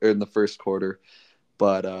first quarter.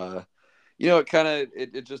 But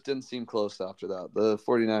it just didn't seem close after that. The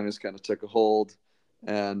 49ers kind of took a hold,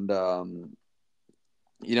 and I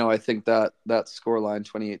think that scoreline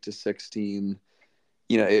 28-16.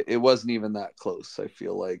 It wasn't even that close. I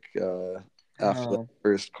feel like after the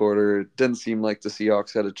first quarter, it didn't seem like the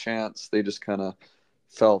Seahawks had a chance. They just kind of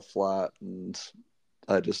fell flat, and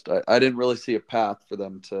I didn't really see a path for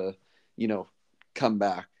them to, come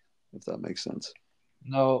back, if that makes sense.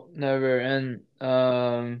 No, never. And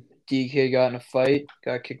DK got in a fight,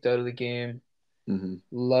 got kicked out of the game. Mm-hmm.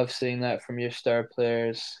 Love seeing that from your star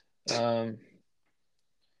players. Yeah,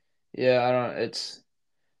 I don't.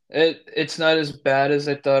 It's not as bad as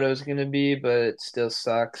I thought it was gonna be, but it still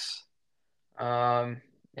sucks. And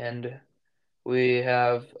we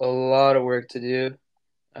have a lot of work to do.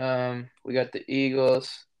 We got the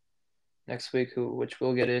Eagles next week, which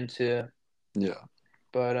we'll get into. Yeah.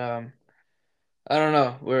 But I don't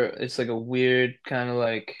know. It's like a weird kind of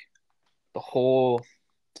like the whole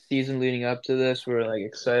season leading up to this. We're like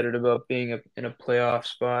excited about being in a playoff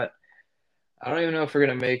spot. I don't even know if we're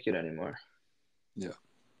gonna make it anymore. Yeah.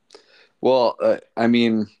 Well, I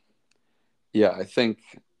mean, yeah, I think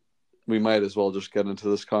we might as well just get into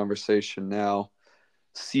this conversation now.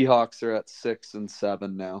 Seahawks are at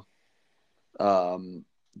 6-7 now.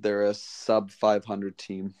 They're a sub 500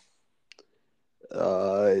 team.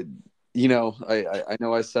 I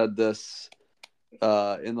know I said this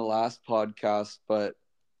in the last podcast, but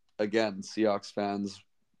again, Seahawks fans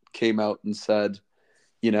came out and said,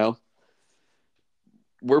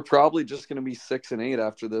 we're probably just going to be 6-8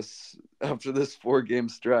 after this 4-game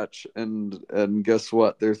stretch, and guess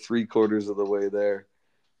what? They're 3/4 of the way there.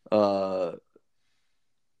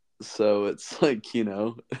 So it's like,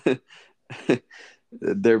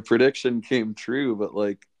 their prediction came true, but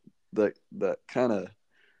like that kind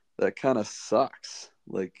of sucks.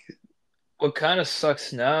 Like, What kind of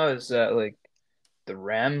sucks now is that like the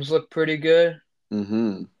Rams look pretty good,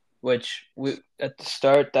 mm-hmm. which we at the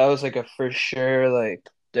start that was like a for sure like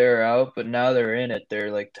they're out, but now they're in it.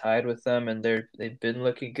 They're like tied with them, and they've been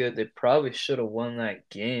looking good. They probably should have won that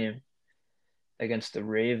game against the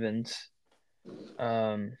Ravens.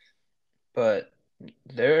 Um, but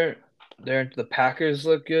they're the Packers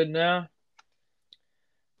look good now.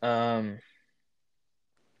 Um,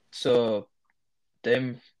 so they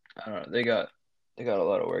I don't know, they got a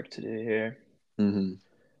lot of work to do here. Mm-hmm.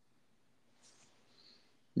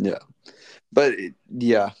 Yeah, but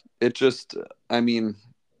it just, I mean,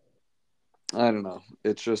 I don't know.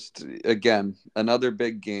 It's just, again, another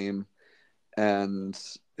big game, and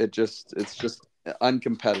it's just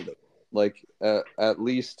uncompetitive. Like, at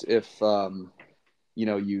least if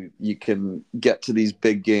you can get to these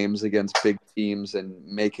big games against big teams and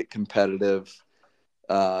make it competitive.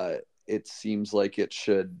 Uh, it seems like it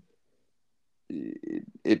should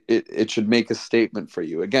make a statement for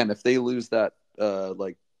you. Again, if they lose that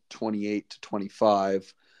like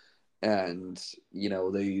 28-25, and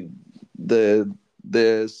the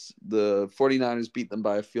 49ers beat them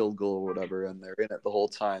by a field goal or whatever, and they're in it the whole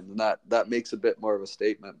time, then that makes a bit more of a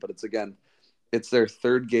statement. But it's their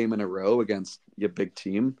third game in a row against a big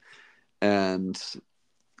team. And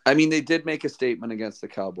I mean, they did make a statement against the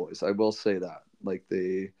Cowboys. I will say that. Like,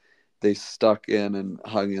 they stuck in and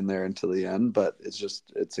hung in there until the end, but it's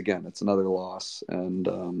another loss,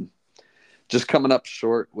 and just coming up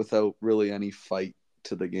short without really any fight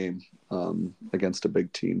to the game, against a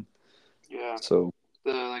big team. Yeah. So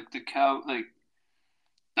Like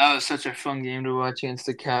that was such a fun game to watch against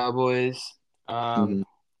the Cowboys. mhm.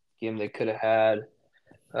 Game they could have had.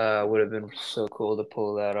 Would have been so cool to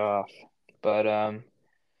pull that off. But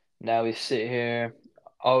now we sit here.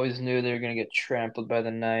 Always knew they were gonna get trampled by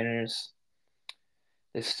the Niners.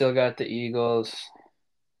 They still got the Eagles.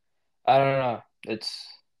 I don't know.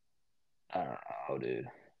 I don't know, dude.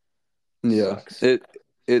 Yeah, Sucks.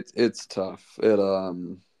 it's tough.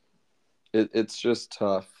 It's just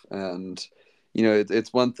tough, and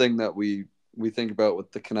it's one thing that we think about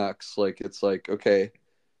with the Canucks. Like, it's like, okay,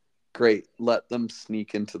 great, let them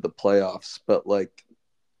sneak into the playoffs, but like,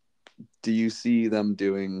 do you see them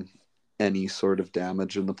doing any sort of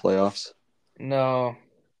damage in the playoffs? No,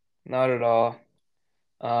 not at all.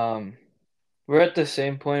 Um, we're at the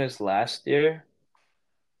same point as last year,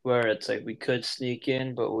 where it's like we could sneak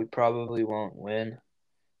in, but we probably won't win.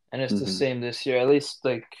 And it's the Mm-hmm. same this year. At least,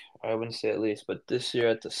 like, I wouldn't say at least, but this year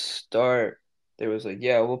at the start, there was like,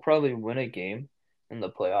 yeah, we'll probably win a game in the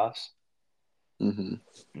playoffs. Mm-hmm.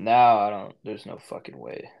 Now, there's no fucking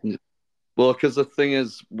way. Well, because the thing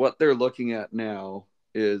is, what they're looking at now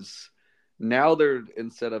is, now they're,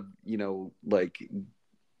 instead of like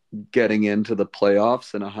getting into the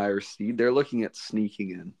playoffs and a higher seed, they're looking at sneaking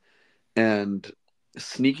in. And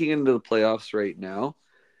sneaking into the playoffs right now,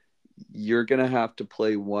 you're going to have to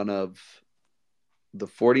play one of the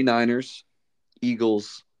 49ers,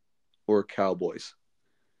 Eagles, or Cowboys.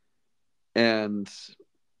 And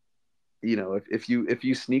if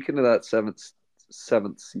you sneak into that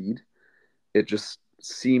seventh seed, it just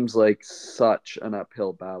seems like such an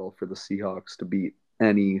uphill battle for the Seahawks to beat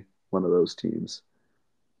any one of those teams.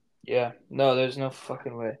 Yeah, no, there's no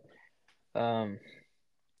fucking way. Um,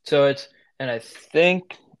 so and I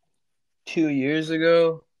think 2 years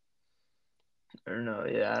ago, or no,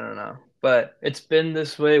 yeah, I don't know, but it's been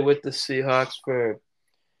this way with the Seahawks for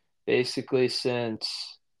basically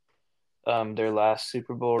since their last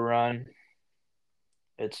Super Bowl run.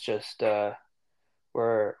 It's just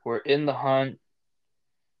we're in the hunt,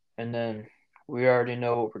 and then we already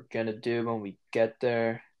know what we're gonna do when we get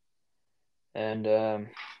there. And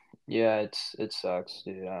yeah, it sucks,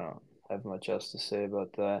 dude. I don't have much else to say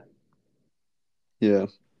about that. Yeah.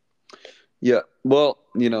 Yeah. Well,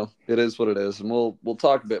 it is what it is, and we'll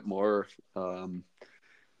talk a bit more.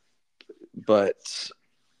 But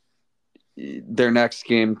their next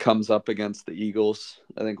game comes up against the Eagles.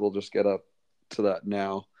 I think we'll just get up to that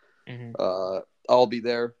now. Hmm. Uh, I'll be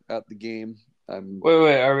there at the game. I'm.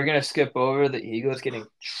 Wait, are we gonna skip over the Eagles getting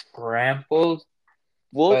trampled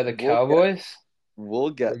We'll by the we'll get Cowboys? we'll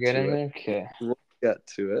We're get getting to it. there? Okay. We'll get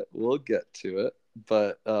to it. We'll get to it.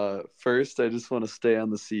 But first, I just want to stay on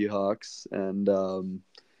the Seahawks, and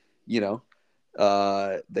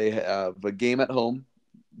they have a game at home.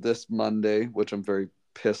 this Monday, which I'm very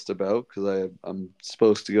pissed about because I'm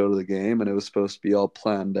supposed to go to the game and it was supposed to be all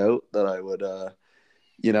planned out that I would,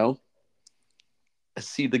 you know,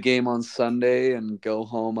 see the game on Sunday and go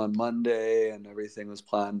home on Monday and everything was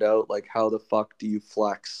planned out. Like, how the fuck do you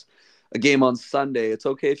flex a game on Sunday? It's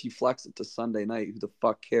okay if you flex it to Sunday night. Who the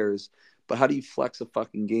fuck cares? But how do you flex a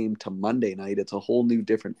fucking game to Monday night? It's a whole new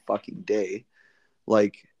different fucking day.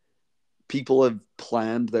 Like, people have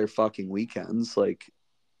planned their fucking weekends. Like,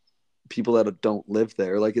 people that don't live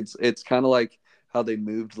there. Like, it's kind of like how they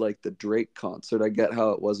moved like the Drake concert. I get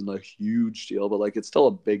how it wasn't a huge deal, but like it's still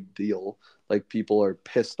a big deal. Like, people are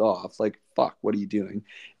pissed off. Like, fuck, what are you doing?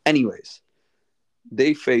 Anyways,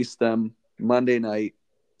 they face them Monday night,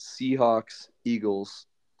 Seahawks, Eagles.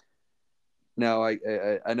 Now I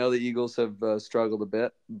know the Eagles have struggled a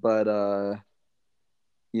bit, but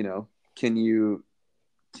you know, can you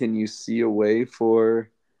see a way for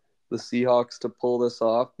the Seahawks to pull this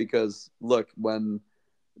off? Because look, when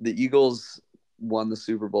the Eagles won the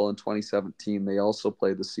Super Bowl in 2017, they also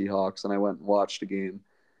played the Seahawks, and I went and watched a game.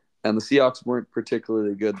 And the Seahawks weren't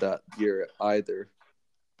particularly good that year either,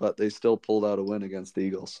 but they still pulled out a win against the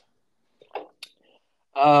Eagles.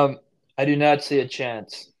 I do not see a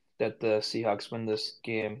chance that the Seahawks win this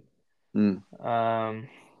game. Mm.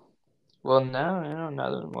 Well, now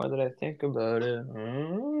the more that I think about it,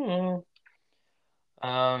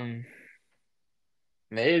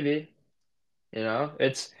 maybe,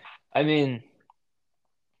 I mean,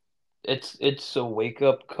 it's a wake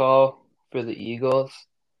up call for the Eagles.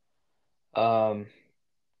 Um,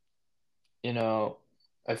 you know,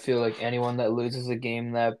 I feel like anyone that loses a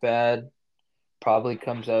game that bad probably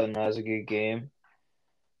comes out and has a good game.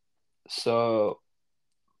 So,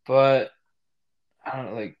 but I don't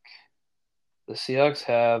know, like the Seahawks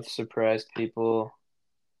have surprised people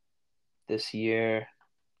this year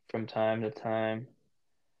from time to time.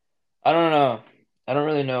 I don't know. I don't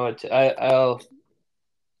really know what to. I'll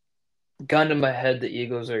gun to my head. The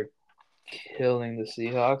Eagles are killing the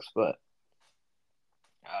Seahawks, but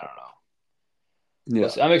I don't know.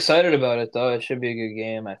 Yeah. I'm excited about it though. It should be a good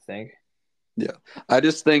game, I think. Yeah. I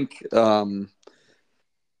just think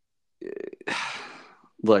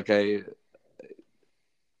like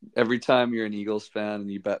every time you're an Eagles fan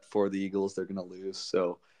and you bet for the Eagles, they're gonna lose.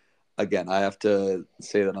 So again, I have to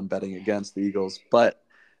say that I'm betting against the Eagles, but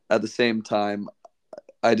at the same time,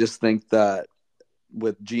 I just think that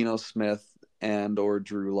with Geno Smith and or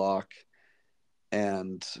Drew Lock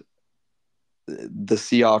and the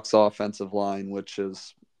Seahawks offensive line, which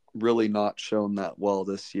has really not shown that well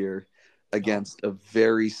this year, against a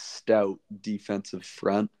very stout defensive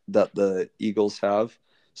front that the Eagles have,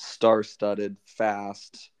 star-studded,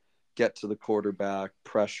 fast, get to the quarterback,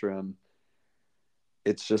 pressure him.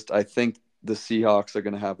 It's just, I think the Seahawks are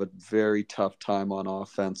going to have a very tough time on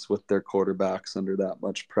offense with their quarterbacks under that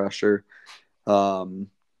much pressure. Because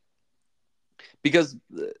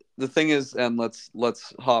the thing is, and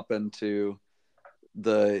let's hop into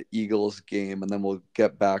the Eagles game, and then we'll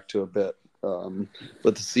get back to a bit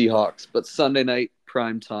with the Seahawks. But Sunday night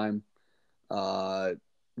prime time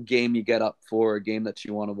game you get up for, a game that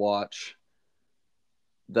you want to watch,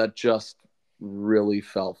 that just really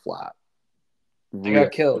fell flat. They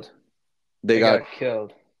got killed. They got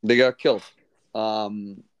killed. They got killed.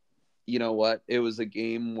 You know what? It was a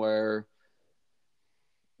game where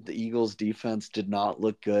the Eagles defense did not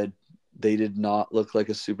look good. They did not look like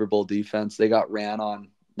a Super Bowl defense. They got ran on.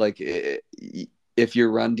 Like, if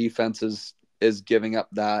your run defense is giving up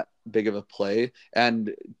that big of a play,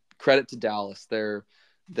 and credit to Dallas, their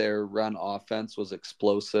run offense was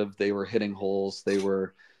explosive. They were hitting holes. They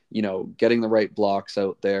were, getting the right blocks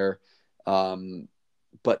out there.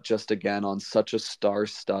 But just again, on such a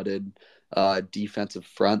star-studded defensive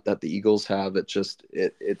front that the Eagles have,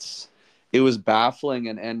 it was baffling.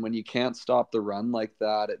 And when you can't stop the run like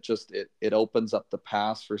that, it opens up the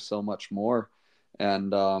pass for so much more.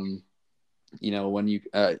 And when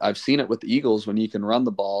I've seen it with the Eagles, when you can run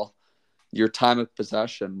the ball, your time of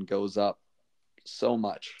possession goes up so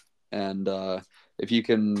much. And if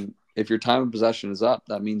your time of possession is up,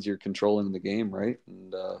 that means you're controlling the game, right?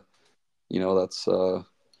 And that's a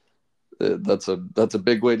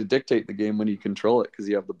big way to dictate the game when you control it, because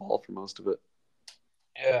you have the ball for most of it.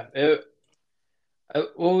 Yeah.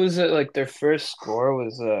 What was it like? Their first score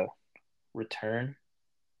was a return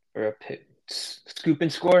or a scoop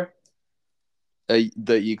and score.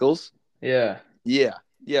 The Eagles? Yeah. Yeah,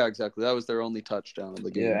 exactly. That was their only touchdown of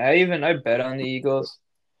the game. Yeah, I bet on the Eagles.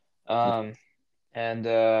 And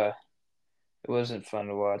it wasn't fun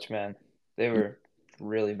to watch, man. They were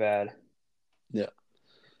really bad. Yeah.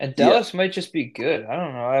 And Yeah, Dallas might just be good. I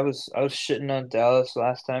don't know. I was shitting on Dallas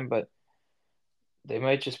last time, but they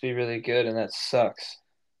might just be really good, and that sucks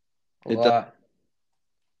a it does. lot.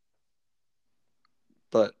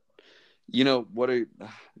 But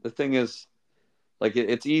the thing is, like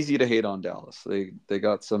it's easy to hate on Dallas. They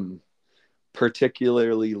got some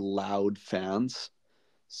particularly loud fans,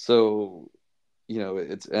 so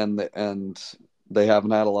and they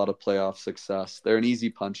haven't had a lot of playoff success. They're an easy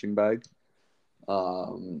punching bag.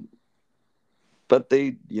 Um, but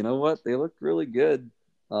you know what? They looked really good.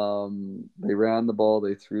 They ran the ball,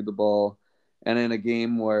 they threw the ball, and in a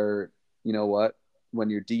game where you know what, when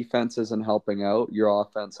your defense isn't helping out, your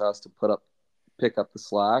offense has to pick up the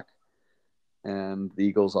slack, and the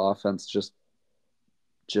Eagles' offense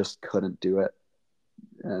just couldn't do it,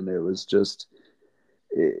 and it was just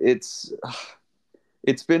it's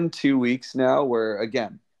it's been 2 weeks now where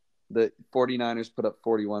again the 49ers put up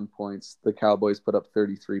 41 points, the Cowboys put up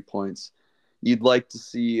 33 points. You'd like to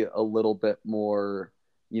see a little bit more,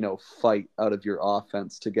 fight out of your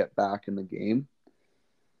offense to get back in the game.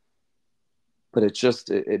 But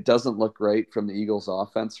it doesn't look great from the Eagles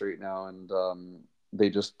offense right now. And they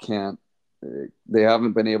just can't, they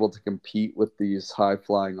haven't been able to compete with these high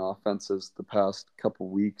flying offenses the past couple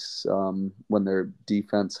weeks when their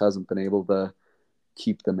defense hasn't been able to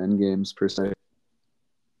keep them in games per se.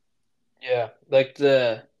 Yeah, like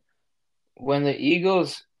when the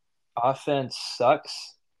Eagles' offense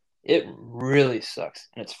sucks, it really sucks,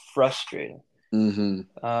 and it's frustrating.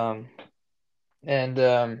 Mm-hmm. Um, and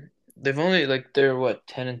they've only like they're what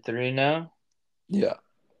 10-3 now. Yeah.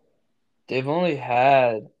 They've only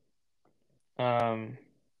had um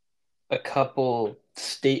a couple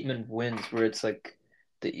statement wins where it's like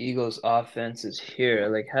the Eagles' offense is here.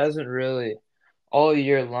 Like hasn't really all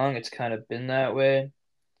year long. It's kind of been that way.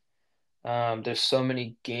 There's so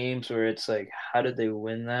many games where it's like, how did they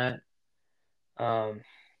win that? Um,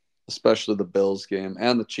 Especially the Bills game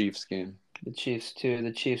and the Chiefs game. the Chiefs too.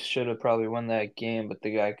 The Chiefs should have probably won that game, but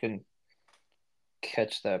the guy couldn't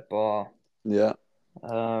catch that ball. Yeah.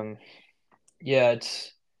 Um, yeah,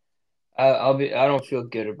 I don't feel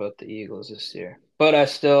good about the Eagles this year, but I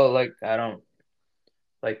don't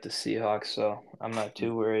like the Seahawks, so I'm not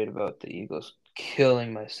too worried about the Eagles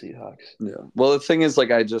killing my Seahawks. Yeah. Well, the thing is, like,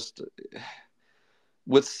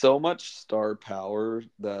 with so much star power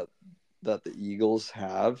that the Eagles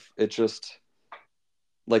have, it just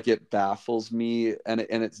like it baffles me, and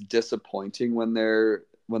it's disappointing when their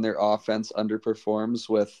offense underperforms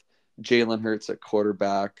with Jalen Hurts at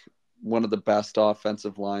quarterback, one of the best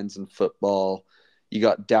offensive lines in football. You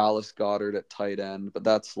got Dallas Goedert at tight end, but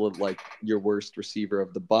that's like your worst receiver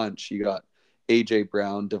of the bunch. You got AJ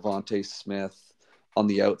Brown, Devontae Smith on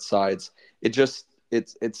the outsides.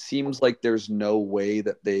 It seems like there's no way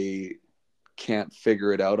that they can't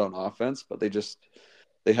figure it out on offense, but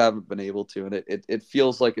they haven't been able to, and it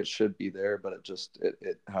feels like it should be there, but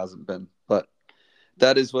it hasn't been. But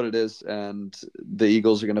that is what it is, and the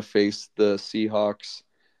Eagles are going to face the Seahawks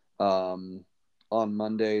on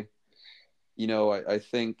Monday. I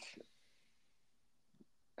think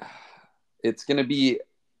it's going to be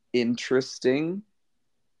interesting.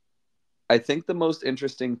 I think the most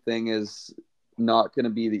interesting thing is not going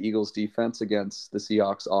to be the Eagles defense against the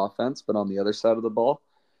Seahawks offense, but on the other side of the ball,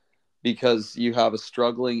 because you have a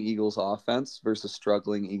struggling Eagles offense versus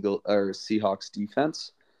struggling Eagle or Seahawks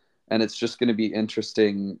defense, and it's just going to be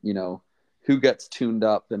interesting, who gets tuned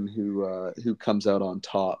up and who comes out on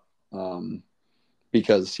top,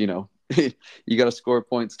 because you got to score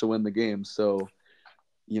points to win the game. So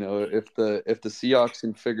if the Seahawks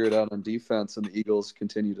can figure it out on defense and the Eagles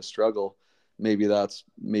continue to struggle, maybe that's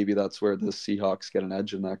where the Seahawks get an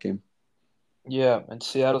edge in that game. Yeah, and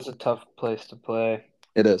Seattle's a tough place to play.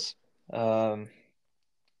 It is. Um,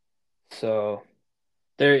 so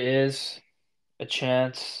there is a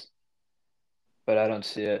chance, but I don't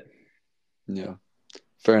see it. Yeah.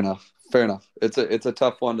 Fair enough. Fair enough. It's a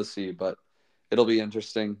tough one to see, but it'll be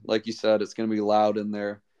interesting. Like you said, it's going to be loud in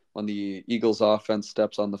there when the Eagles offense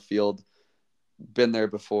steps on the field. Been there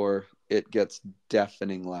before. It gets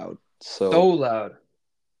deafening loud. So So, loud.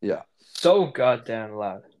 yeah. So goddamn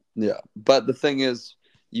loud. Yeah. But the thing is,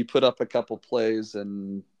 you put up a couple plays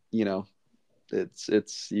and,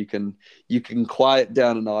 it's you can quiet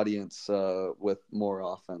down an audience with more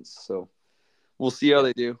offense. So, we'll see how Yeah.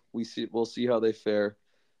 they do. We'll see how they fare.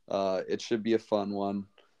 It should be a fun one.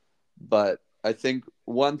 But I think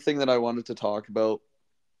one thing that I wanted to talk about,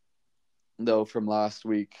 though, from last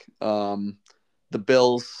week, the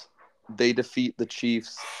Bills, they defeat the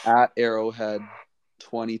Chiefs at Arrowhead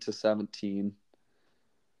 20-17.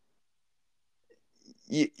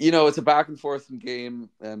 it's a back and forth game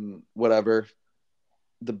and whatever.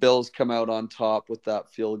 The Bills come out on top with that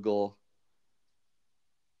field goal.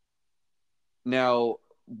 Now,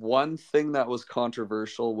 one thing that was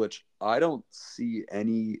controversial, which I don't see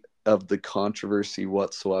any of the controversy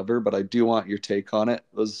whatsoever, but I do want your take on it,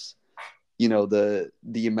 was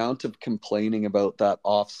the amount of complaining about that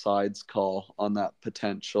offsides call on that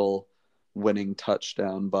potential winning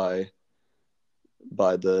touchdown by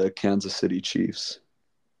the Kansas City Chiefs.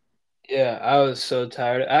 Yeah, I was so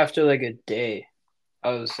tired. After like a day,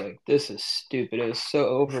 I was like, this is stupid. It was so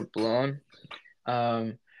overblown.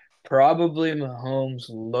 Um, Probably Mahomes'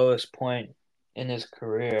 lowest point in his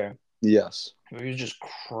career. Yes. Where he was just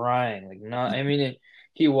crying. Like, not, I mean,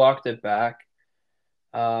 he walked it back.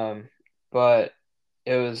 But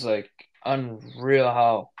it was like unreal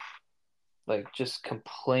how, like, just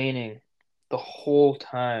complaining the whole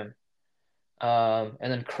time. And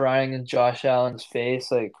then crying in Josh Allen's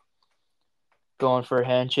face, like going for a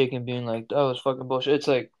handshake and being like, "Oh, it's fucking bullshit." It's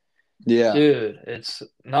like, Yeah. dude, it's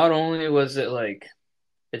not only was it like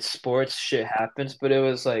it's sports, shit happens, but it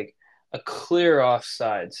was like a clear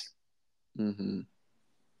offsides. Mm-hmm.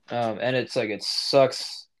 And it's like it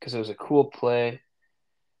sucks because it was a cool play,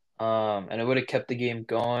 and it would have kept the game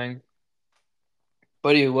going,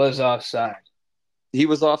 but he was offside. He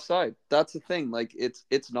was offside. That's the thing. Like it's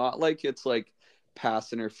not like it's like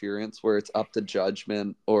pass interference where it's up to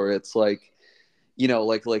judgment, or it's like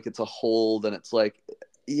like it's a hold and it's like,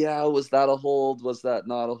 yeah, was that a hold? Was that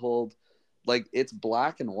not a hold? Like it's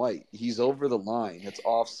black and white. He's over the line. It's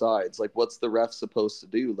offsides. Like what's the ref supposed to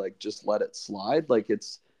do? Like just let it slide? Like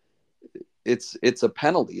it's a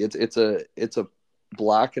penalty. It's a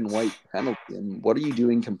black and white penalty. And what are you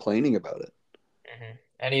doing complaining about it? Mm-hmm.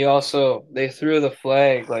 And they threw the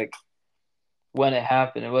flag like when it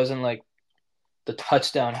happened. It wasn't like the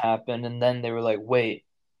touchdown happened and then they were like, wait,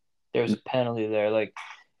 there's a penalty there. Like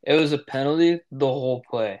it was a penalty the whole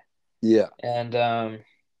play. Yeah. And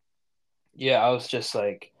yeah, I was just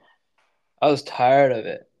like I was tired of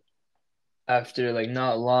it. After like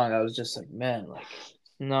not long, I was just like, man, like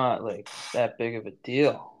it's not like that big of a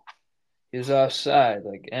deal. He was offside,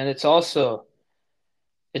 like, and it's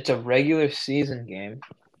a regular season game.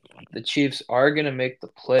 The Chiefs are gonna make the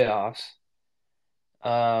playoffs.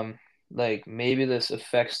 Um, like maybe this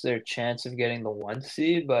affects their chance of getting the 1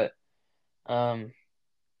 seed, but um,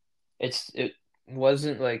 it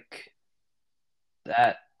wasn't like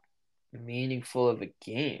that meaningful of a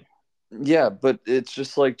game. Yeah, but it's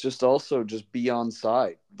just also just be on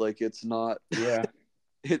side. Like it's not Yeah.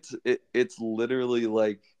 it's literally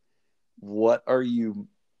like what are you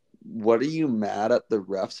mad at the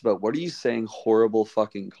refs about? What are you saying horrible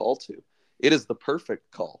fucking call to? It is the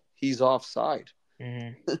perfect call. He's offside. Hmm.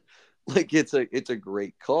 Like it's a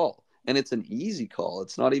great call. And it's an easy call.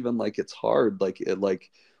 It's not even like it's hard.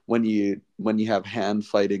 Like when you have hand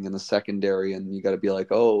fighting in the secondary and you got to be like,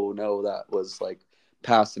 "Oh, no, that was like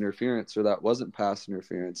pass interference or that wasn't pass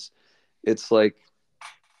interference." It's like,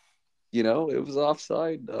 it was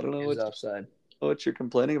offside. I don't know He was offside. what you're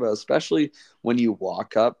complaining about, especially when you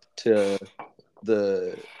walk up to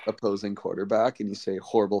the opposing quarterback and you say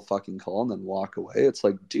horrible fucking call and then walk away. It's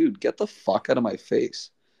like, dude, get the fuck out of my face.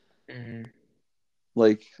 Hmm.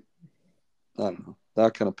 Like, I don't know.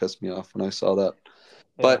 That kind of pissed me off when I saw that.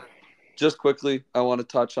 Yeah. But just quickly, I want to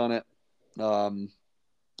touch on it. Um,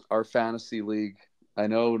 our fantasy league. I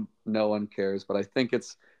know no one cares, but I think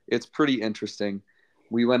it's pretty interesting.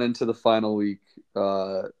 We went into the final week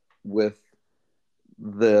with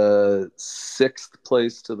the 6th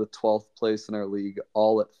place to the 12th place in our league,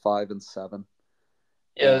 all at 5-7.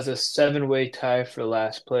 Yeah, it was a seven-way tie for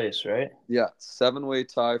last place, right? Yeah, 7-way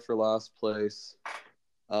tie for last place.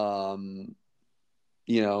 Um,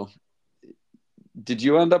 you know, did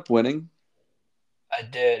you end up winning? I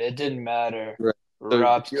did. It didn't matter. Right. So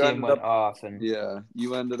Rob's you team ended went up, off, and yeah,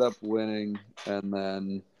 you ended up winning, and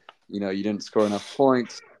then you didn't score enough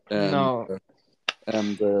points, and no,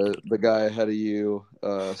 the guy ahead of you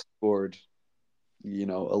scored a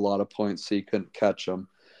lot of points, so you couldn't catch him.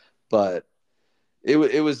 But it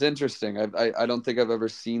was interesting. I don't think I've ever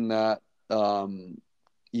seen that.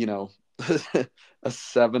 You know, a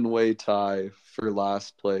 7-way tie for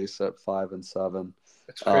last place at 5-7.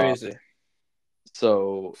 it's Uh, crazy.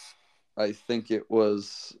 so I think it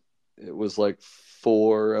was like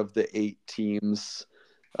 4 of the 8 teams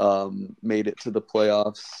made it to the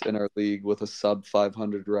playoffs in our league with a sub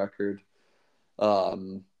 500 record.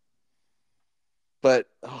 Um, but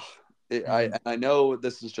I know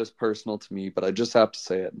this is just personal to me, but I just have to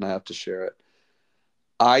say it and I have to share it.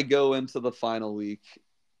 I go into the final week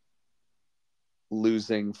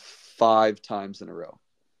losing 5 times in a row.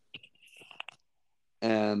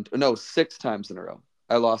 and no, 6 times in a row.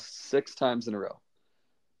 I lost 6 times in a row.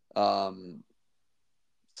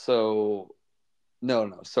 So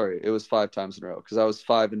no, sorry, it was 5 times in a row because I was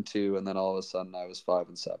 5-2, and then all of a sudden I was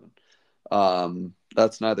 5-7.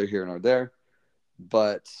 That's neither here nor there,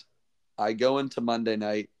 but I go into Monday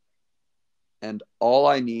night, and all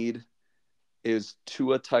I need is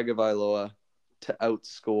Tua Tagovailoa to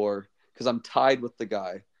outscore because I'm tied with the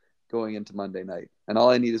guy going into Monday night, and all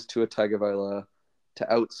I need is Tua Tagovailoa to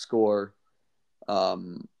outscore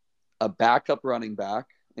a backup running back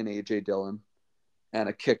in AJ Dillon and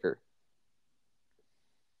a kicker,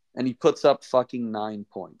 and he puts up fucking 9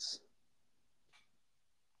 points.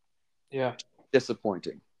 Yeah.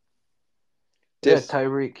 Disappointing. Yeah,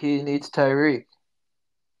 Tyreek. He needs Tyreek.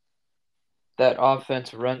 That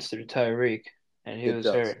offense runs through Tyreek, and he was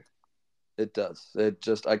hurt. It does.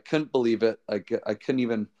 I couldn't believe it. I couldn't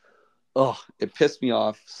even. Oh, it pissed me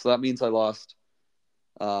off. So that means I lost.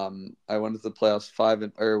 I went to the playoffs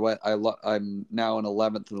I'm now in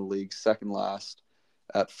 11th in the league, second last,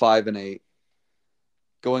 at 5-8,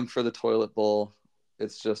 going for the toilet bowl.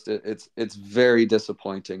 It's just it's very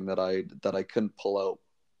disappointing that I couldn't pull out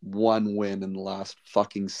one win in the last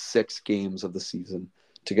fucking 6 games of the season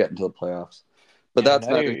to get into the playoffs. But that's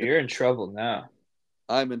now not. you're in trouble now.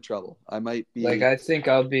 I'm in trouble. I might be. Like, I think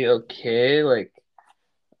I'll be okay. Like,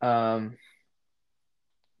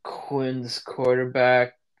 Quinn's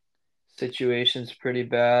quarterback situation's pretty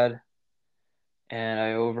bad, and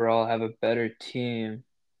I overall have a better team.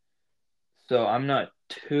 So I'm not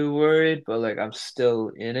too worried, but like I'm still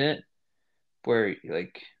in it. Where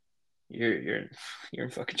like you're in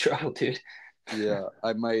fucking trouble, dude. Yeah,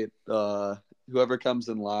 I might. Whoever comes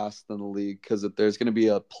in last in the league, because there's going to be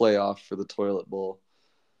a playoff for the toilet bowl.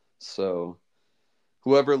 So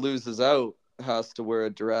whoever loses out has to wear a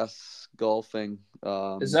dress golfing.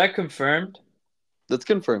 Is that confirmed? That's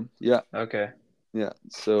confirmed. Yeah, Okay. yeah.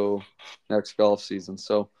 So next golf season.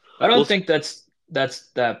 So I don't think that's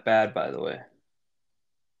that bad, by the way.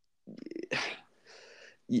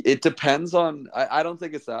 It depends on. I don't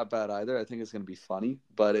think it's that bad either. I think it's going to be funny,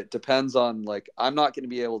 but it depends on, like, I'm not going to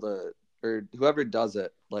be able to, or whoever does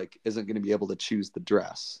it, like, isn't going to be able to choose the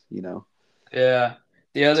dress, you know? Yeah.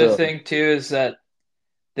 The other thing too is that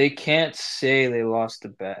they can't say they lost a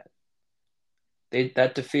bet.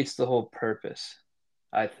 That defeats the whole purpose,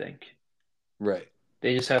 I think. Right.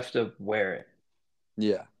 They just have to wear it.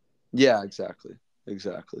 Yeah. Yeah, exactly.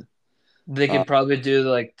 Exactly. They could probably do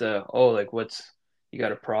like what's you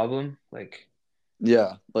got a problem? Like,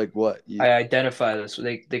 yeah, like what? I identify this.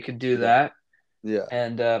 They could do that. Yeah.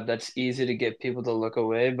 And that's easy to get people to look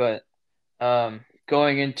away, but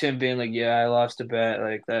going into and being like, yeah, I lost a bet,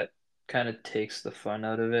 like that kind of takes the fun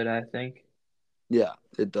out of it, I think. Yeah,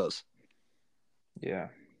 it does. Yeah.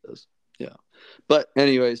 It does. Yeah. But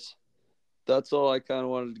anyways, that's all I kind of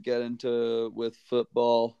wanted to get into with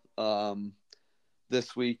football.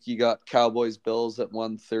 This week you got Cowboys Bills at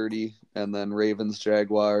 1:30, and then Ravens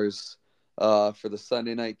Jaguars for the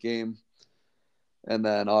Sunday night game. And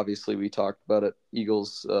then obviously we talked about it,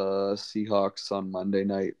 Eagles Seahawks on Monday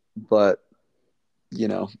night. But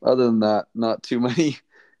other than that, not too many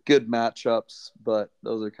good matchups, but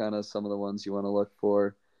those are kind of some of the ones you want to look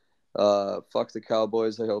for. Fuck the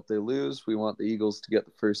Cowboys. I hope they lose. We want the Eagles to get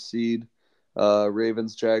the first seed.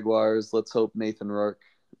 Ravens Jaguars. Let's hope Nathan Rourke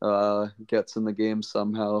gets in the game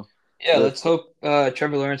somehow. Yeah, let's hope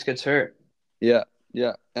Trevor Lawrence gets hurt. Yeah,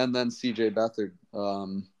 and then CJ Beathard.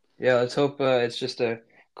 Yeah, let's hope it's just a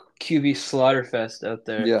QB slaughterfest out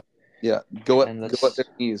there. Yeah. Go at their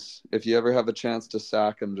knees. If you ever have a chance to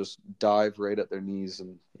sack them, just dive right at their knees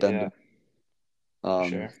and bend them.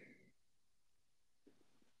 Sure.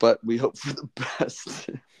 But we hope for the best.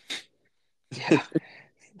 Yeah.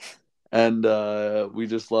 And we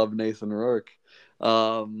just love Nathan Rourke,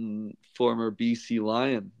 former BC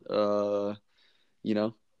Lion,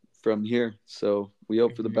 from here. So we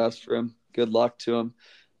hope for the best for him. Good luck to him.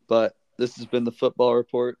 But this has been the Football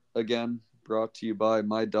Report, again, brought to you by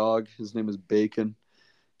my dog. His name is Bacon.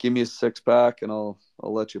 Give me a 6-pack and I'll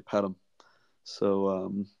let you pet him.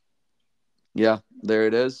 So, yeah, there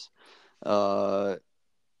it is. For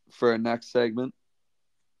our next segment,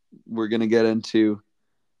 we're going to get into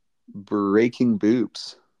breaking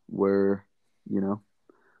boobs, where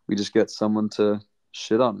we just get someone to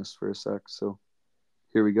shit on us for a sec. So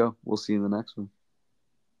here we go. We'll see you in the next one.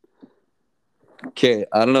 Okay,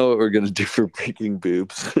 I don't know what we're gonna do for breaking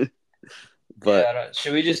boobs, but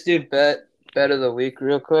should we just do bet of the week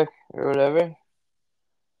real quick or whatever?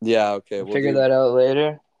 Yeah, okay, we'll figure that out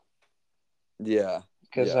later. Yeah,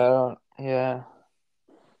 because I don't. Yeah.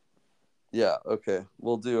 Yeah, okay.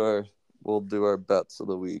 We'll do our we'll do our bets of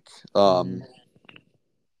the week. Mhm.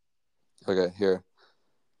 Okay, here.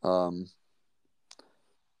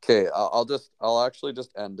 Okay, I'll actually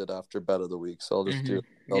just end it after bet of the week. So I'll do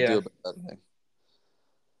Yeah. a bit editing.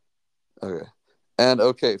 Okay. And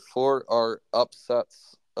okay, for our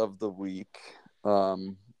upsets of the week,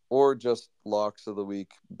 or just locks of the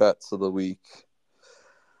week, bets of the week.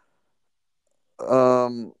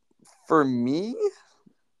 For me,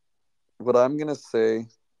 what I'm gonna say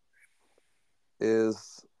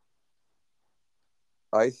is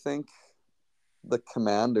I think the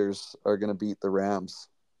Commanders are gonna beat the Rams,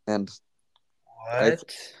 and I th-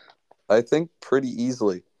 What? I think pretty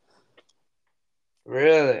easily.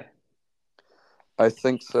 Really? I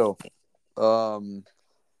think so. Um,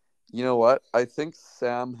 you know what? I think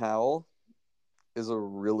Sam Howell is a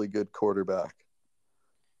really good quarterback.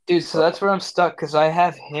 Dude, so that's where I'm stuck because I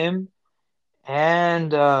have him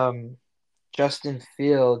and Justin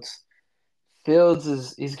Fields.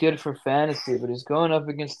 Fields he's good for fantasy, but he's going up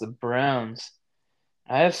against the Browns.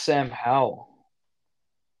 I have Sam Howell.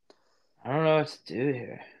 I don't know what to do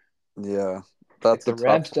here. Yeah, Like that's a the tough.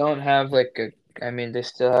 Rams don't have like a I mean they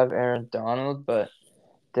still have Aaron Donald, but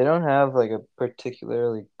they don't have like a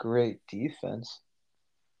particularly great defense.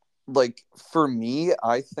 Like for me,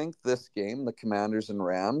 I think this game, the Commanders and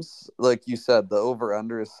Rams, like you said, the over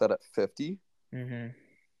under is set at 50. Hmm.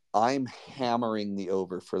 I'm hammering the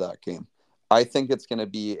over for that game. I think it's going to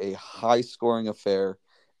be a high scoring affair,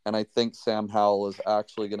 and I think Sam Howell is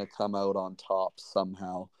actually going to come out on top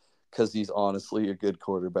somehow because he's honestly a good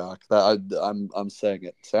quarterback. I'm saying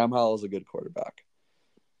it. Sam Howell is a good quarterback.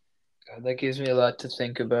 God, that gives me a lot to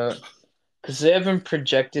think about because they haven't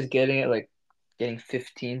projected getting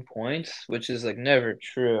 15 points, which is like never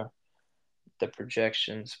true, the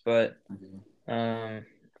projections, but um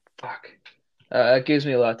fuck. That gives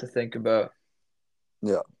me a lot to think about.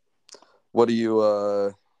 Yeah. What do you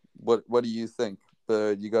what do you think?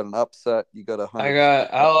 You got an upset. You got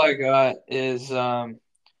 100%. All I got is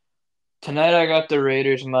tonight I got the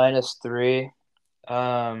Raiders -3.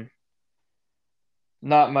 Um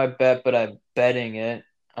Not my bet, but I'm betting it.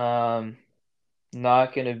 Um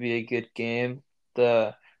Not gonna be a good game.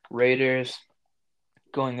 The Raiders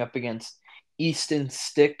going up against Easton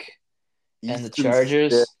Stick and the Easton Stick.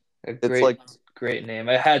 Chargers. A It's like, great name.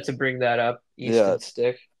 I had to bring that up. yeah, Easton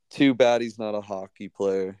Stick. too bad he's not a hockey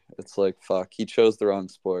player. It's like, fuck, he chose the wrong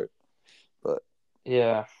sport. But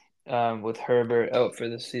Yeah. With Herbert out for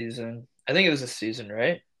the season. I think it was a season,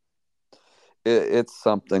 right? it's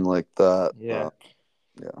something like that. Yeah.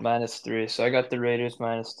 Yeah, -3. So I got the Raiders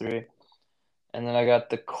 -3. And then I got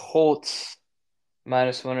the Colts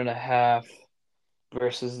 -1.5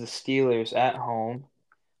 versus the Steelers at home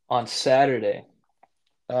on Saturday.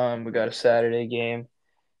 We got a Saturday game.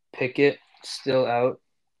 Pickett still out.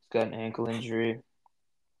 He's got an ankle injury.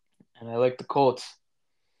 And I like the Colts.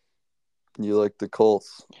 you like the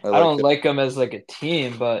Colts. I I like don't it. like them as like a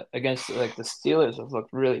team, but against like the Steelers have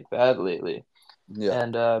looked really bad lately. Yeah,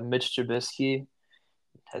 And Mitch Trubisky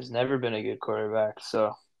has never been a good quarterback.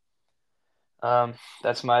 So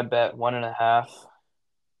that's my bet. 1.5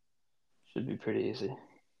 should be pretty easy.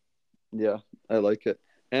 yeah, I like it.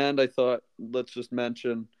 And I thought, let's just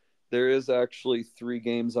mention there is actually 3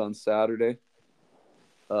 games on Saturday.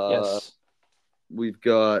 Uh, Yes. we've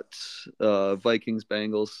got Vikings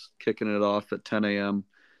Bengals kicking it off at 10 a.m.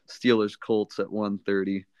 Steelers Colts at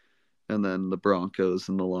 1:30, and then the Broncos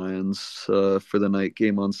and the Lions for the night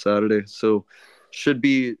game on Saturday. So should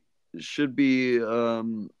be should be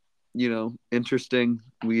interesting.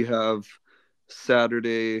 We have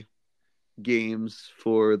Saturday games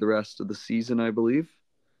for the rest of the season, I believe.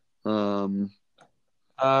 Um,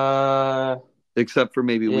 Uh, except for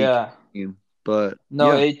maybe week yeah. 18. But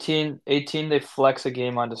No, yeah. 18 they flex a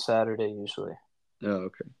game onto Saturday usually. Oh,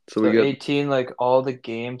 okay. So we So got 18, like all the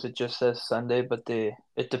games, it just says Sunday, but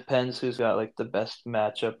it depends who's got like the best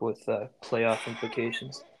matchup with playoff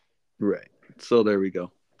implications. right. So there we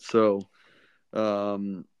go. So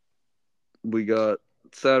um we got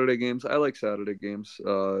Saturday games. I like Saturday games,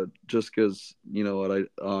 just because you know what, I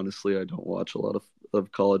honestly I don't watch a lot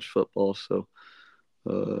of college football, so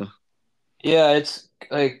uh, Yeah, it's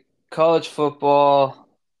like college football.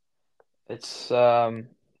 It's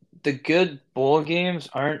the good bowl games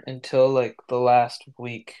aren't until like the last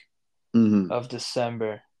week mm-hmm, of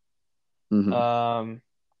December. mm-hmm. Um,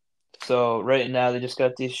 so right now they just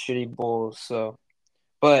got these shitty bowls. So,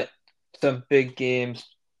 but some big games,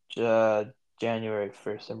 uh, January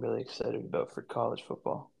 1st. I'm really excited about for college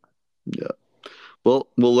football. Yeah. Well,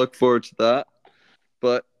 we'll look forward to that.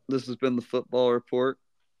 But this has been the football report.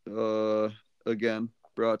 Uh, again,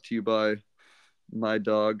 brought to you by my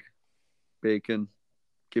dog Bacon,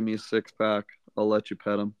 give me a 6-pack. I'll let you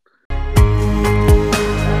pet him.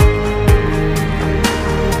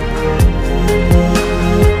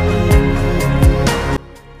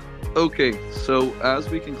 Okay, so as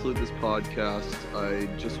we conclude this podcast, I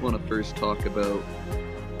just want to first talk about,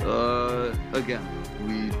 again,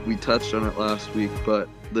 we touched on it last week, but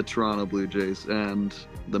the Toronto Blue Jays and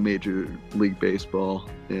the Major League Baseball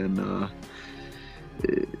in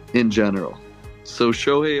general. So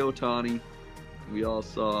Shohei Ohtani, we all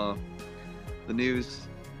saw the news.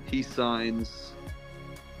 He signs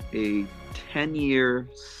a 10-year,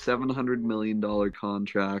 $700 million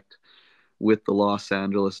contract with the Los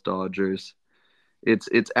Angeles Dodgers.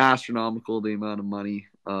 It's astronomical, the amount of money.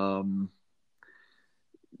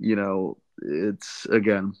 It's,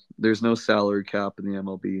 again, there's no salary cap in the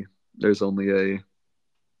MLB. There's only a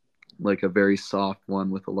very soft one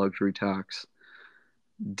with a luxury tax.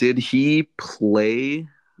 Did he play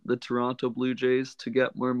the Toronto Blue Jays to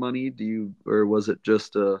get more money? Or was it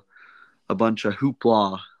just a bunch of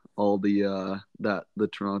hoopla, all that the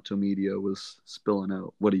Toronto media was spilling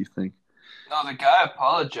out? What do you think? No, the guy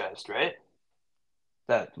apologized, right?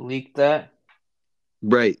 That leaked that.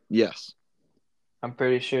 Right. Yes. I'm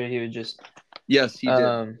pretty sure he would just. Yes, he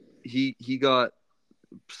did. He got,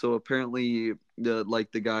 so apparently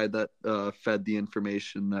the guy that fed the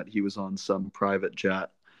information that he was on some private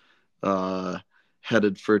jet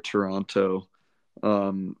headed for Toronto,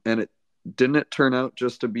 and it didn't turn out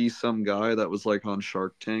just to be some guy that was on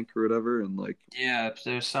Shark Tank or whatever, and Yeah,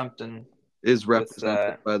 there's something is with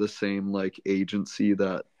represented that. by the same agency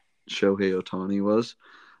that Shohei Ohtani was,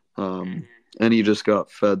 and he just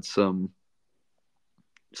got fed some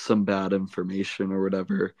bad information or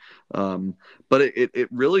whatever, but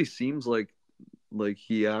it really seems like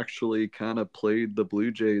he actually kind of played the Blue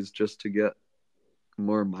Jays just to get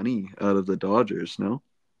more money out of the Dodgers. No,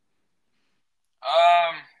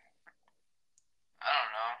 I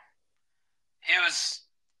don't know.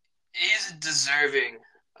 He's deserving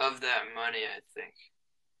of that money, I think.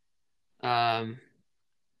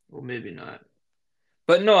 Well, maybe not.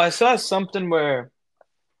 But no, I saw something where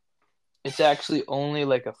it's actually only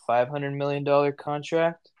like a $500 million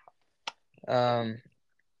contract.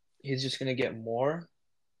 He's just gonna get more.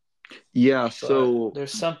 yeah. But So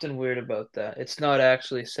there's something weird about that. It's not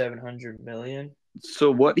actually 700 million.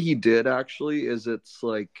 so what he did actually is it's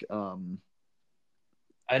I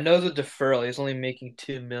know the deferral. He's only making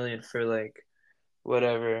 2 million for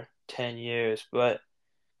whatever 10 years, but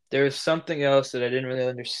there was something else that I didn't really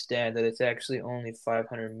understand, that it's actually only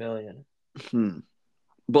 500 million.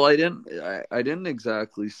 Well, I didn't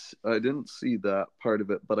see that part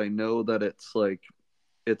of it, but I know that it's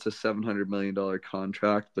it's a $700 million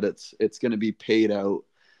contract, but it's going to be paid out,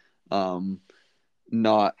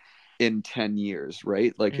 not in 10 years,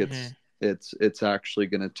 right? It's actually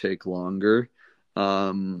going to take longer,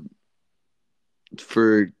 for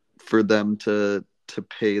them to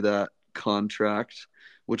pay that contract,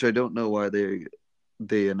 which I don't know why they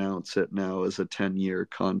announce it now as a 10-year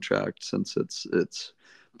contract, since it's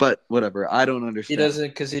but whatever. I don't understand.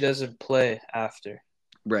 He doesn't play after.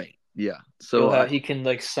 Right. Yeah. So He can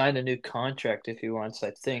sign a new contract if he wants,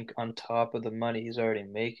 I think, on top of the money he's already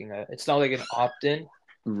making. It's not like an opt-in.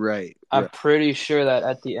 right. I'm pretty sure that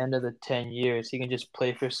at the end of the 10 years, he can just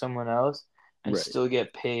play for someone else and Right. still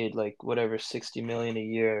get paid whatever 60 million a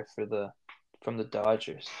year from the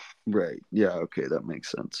Dodgers. Right. Yeah. Okay. That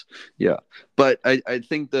makes sense. Yeah. But I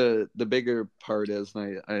think the bigger part is,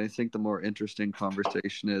 and I think the more interesting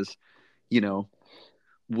conversation is,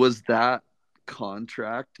 was that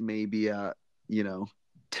contract maybe at,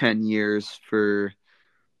 10 years for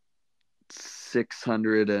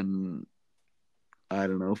 600 and I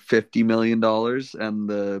don't know, $50 million, and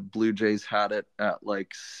the Blue Jays had it at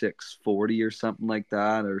 640 or something like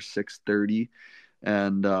that, or 630,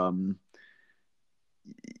 and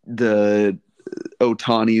the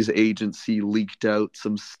Ohtani's agency leaked out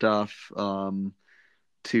some stuff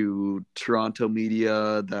to Toronto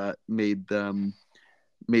media that made the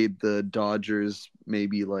Dodgers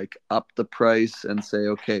maybe up the price and say,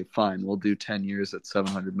 okay, fine, we'll do 10 years at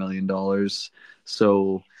 $700 million.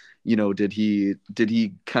 So, did he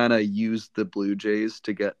kind of use the Blue Jays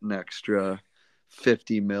to get an extra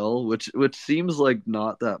 50 mil, which seems like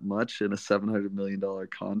not that much in a $700 million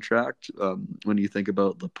contract, when you think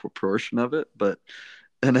about the proportion of it, but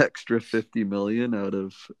an extra 50 million out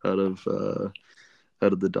of the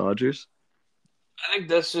Dodgers? I think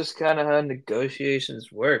that's just kind of how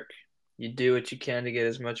negotiations work. You do what you can to get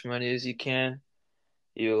as much money as you can.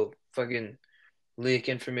 You'll fucking leak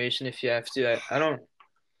information if you have to. I don't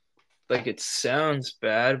it sounds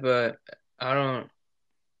bad, but I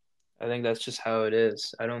I think that's just how it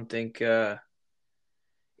is. I don't think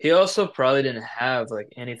he also probably didn't have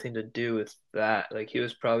like anything to do with that. Like he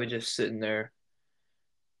was probably just sitting there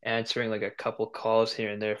answering like a couple calls here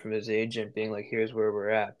and there from his agent, being like, "Here's where we're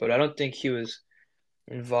at." But I don't think he was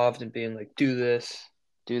involved in being like, "Do this,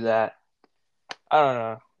 do that." I don't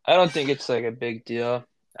know. I don't think it's like a big deal.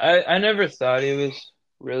 I never thought he was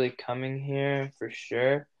really coming here for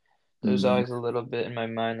sure. There was Mm, always a little bit in my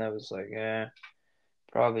mind that was like,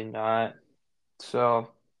 probably not. So,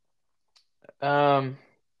 um,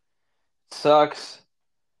 sucks,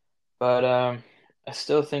 but I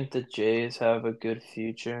still think the Jays have a good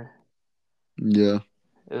future. yeah.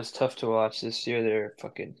 It was tough to watch this year. They're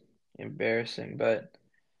fucking embarrassing, but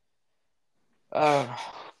uh,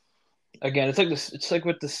 again, it's like this. It's like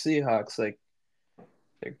with the Seahawks. Like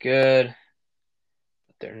they're good,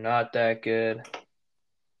 but they're not that good.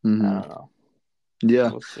 I Hmm. don't know.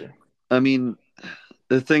 Yeah. We'll see. I mean,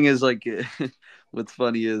 the thing is, like, what's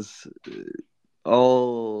funny is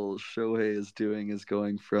all Shohei is doing is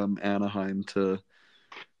going from Anaheim to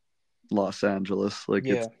Los Angeles. Like,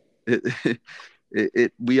 Yeah.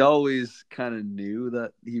 it, we always kind of knew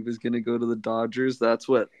that he was going to go to the Dodgers. That's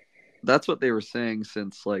what they were saying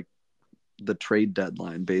since like the trade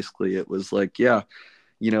deadline. Basically, it was like, yeah,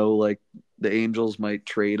 like the Angels might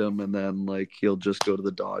trade him and then like he'll just go to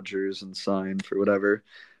the Dodgers and sign for whatever.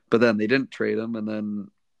 But then they didn't trade him and then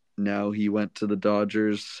now he went to the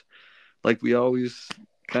Dodgers like we always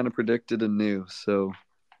kind of predicted and knew. So,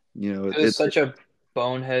 It was such a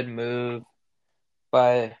bonehead move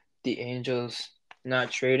by the Angels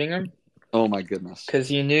not trading him oh my goodness.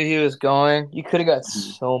 because you knew he was going. You could have got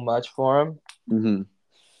so much for him, Mm-hmm.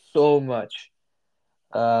 so much.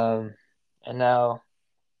 Um, and now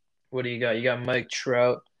what do you got? You got Mike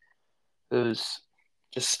Trout, who's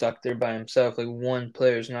just stuck there by himself. Like one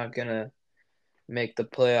player's not gonna make the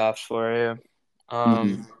playoffs for you. Mm-hmm.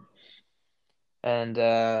 Um, and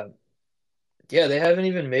yeah, they haven't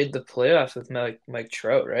even made the playoffs with Mike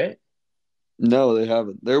Trout, right? No, they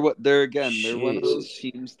haven't. They're again, they're one of those Jesus.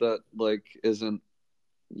 teams that like isn't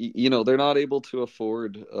they're not able to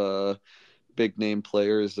afford big name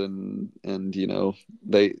players and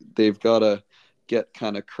they've got to get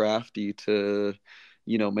kind of crafty to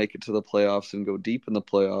make it to the playoffs and go deep in the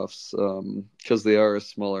playoffs because they are a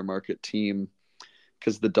smaller market team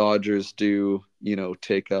because the Dodgers do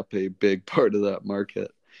take up a big part of that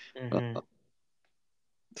market. uh, Hmm.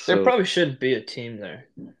 There so probably shouldn't be a team there.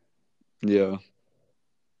 yeah.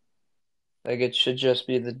 Like it should just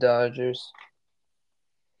be the Dodgers.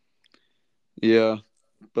 Yeah,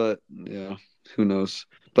 but yeah, who knows?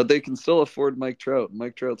 But they can still afford Mike Trout.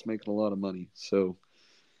 Mike Trout's making a lot of money, so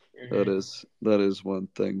Hmm. that is one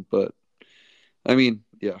thing. But I mean,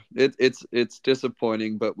 yeah, it's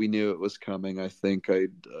disappointing, but we knew it was coming. I think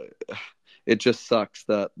it just sucks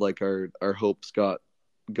that like our hopes got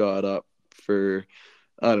up for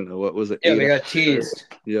I don't know what was it Yeah, we 8 hours got or teased.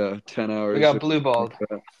 yeah 10 We hours got or blue something like balled.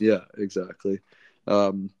 that. Yeah, exactly.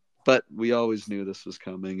 Um, but we always knew this was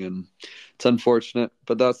coming, and it's unfortunate,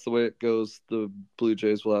 but that's the way it goes. The Blue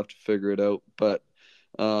Jays will have to figure it out. But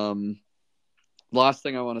um, last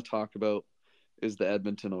thing I want to talk about is the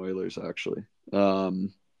Edmonton Oilers, actually.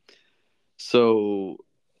 Um, so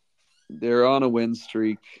they're on a win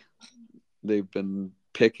streak. They've been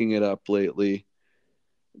picking it up lately.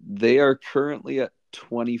 They are currently at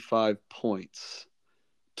 25 points,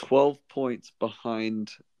 12 points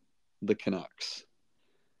behind the Canucks.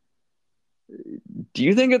 Do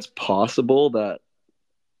you think it's possible that,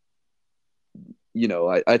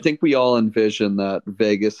 I think we all envision that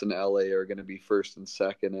Vegas and LA are going to be first and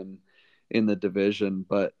second in the division,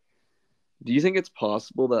 but do you think it's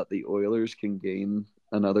possible that the Oilers can gain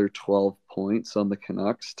another 12 points on the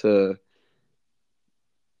Canucks to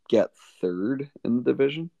get third in the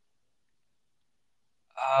division?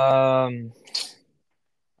 Um,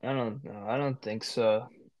 I don't know. I don't think so.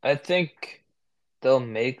 I think they'll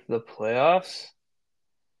make the playoffs,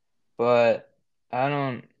 but I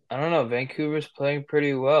don't know. Vancouver's playing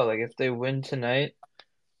pretty well. Like if they win tonight,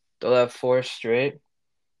 they'll have four straight.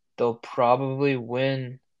 They'll probably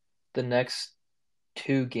win the next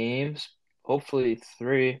two games, hopefully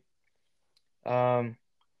three. Um,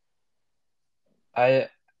 I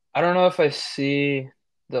I don't know if I see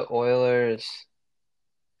the Oilers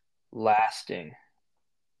lasting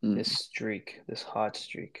this Mm. streak, this hot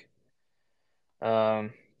streak.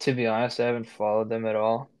 To be honest, I haven't followed them at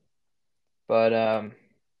all. But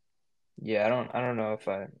yeah, I don't know if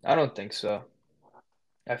I don't think so.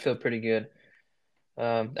 I feel pretty good.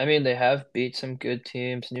 I mean they have beat some good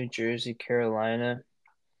teams, New Jersey, Carolina,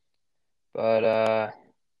 but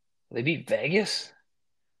they beat Vegas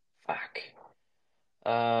Fuck.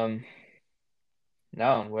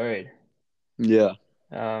 Now I'm worried. Yeah.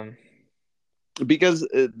 Um, Because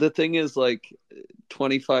the thing is, like,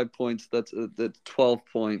 25 points, that's 12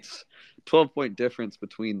 points, 12-point difference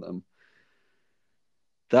between them.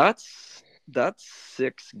 That's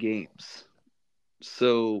 6 games.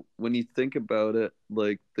 So when you think about it,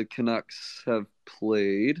 like, the Canucks have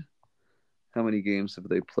played, how many games have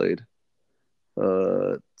they played?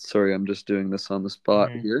 Sorry, I'm just doing this on the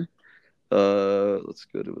spot here. Let's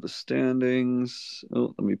go to the standings.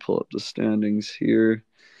 Oh, let me pull up the standings here.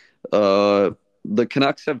 The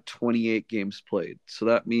Canucks have 28 games played. So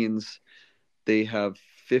that means they have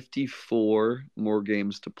 54 more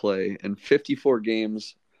games to play. And 54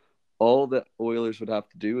 games, all that Oilers would have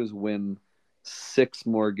to do is win 6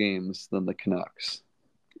 more games than the Canucks.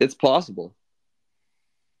 It's possible.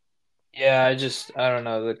 yeah, I don't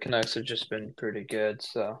know. The Canucks have just been pretty good,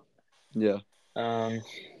 so Yeah.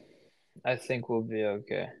 I think we'll be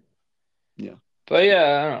okay. Yeah. But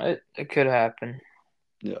yeah, I don't know. It could happen.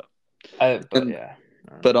 Yeah. But And yeah.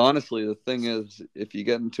 But honestly, the thing is, if you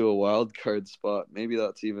get into a wild card spot, maybe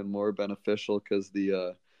that's even more beneficial because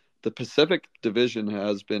the Pacific Division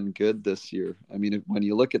has been good this year. I mean, when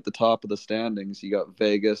you look at the top of the standings, you got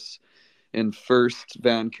Vegas in first,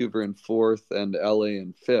 Vancouver in fourth, and LA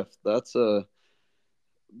in fifth. That's a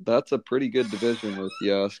pretty good division, if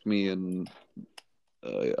you ask me. And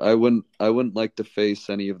I wouldn't like to face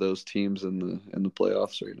any of those teams in the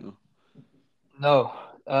playoffs right now. No.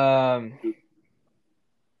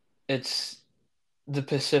 It's the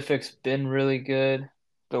Pacific's been really good.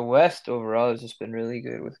 The West overall has just been really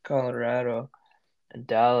good with Colorado and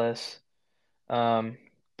Dallas. Um,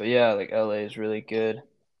 but yeah, like LA is really good.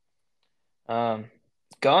 Um,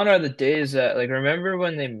 Gone are the days that like remember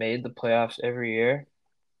when they made the playoffs every year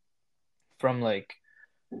from like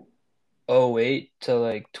 '08 to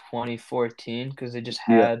like 2014 because they just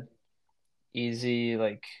Yeah, had easy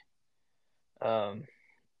um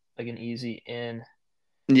like an easy in.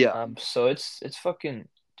 yeah, So it's fucking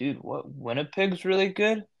dude, what Winnipeg's really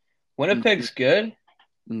good? Winnipeg's good?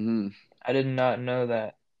 mm-hmm. I did not know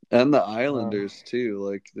that. And the Um, Islanders too.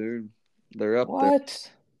 Like they're up there.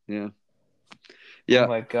 what? Yeah. Oh Yeah.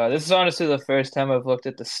 my God. This is honestly the first time I've looked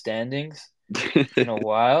at the standings in a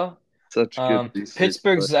while. Such good research.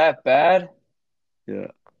 Pittsburgh's But that bad? yeah.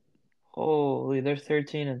 Holy, they're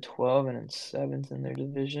 13 and 12 and in seventh in their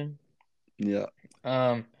division. Yeah.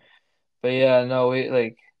 Um, but yeah, no, we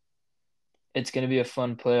like it's gonna be a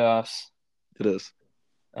fun playoffs. It is.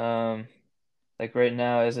 Um, like right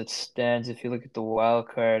now as it stands, if you look at the wild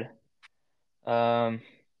card, um,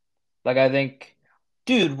 like I think,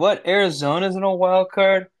 dude, what Arizona's in a wild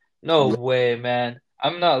card? No Yeah. way, man.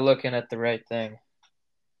 I'm not looking at the right thing.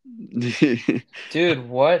 Dude,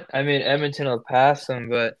 what? I mean, Edmonton will pass them,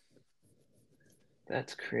 but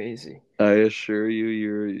that's crazy. I assure you,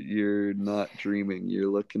 you're not dreaming. You're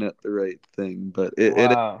looking at the right thing. But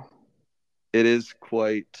Wow. it is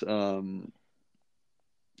quite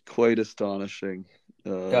astonishing.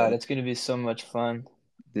 God, it's gonna be so much fun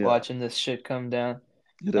Yeah. watching this shit come down.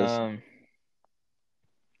 It is. Um,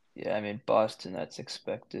 yeah, I mean Boston, that's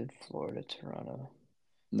expected. Florida, Toronto.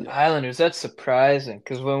 The Yeah. Islanders, that's surprising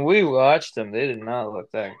because when we watched them, they did not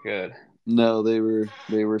look that good. No, they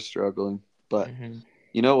were struggling, but Hmm.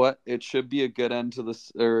 you know what? It should be a good end to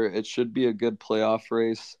this, or it should be a good playoff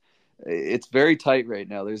race. It's very tight right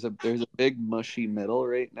now. There's a big mushy middle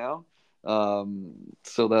right now,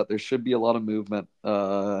 so that there should be a lot of movement.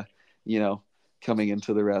 You know, coming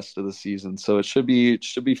into the rest of the season, so it should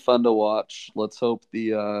be fun to watch. Let's hope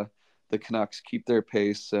the Canucks keep their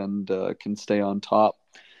pace and can stay on top.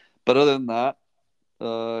 But other than that,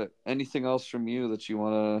 anything else from you that you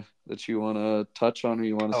wanna touch on or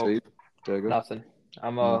you wanna Oh, say, Dago? nothing.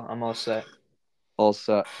 No, I'm all set. all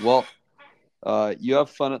set. Well, you have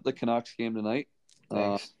fun at the Canucks game tonight. Uh,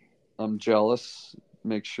 Thanks. I'm jealous.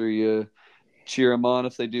 Make sure you cheer them on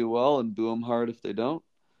if they do well and boo them hard if they don't.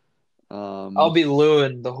 I'll Um, be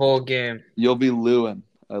Lewin the whole game. you'll be Lewin.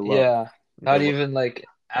 I love. Yeah, I not love. even like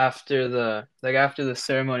after the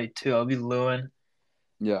ceremony too. I'll be Lewin.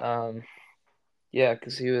 Yeah, Um, yeah,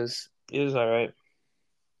 because he was all right.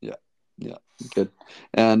 yeah, yeah. Good.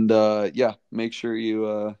 And yeah, make sure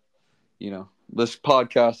this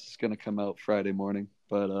podcast is going to come out Friday morning,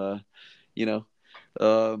 but you know,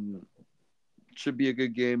 um, should be a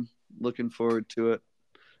good game. Looking forward to it.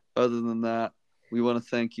 Other than that, we want to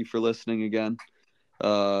thank you for listening again.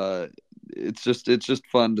 It's just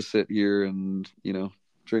fun to sit here and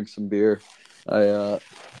drink some beer.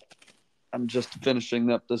 I'm just finishing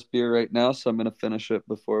up this beer right now, so I'm gonna finish it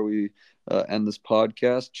before we end this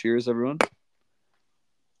podcast. Cheers, everyone.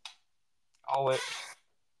 Oh, wait.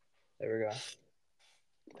 There we go.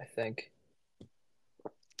 I think.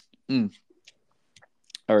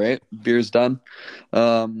 All right, beer's done.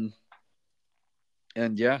 And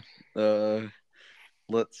yeah,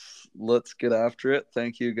 let's get after it.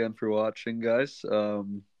 Thank you again for watching, guys.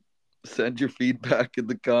 Send your feedback in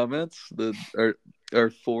the comments. Our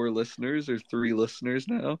 4 listeners or 3 listeners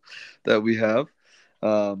now that we have.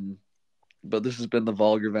 But this has been the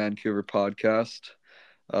Vulgar Vancouver podcast.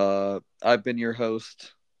 I've been your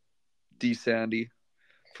host, D Sandy.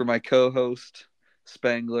 For my co-host,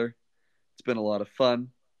 Spangler, it's been a lot of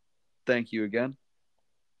fun. Thank you again.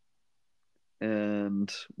 And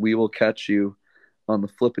we will catch you on the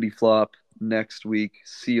flippity flop next week.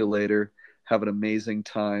 See you later. Have an amazing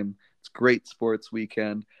time. It's great sports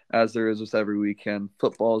weekend, as there is with every weekend.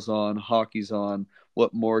 Football's on, hockey's on.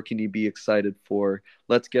 What more can you be excited for?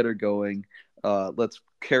 Let's get her going. Let's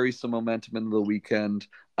carry some momentum into the weekend.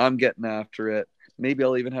 I'm getting after it. Maybe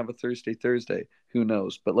I'll even have a Thursday. Who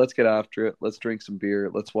knows? But let's get after it. Let's drink some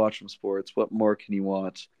beer. Let's watch some sports. What more can you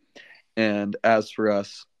want? And as for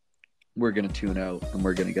us, we're going to tune out and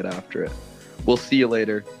we're going to get after it. We'll see you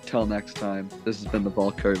later. Till next time. This has been the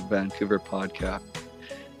Vulgar Vancouver podcast.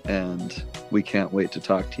 And we can't wait to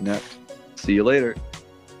talk to you next. See you later.